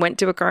he? Or he went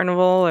to a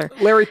carnival or...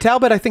 Larry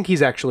Talbot, I think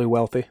he's actually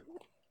wealthy.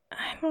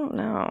 I don't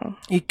know.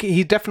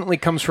 He definitely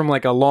comes from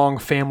like a long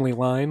family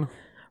line.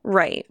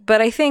 Right.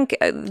 But I think...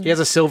 he has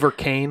a silver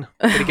cane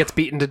that he gets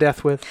beaten to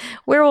death with.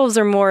 Werewolves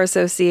are more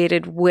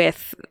associated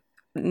with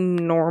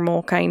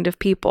normal kind of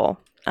people.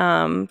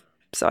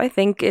 So I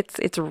think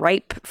it's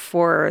ripe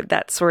for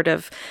that sort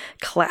of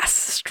class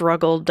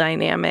struggle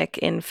dynamic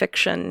in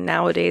fiction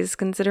nowadays,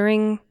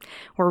 considering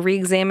we're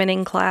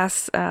re-examining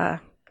class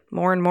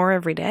more and more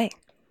every day.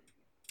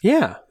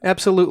 Yeah,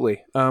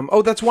 absolutely.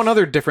 That's one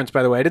other difference,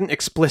 by the way. I didn't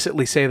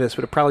explicitly say this,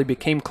 but it probably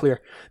became clear.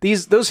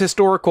 Those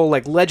historical,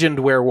 like, legend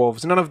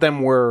werewolves, none of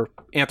them were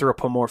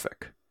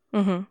anthropomorphic.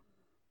 Mm-hmm.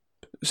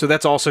 So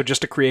that's also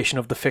just a creation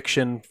of the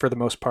fiction for the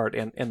most part,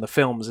 and the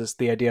films is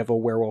the idea of a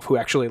werewolf who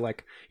actually,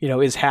 like,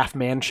 is half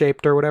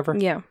man-shaped or whatever.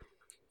 Yeah.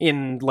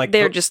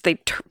 They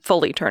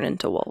fully turn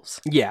into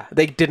wolves. Yeah,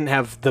 they didn't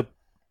have the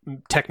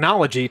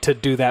technology to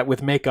do that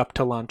with makeup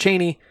to Lon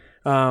Chaney.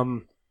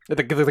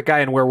 The guy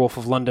in Werewolf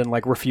of London,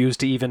 like, refused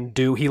to even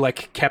do. He,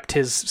 like, kept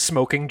his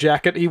smoking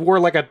jacket. He wore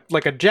like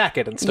a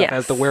jacket and stuff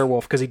as the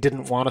werewolf because he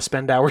didn't want to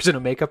spend hours in a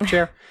makeup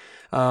chair.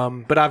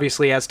 But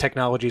obviously, as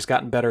technology's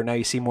gotten better, now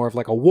you see more of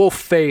like a wolf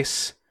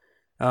face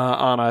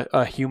on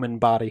a human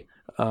body.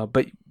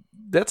 But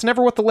that's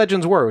never what the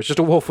legends were. It was just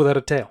a wolf without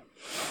a tail.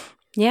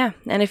 Yeah,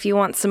 and if you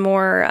want some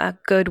more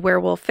good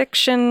werewolf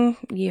fiction,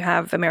 you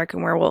have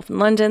American Werewolf in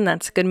London.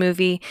 That's a good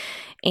movie.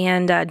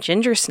 And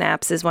Ginger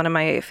Snaps is one of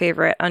my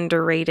favorite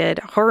underrated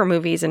horror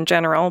movies in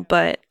general,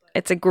 but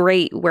it's a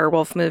great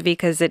werewolf movie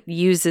because it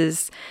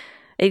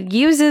it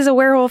uses a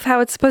werewolf how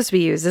it's supposed to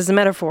be used as a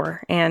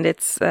metaphor. And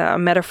it's a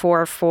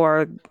metaphor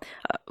for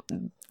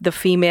the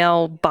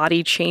female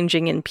body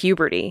changing in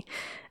puberty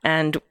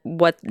and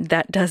what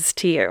that does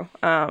to you.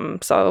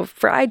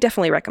 I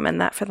definitely recommend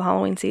that for the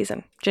Halloween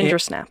season. Ginger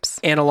Snaps.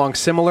 And along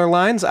similar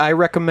lines, I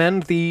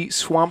recommend the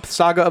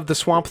Saga of the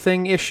Swamp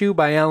Thing issue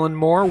by Alan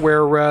Moore,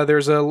 where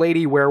there's a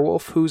lady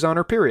werewolf who's on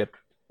her period.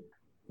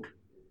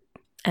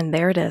 And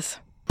there it is.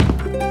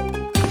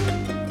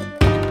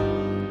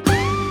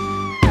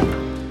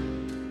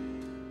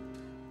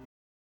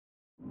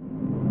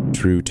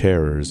 True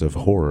terrors of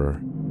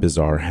horror,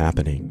 bizarre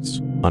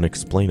happenings,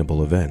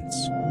 unexplainable events.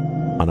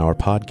 On our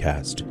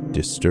podcast,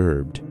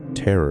 Disturbed,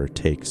 terror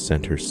takes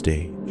center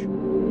stage.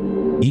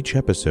 Each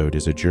episode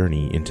is a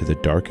journey into the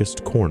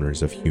darkest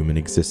corners of human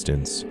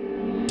existence,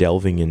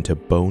 delving into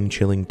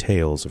bone-chilling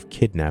tales of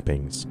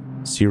kidnappings,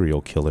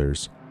 serial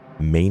killers,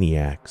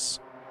 maniacs,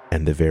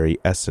 and the very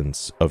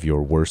essence of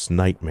your worst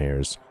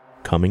nightmares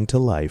coming to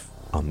life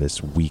on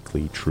this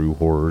weekly true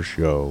horror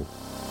show.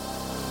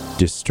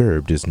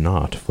 Disturbed is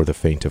not for the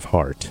faint of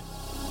heart.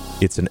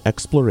 It's an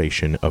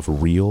exploration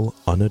of real,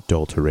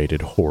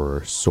 unadulterated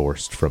horror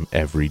sourced from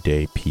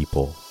everyday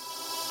people.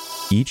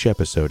 Each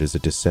episode is a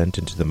descent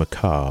into the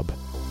macabre,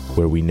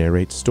 where we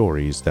narrate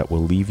stories that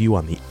will leave you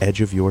on the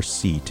edge of your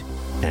seat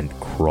and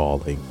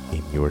crawling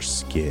in your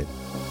skin.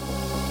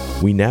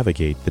 We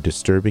navigate the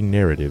disturbing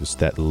narratives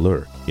that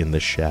lurk in the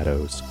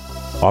shadows,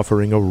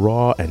 offering a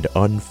raw and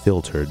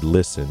unfiltered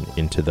listen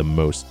into the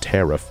most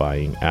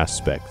terrifying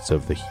aspects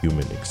of the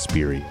human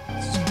experience.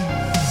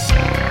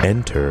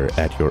 Enter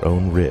at your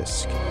own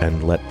risk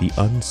and let the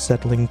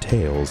unsettling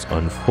tales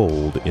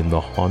unfold in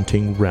the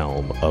haunting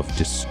realm of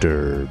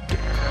Disturbed.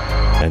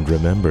 And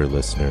remember,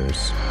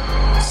 listeners,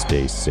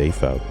 stay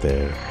safe out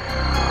there.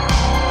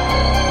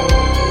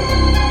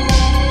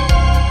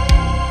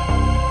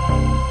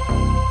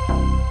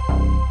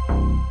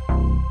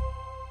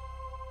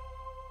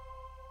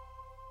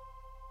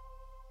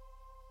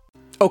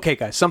 Okay,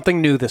 guys,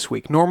 something new this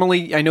week.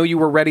 Normally, I know you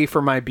were ready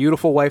for my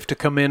beautiful wife to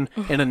come in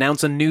and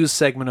announce a news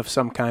segment of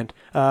some kind.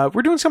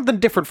 We're doing something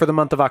different for the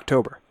month of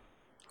October.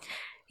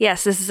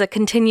 Yes, this is a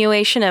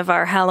continuation of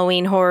our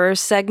Halloween horror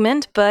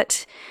segment,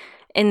 but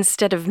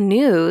instead of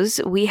news,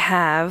 we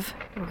have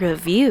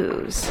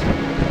reviews.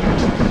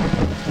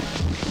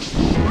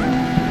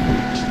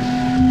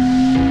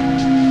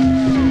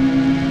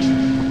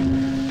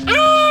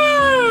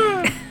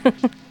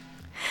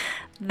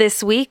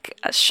 This week,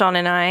 Sean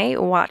and I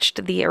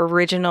watched the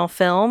original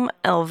film,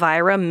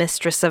 Elvira,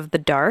 Mistress of the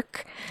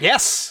Dark.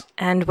 Yes!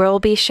 And we'll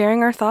be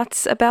sharing our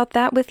thoughts about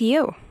that with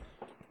you.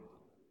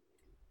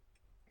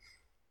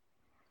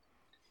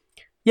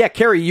 Yeah,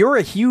 Carrie, you're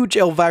a huge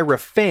Elvira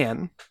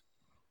fan.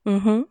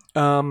 Mm-hmm.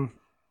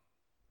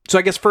 So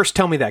I guess first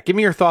tell me that. Give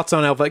me your thoughts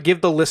on Elvira.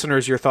 Give the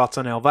listeners your thoughts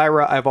on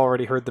Elvira. I've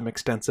already heard them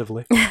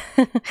extensively.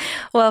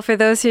 Well, for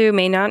those who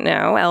may not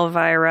know,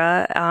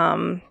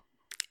 Elvira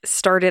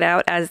started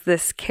out as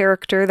this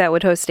character that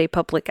would host a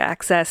public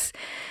access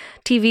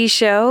TV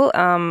show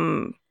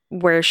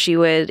where she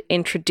would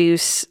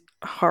introduce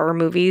horror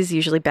movies,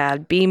 usually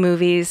bad B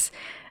movies,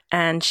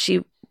 and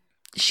she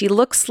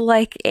looks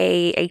like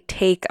a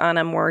take on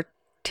a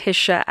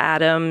Morticia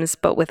Addams,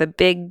 but with a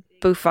big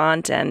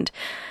bouffant and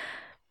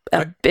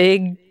a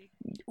big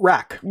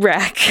rack.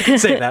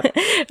 Say that.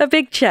 A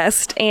big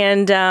chest.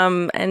 And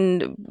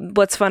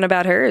what's fun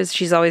about her is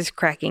she's always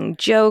cracking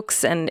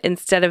jokes, and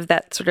instead of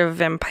that sort of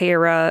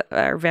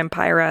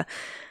vampira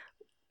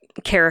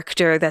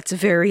character that's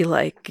very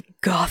like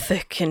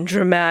gothic and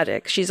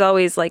dramatic, she's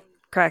always like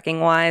cracking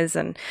wise,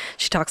 and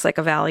she talks like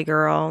a valley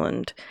girl,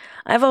 and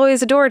I've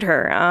always adored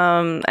her.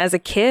 As a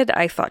kid,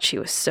 I thought she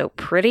was so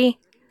pretty.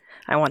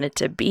 I wanted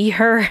to be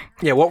her.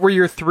 Yeah, what were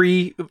your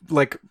three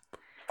like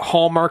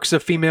hallmarks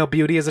of female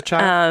beauty as a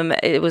child?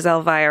 It was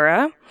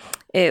Elvira.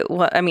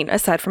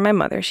 Aside from my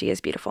mother, she is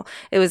beautiful.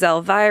 It was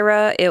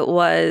Elvira. It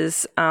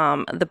was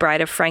the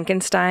Bride of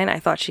Frankenstein. I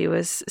thought she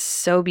was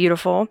so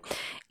beautiful.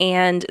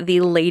 And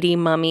the Lady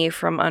Mummy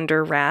from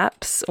Under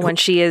Wraps, when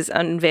she is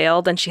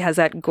unveiled and she has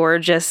that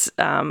gorgeous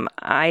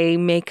eye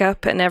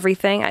makeup and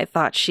everything, I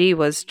thought she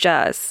was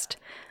just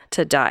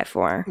to die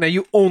for. Now,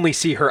 you only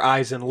see her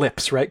eyes and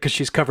lips, right? Because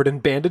she's covered in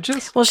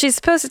bandages? Well, she's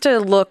supposed to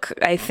look,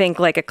 I think,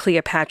 like a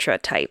Cleopatra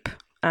type.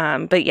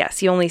 But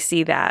yes, you only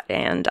see that.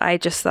 And I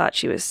just thought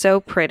she was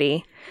so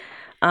pretty.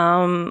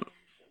 And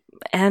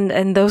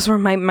those were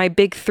my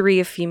big three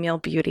of female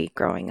beauty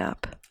growing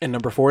up. And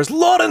number 4 is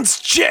Lawrence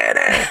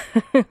Chaney!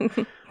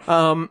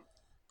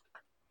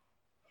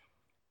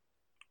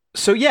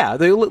 So yeah,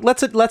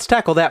 let's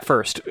tackle that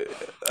first.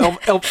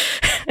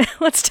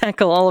 Let's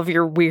tackle all of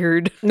your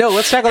weird. No,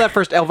 let's tackle that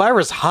first.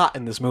 Elvira's hot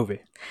in this movie.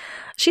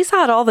 She's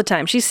hot all the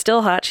time. She's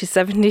still hot. She's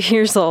 70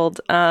 years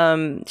old.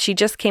 She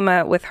just came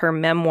out with her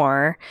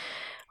memoir.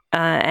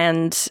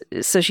 And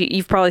so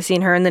you've probably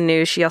seen her in the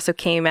news. She also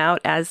came out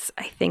as,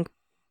 I think,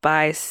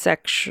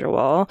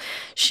 bisexual.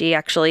 She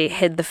actually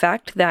hid the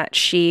fact that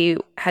she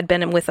had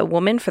been with a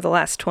woman for the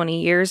last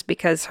 20 years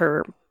because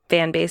her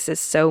fan base is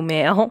so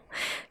male.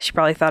 She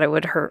probably thought it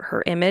would hurt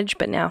her image,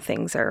 but now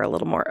things are a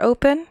little more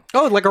open.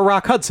 Oh, like a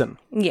Rock Hudson.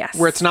 Yes.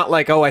 Where it's not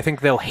like, oh, I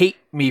think they'll hate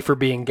me for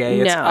being gay.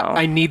 It's, No.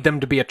 I need them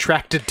to be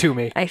attracted to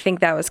me. I think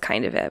that was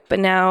kind of it. But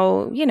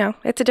now,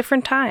 it's a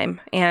different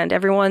time, and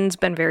everyone's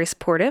been very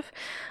supportive.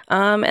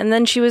 And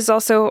then she was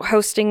also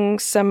hosting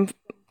some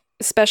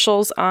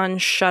specials on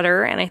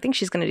Shudder, and I think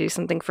she's going to do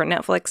something for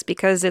Netflix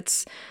because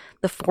it's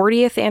the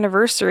 40th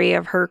anniversary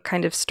of her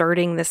kind of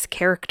starting this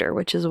character,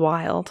 which is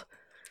wild.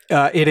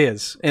 It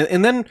is.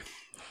 And then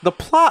the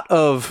plot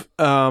of...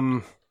 Yeah,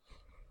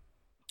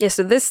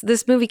 so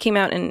this movie came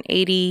out in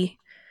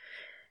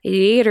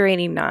 88 or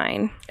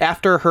 89.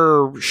 After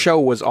her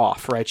show was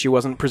off, right? She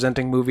wasn't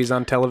presenting movies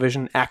on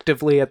television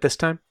actively at this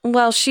time?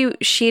 Well,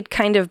 she'd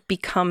kind of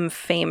become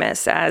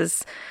famous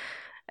as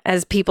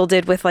people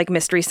did with like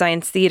Mystery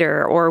Science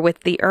Theater or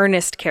with the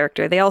Ernest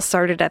character. They all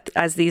started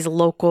as these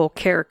local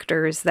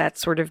characters that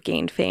sort of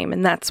gained fame,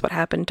 and that's what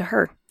happened to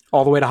her.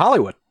 All the way to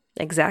Hollywood.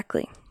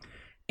 Exactly.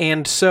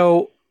 And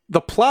so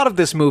the plot of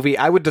this movie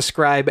I would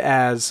describe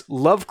as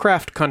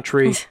Lovecraft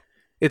Country.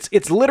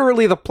 It's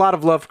literally the plot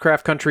of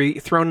Lovecraft Country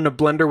thrown in a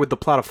blender with the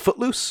plot of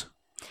Footloose.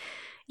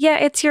 Yeah,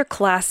 it's your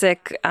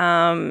classic,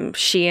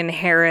 she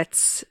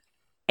inherits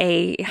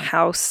a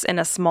house in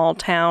a small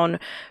town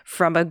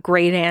from a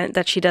great aunt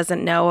that she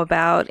doesn't know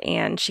about,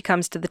 and she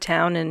comes to the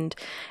town and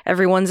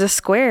everyone's a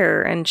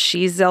square, and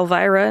she's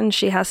Elvira and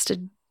she has to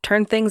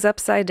turn things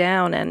upside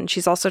down, and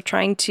she's also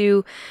trying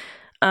to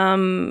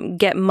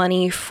get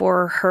money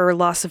for her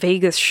Las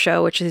Vegas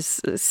show, which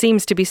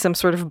seems to be some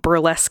sort of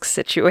burlesque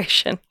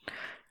situation.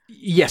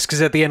 Yes,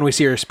 because at the end we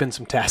see her spin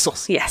some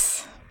tassels.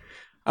 Yes.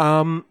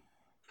 Why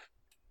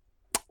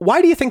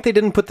do you think they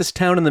didn't put this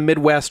town in the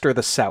Midwest or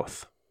the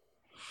South?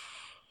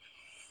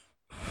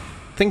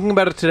 Thinking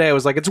about it today, I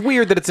was like, it's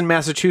weird that it's in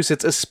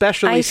Massachusetts,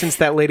 especially since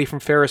that lady from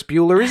Ferris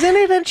Bueller is in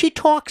it and she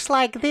talks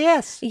like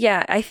this.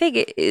 Yeah, I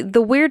think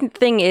the weird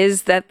thing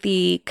is that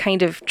the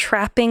kind of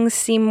trappings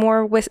seem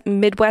more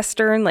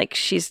Midwestern, like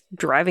she's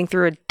driving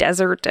through a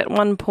desert at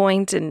one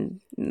point and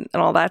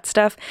all that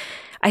stuff.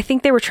 I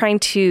think they were trying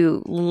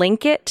to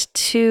link it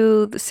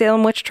to the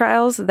Salem witch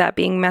trials, that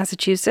being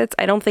Massachusetts.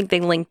 I don't think they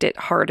linked it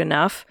hard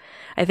enough.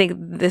 I think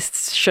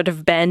this should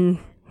have been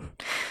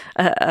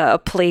a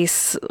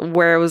place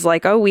where it was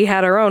like, oh, we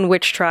had our own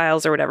witch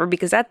trials or whatever,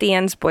 because at the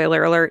end,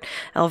 spoiler alert,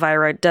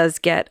 Elvira does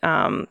get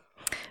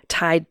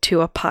tied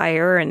to a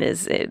pyre and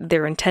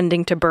they're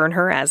intending to burn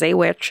her as a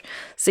witch.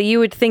 So you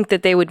would think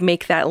that they would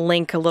make that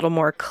link a little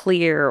more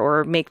clear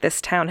or make this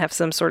town have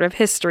some sort of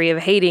history of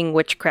hating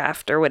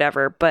witchcraft or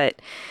whatever,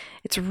 but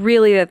it's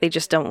really that they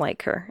just don't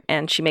like her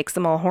and she makes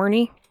them all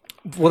horny.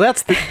 Well,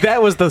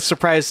 that was the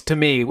surprise to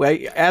me.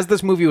 As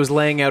this movie was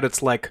laying out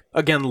its, like,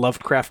 again,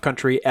 Lovecraft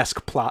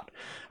Country-esque plot,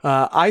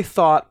 I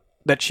thought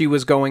that she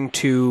was going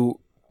to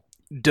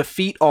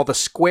defeat all the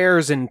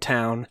squares in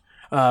town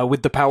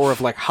with the power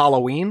of, like,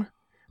 Halloween.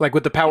 Like,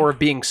 with the power of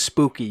being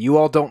spooky. You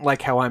all don't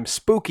like how I'm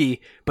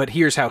spooky, but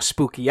here's how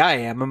spooky I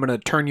am. I'm going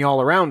to turn you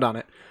all around on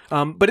it.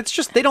 But it's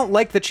just, they don't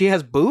like that she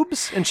has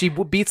boobs, and she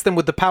beats them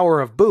with the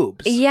power of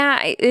boobs. Yeah,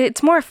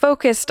 it's more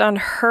focused on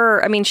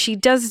her. I mean, she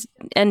does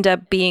end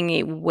up being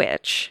a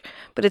witch,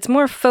 but it's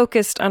more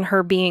focused on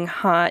her being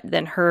hot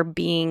than her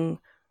being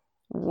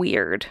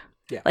weird.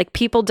 Yeah. Like,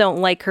 people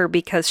don't like her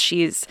because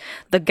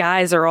the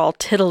guys are all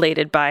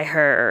titillated by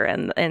her,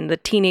 and the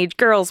teenage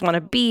girls want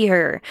to be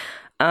her.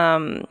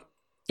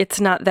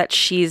 It's not that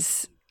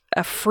she's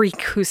a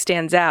freak who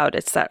stands out.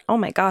 It's that, oh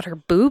my God, her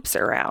boobs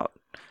are out.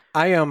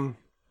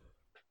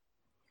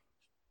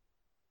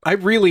 I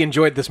really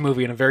enjoyed this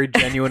movie in a very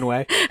genuine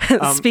way.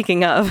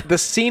 Speaking of. The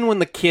scene when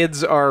the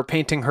kids are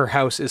painting her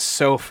house is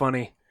so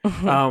funny.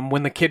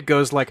 When the kid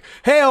goes like,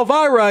 hey,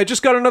 Elvira, I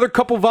just got another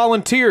couple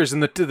volunteers.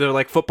 And the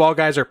like football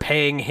guys are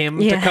paying him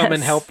to come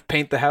and help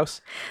paint the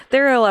house.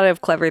 There are a lot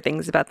of clever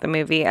things about the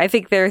movie. I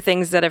think there are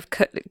things that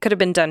could have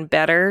been done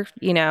better.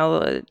 You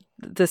know,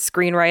 the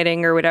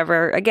screenwriting or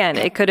whatever. Again,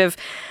 it could have...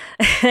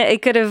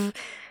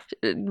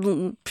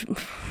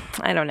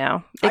 I don't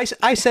know.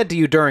 I said to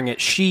you during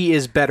it, she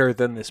is better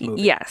than this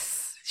movie.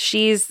 Yes.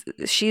 She's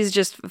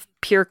just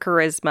pure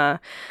charisma.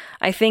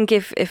 I think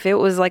if it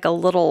was like a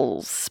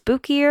little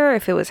spookier,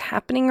 if it was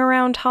happening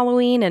around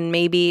Halloween and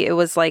maybe it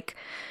was like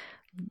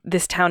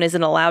this town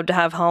isn't allowed to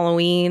have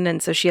Halloween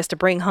and so she has to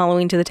bring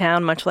Halloween to the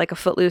town, much like a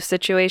Footloose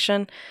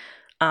situation,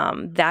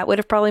 that would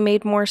have probably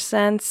made more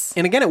sense.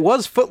 And again, it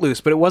was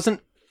Footloose, but it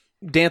wasn't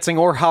dancing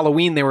or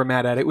Halloween they were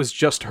mad at. It was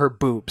just her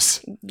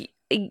boobs.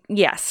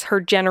 Yes, her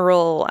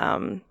general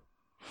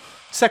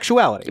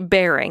sexuality.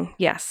 Bearing,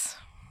 yes.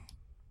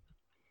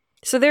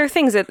 So there are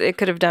things that it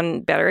could have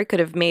done better. It could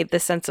have made the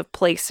sense of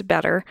place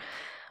better.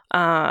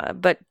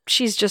 But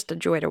she's just a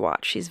joy to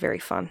watch. She's very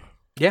fun.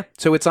 Yeah,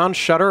 so it's on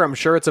Shudder. I'm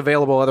sure it's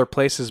available other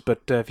places, but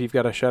if you've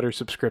got a Shudder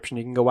subscription,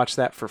 you can go watch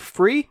that for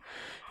free.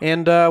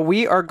 And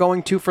we are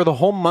going to, for the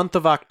whole month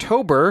of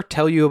October,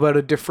 tell you about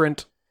a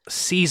different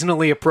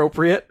seasonally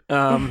appropriate,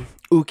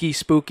 ooky,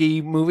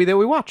 spooky movie that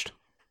we watched.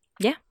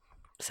 Yeah.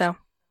 So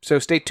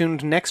stay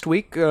tuned next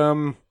week.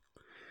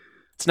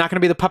 It's It's not going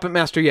to be the Puppet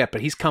Master yet, but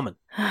he's coming.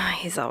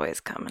 He's always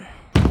coming.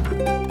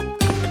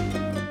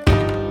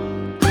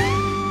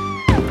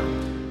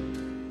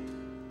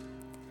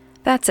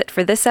 That's it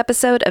for this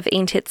episode of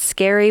Ain't It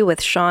Scary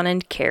with Sean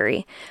and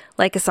Carrie.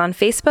 Like us on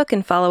Facebook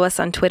and follow us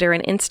on Twitter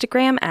and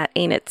Instagram at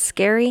Ain't It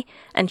Scary,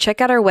 and check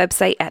out our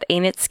website at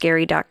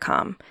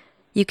ain'titscary.com.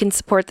 You can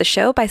support the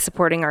show by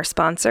supporting our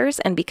sponsors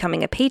and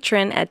becoming a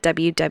patron at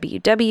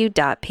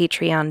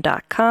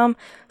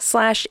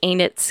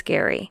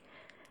www.patreon.com/ain'titscary.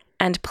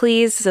 And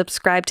please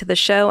subscribe to the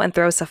show and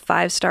throw us a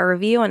 5-star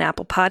review on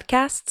Apple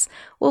Podcasts.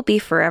 We'll be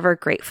forever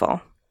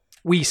grateful.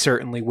 We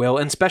certainly will.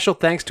 And special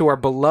thanks to our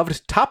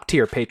beloved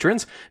top-tier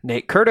patrons,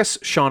 Nate Curtis,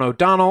 Sean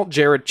O'Donnell,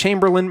 Jared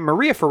Chamberlain,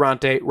 Maria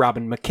Ferrante,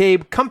 Robin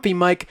McCabe, Comfy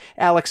Mike,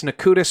 Alex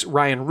Nakutis,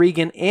 Ryan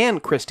Regan,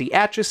 and Christy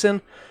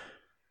Atchison.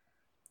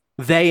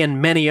 They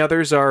and many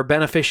others are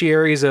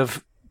beneficiaries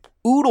of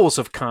oodles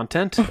of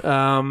content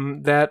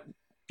that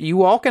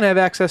you all can have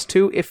access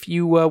to if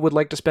you would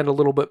like to spend a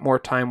little bit more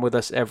time with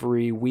us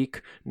every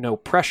week. No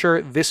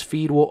pressure. This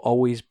feed will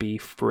always be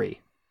free.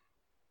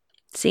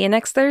 See you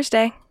next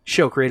Thursday.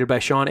 Show created by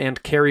Sean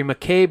and Carrie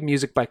McCabe,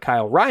 music by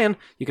Kyle Ryan.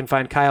 You can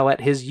find Kyle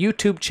at his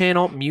YouTube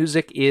channel,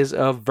 Music is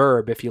a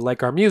Verb. If you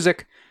like our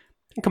music,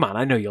 come on,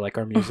 I know you like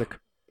our music.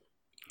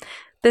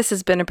 This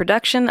has been a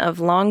production of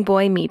Long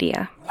Boy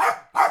Media.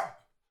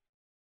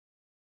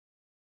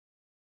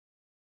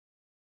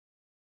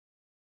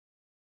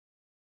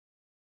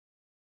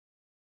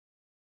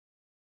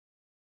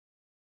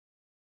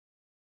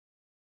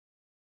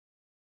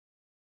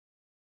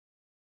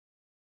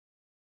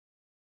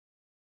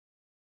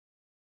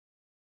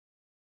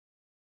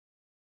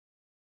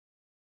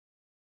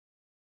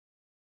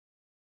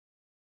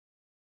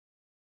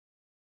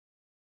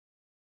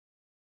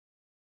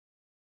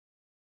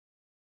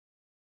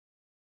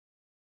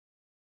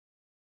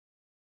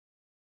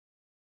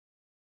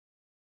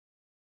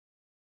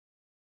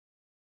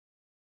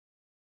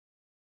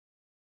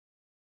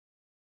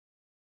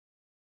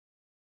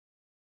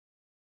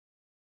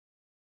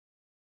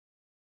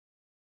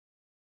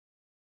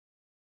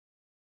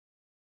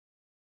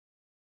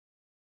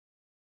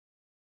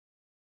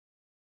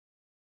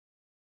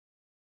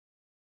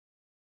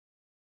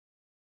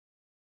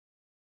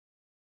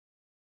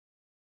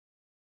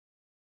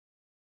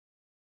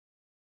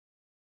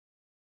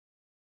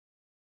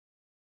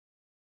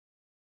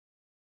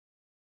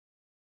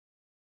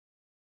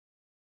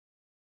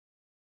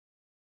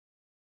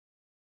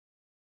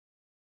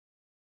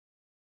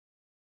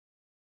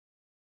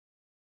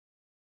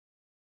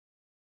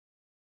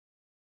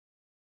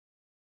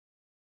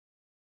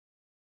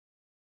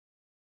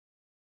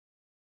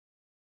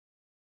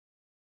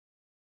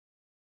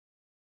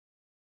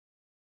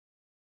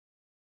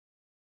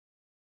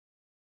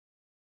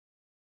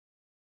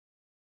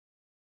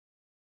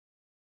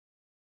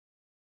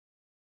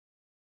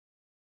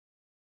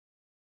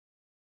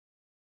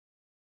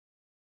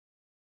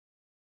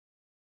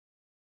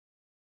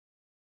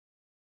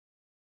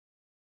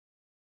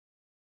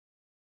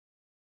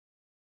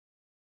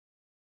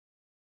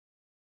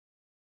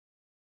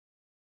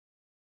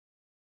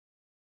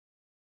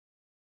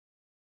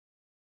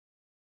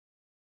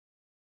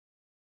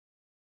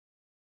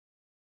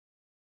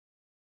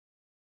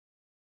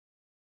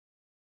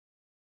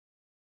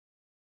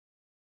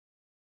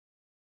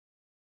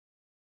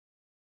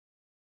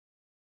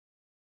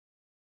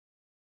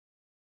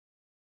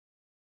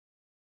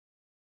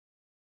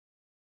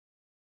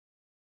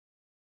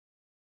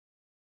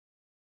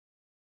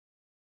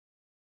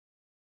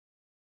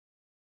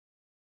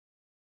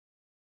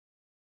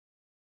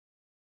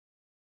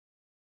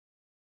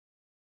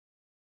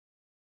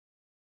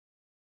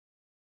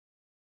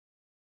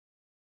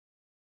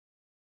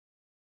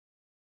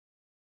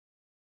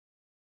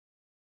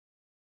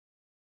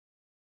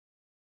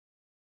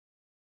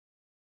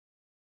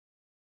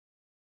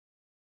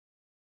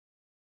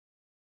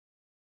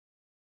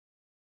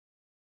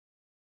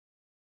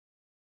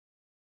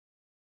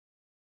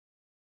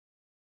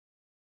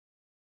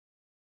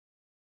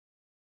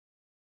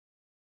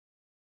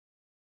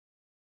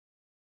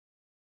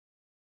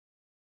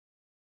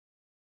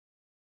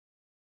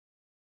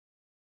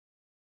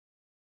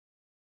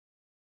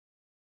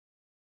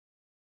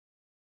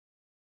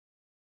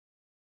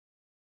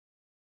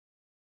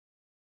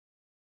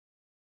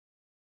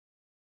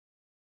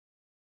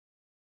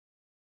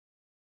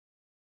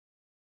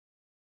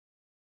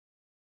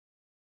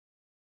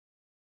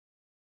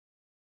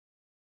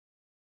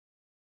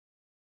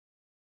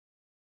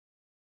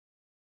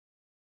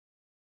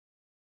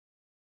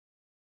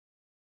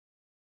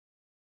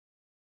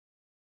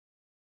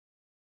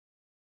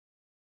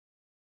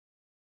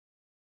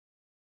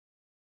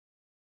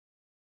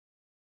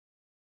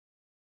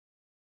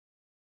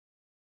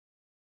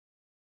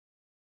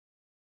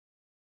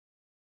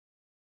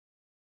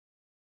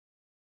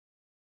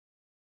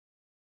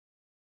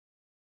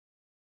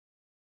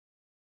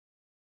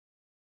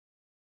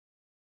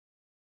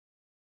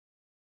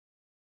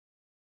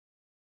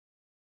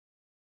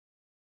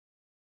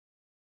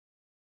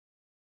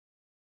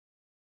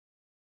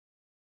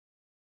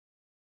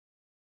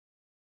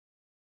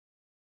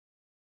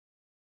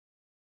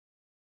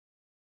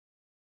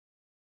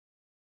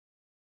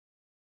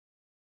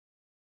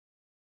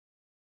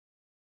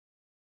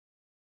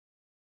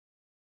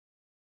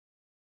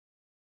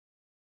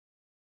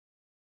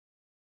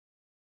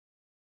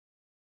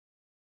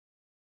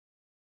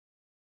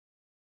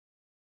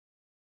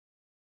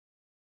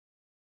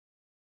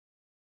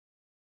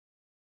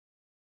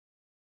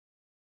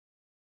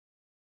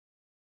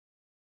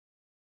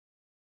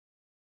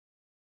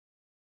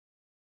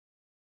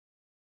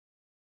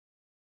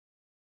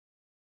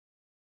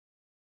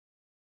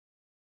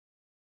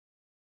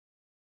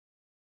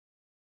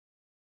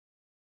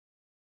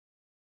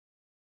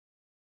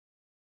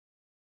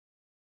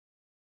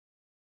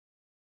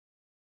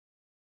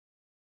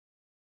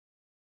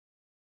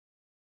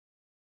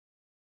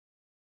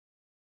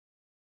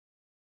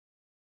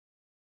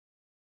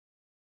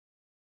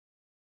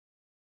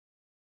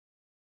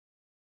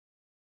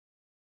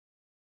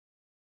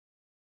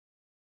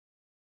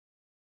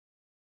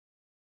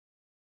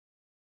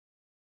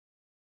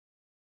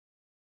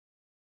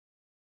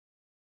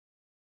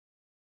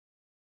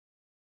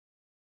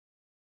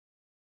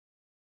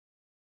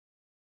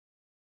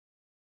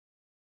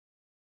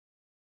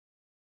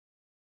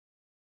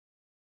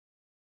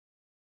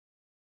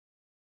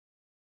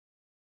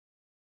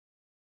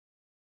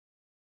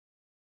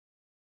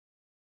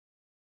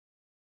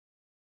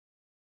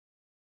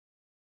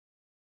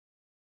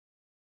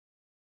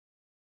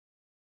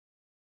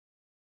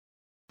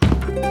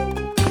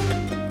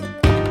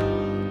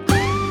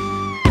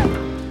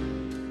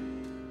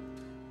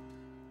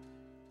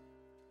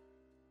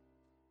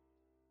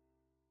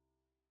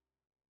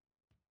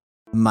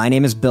 My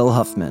name is Bill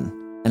Huffman,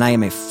 and I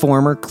am a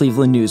former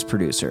Cleveland news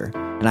producer,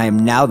 and I am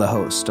now the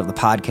host of the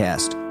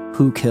podcast,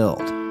 Who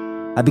Killed?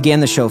 I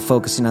began the show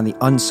focusing on the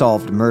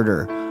unsolved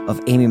murder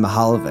of Amy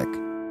Mihaljevic,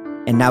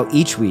 and now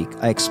each week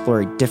I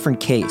explore a different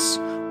case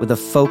with a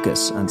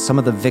focus on some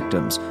of the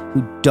victims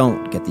who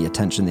don't get the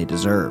attention they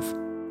deserve.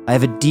 I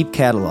have a deep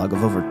catalog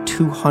of over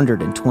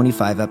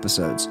 225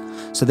 episodes,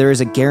 so there is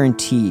a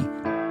guarantee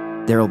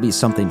there will be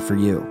something for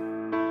you.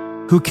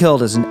 Who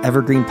Killed is an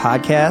evergreen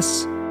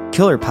podcast,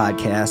 Killer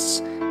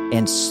Podcasts,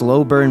 and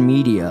Slow Burn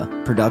Media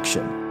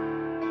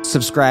production.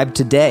 Subscribe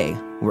today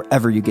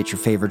wherever you get your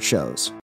favorite shows.